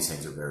all of these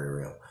things are very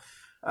real.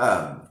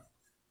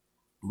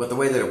 But the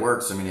way that it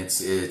works, I mean, it's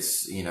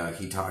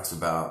he talks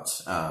about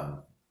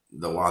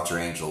the Watcher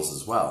Angels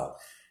as well.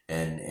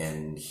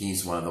 And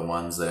he's one of the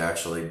ones that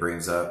actually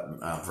brings up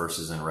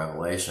verses in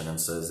Revelation and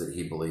says that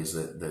he believes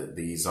that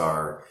these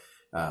are,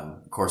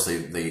 of course,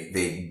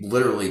 they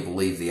literally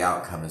believe the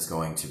outcome is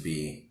going to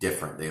be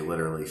different. They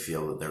literally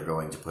feel that they're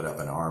going to put up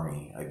an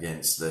army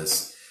against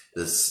this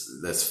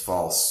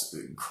false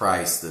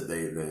Christ that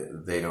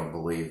they don't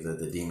believe, that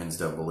the demons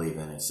don't believe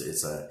in.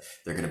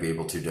 They're going to be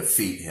able to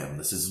defeat him.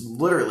 This is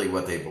literally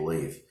what they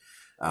believe.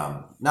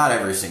 Not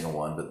every single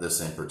one, but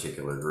this in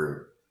particular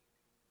group.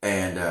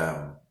 And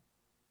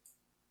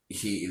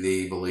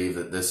they believe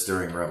that this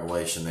during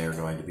Revelation they are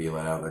going to be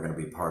let out. They're going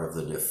to be part of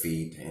the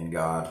defeat in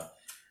God.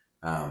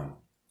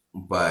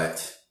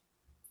 But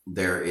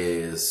there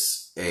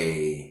is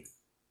a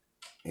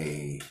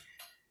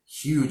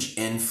huge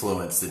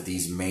influence that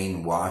these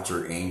main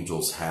Watcher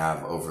Angels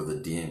have over the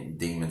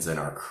demons in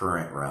our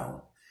current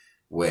realm,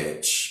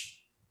 which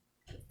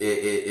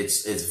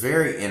it's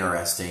very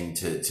interesting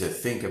to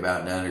think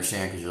about and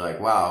understand, because you're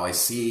like, wow, I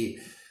see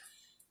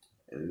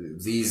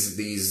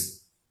these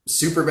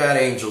super bad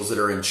angels that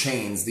are in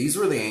chains. These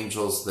were the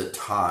angels that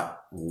taught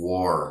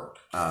war,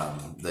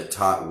 that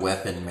taught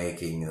weapon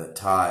making, that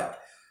taught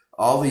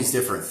all these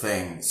different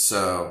things.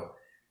 So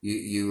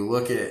you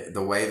look at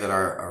the way that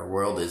our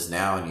world is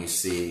now, and you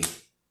see,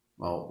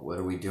 well, what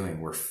are we doing?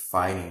 We're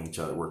fighting each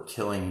other. We're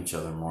killing each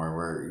other more.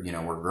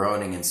 We're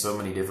groaning in so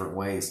many different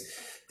ways.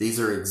 These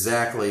are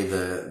exactly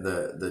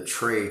the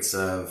traits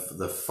of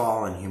the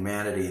fallen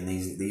humanity, and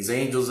these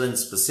angels in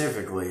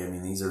specifically. I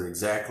mean, these are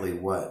exactly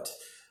what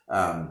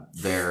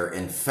their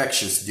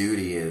infectious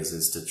duty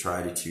is to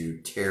try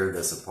to tear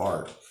this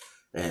apart.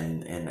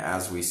 And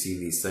as we see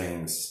these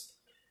things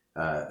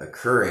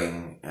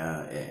occurring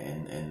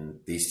and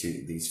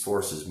these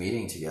forces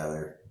meeting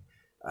together,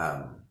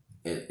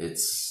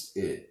 it's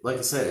like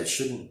I said, it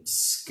shouldn't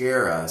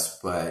scare us,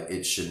 but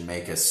it should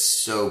make us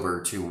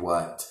sober to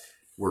what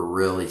we're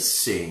really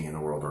seeing in the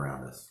world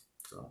around us.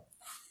 So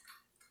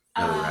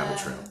another rabbit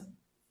trail.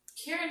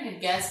 Karen had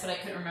guessed, but I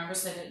couldn't remember,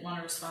 so I didn't want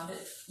to respond to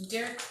it.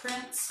 Derek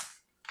Prince?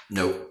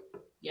 Nope.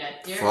 Yeah,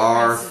 Derek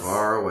Prince Prince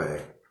far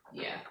away.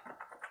 Yeah.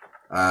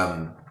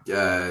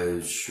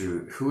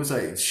 Shoot, who was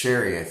I?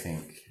 Sherry, I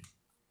think.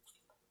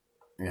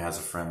 He has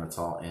a friend that's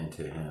all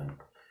into him,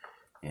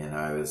 and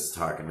I was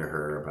talking to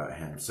her about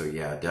him. So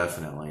yeah,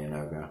 definitely a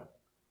no-go.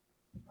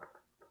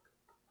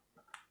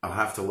 I'll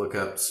have to look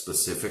up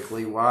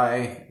specifically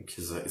why,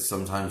 because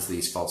sometimes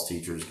these false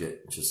teachers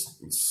get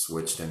just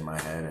switched in my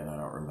head, and I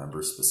don't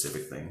remember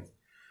specific things.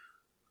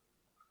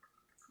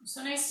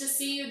 So nice to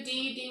see you,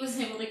 Dee. Dee was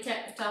able to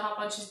hop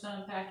on. She's been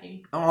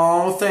unpacking.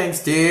 Oh,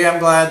 thanks, Dee. I'm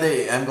glad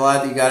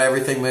that you got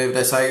everything moved.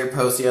 I saw your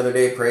post the other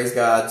day. Praise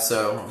God.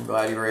 So I'm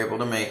glad you were able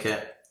to make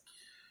it.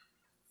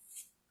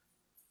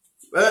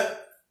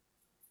 But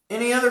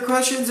any other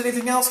questions?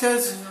 Anything else,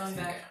 guys? I'm going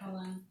back. Hold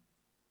on.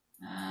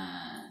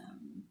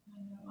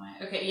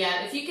 Okay,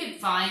 yeah. If you could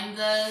find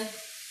the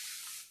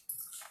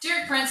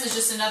Derek Prince is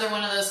just another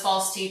one of those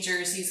false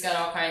teachers. He's got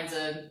all kinds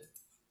of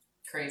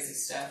crazy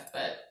stuff,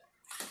 but.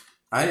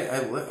 I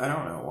don't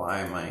know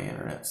why my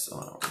internet's still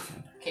not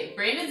working. Okay,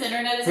 Brandon's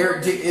internet is here.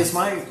 working. Is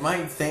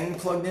my thing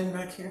plugged in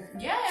back here?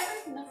 Yeah,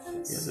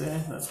 nothing's. Is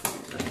it? That's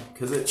weird.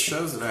 Because it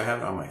shows that I have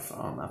it on my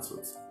phone. That's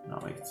what's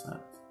not making sense.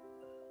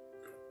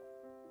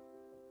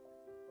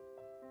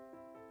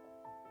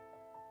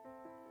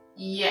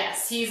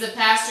 Yes, he's a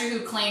pastor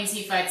who claims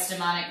he fights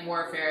demonic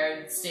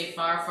warfare. Stay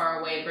far, far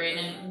away,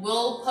 Brandon.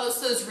 We'll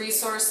post those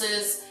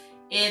resources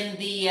in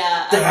the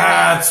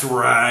that's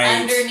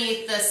right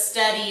underneath the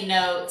study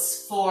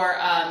notes for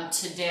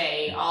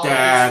today. All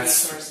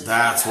that's of these resources.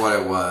 That's what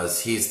it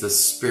was. He's the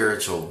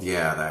spiritual.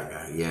 Yeah, that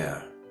guy.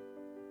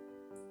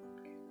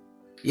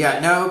 Yeah.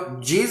 No,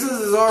 Jesus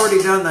has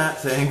already done that.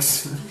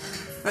 Thanks.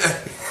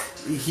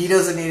 He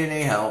doesn't need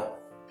any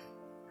help.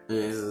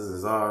 Jesus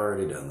has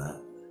already done that.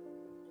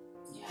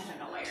 Yeah, I don't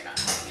know why you're not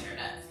having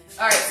internet.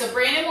 All right, so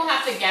Brandon will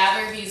have to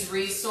gather these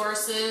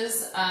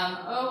resources.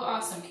 Oh,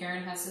 awesome!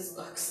 Karen has his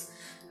books.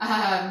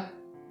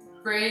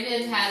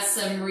 Brandon has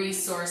some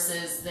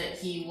resources that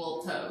he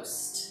will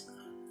post.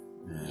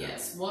 Yeah.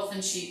 Yes, Wolf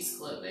in Sheep's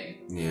Clothing.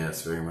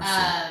 Yes, very much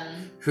so.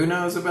 Who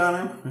knows about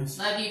him?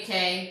 Love you,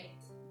 Kay.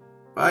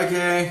 Bye,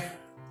 Kay.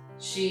 I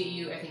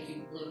think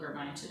you blew her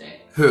mind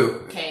today.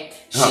 Who? Kay.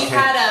 She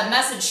had a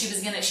message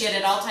she had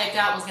it all typed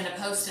out, was gonna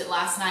post it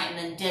last night and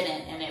then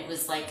didn't, and it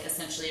was like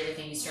essentially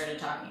everything you started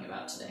talking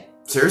about today.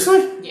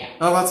 Seriously? Yeah.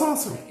 Oh, that's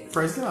awesome.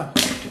 Praise God.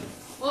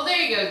 Well, there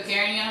you go,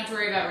 Karen. You don't have to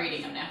worry about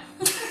reading them now.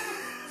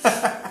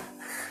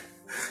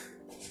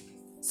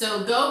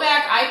 So go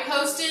back. I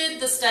posted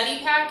the study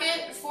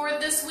packet for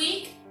this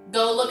week.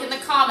 Go look in the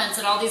comments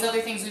at all these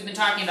other things we've been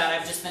talking about.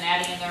 I've just been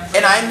adding in there.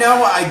 And I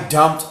know I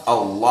dumped a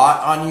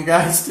lot on you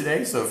guys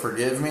today, so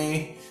forgive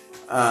me.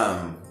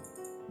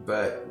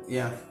 But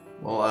yeah,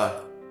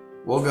 we'll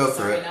go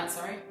through it. Sorry, not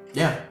sorry.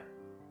 Yeah.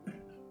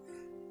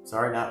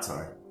 Sorry, not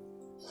sorry.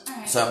 All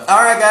right. So,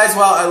 all right, guys.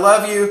 Well, I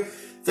love you.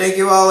 Thank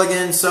you all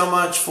again so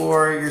much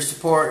for your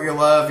support, your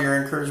love,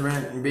 your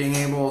encouragement, and being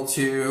able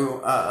to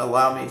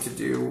allow me to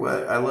do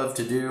what I love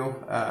to do.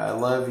 I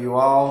love you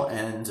all,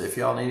 and if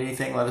y'all need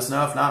anything, let us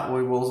know. If not,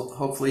 we will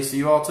hopefully see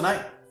you all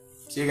tonight.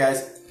 See you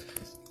guys.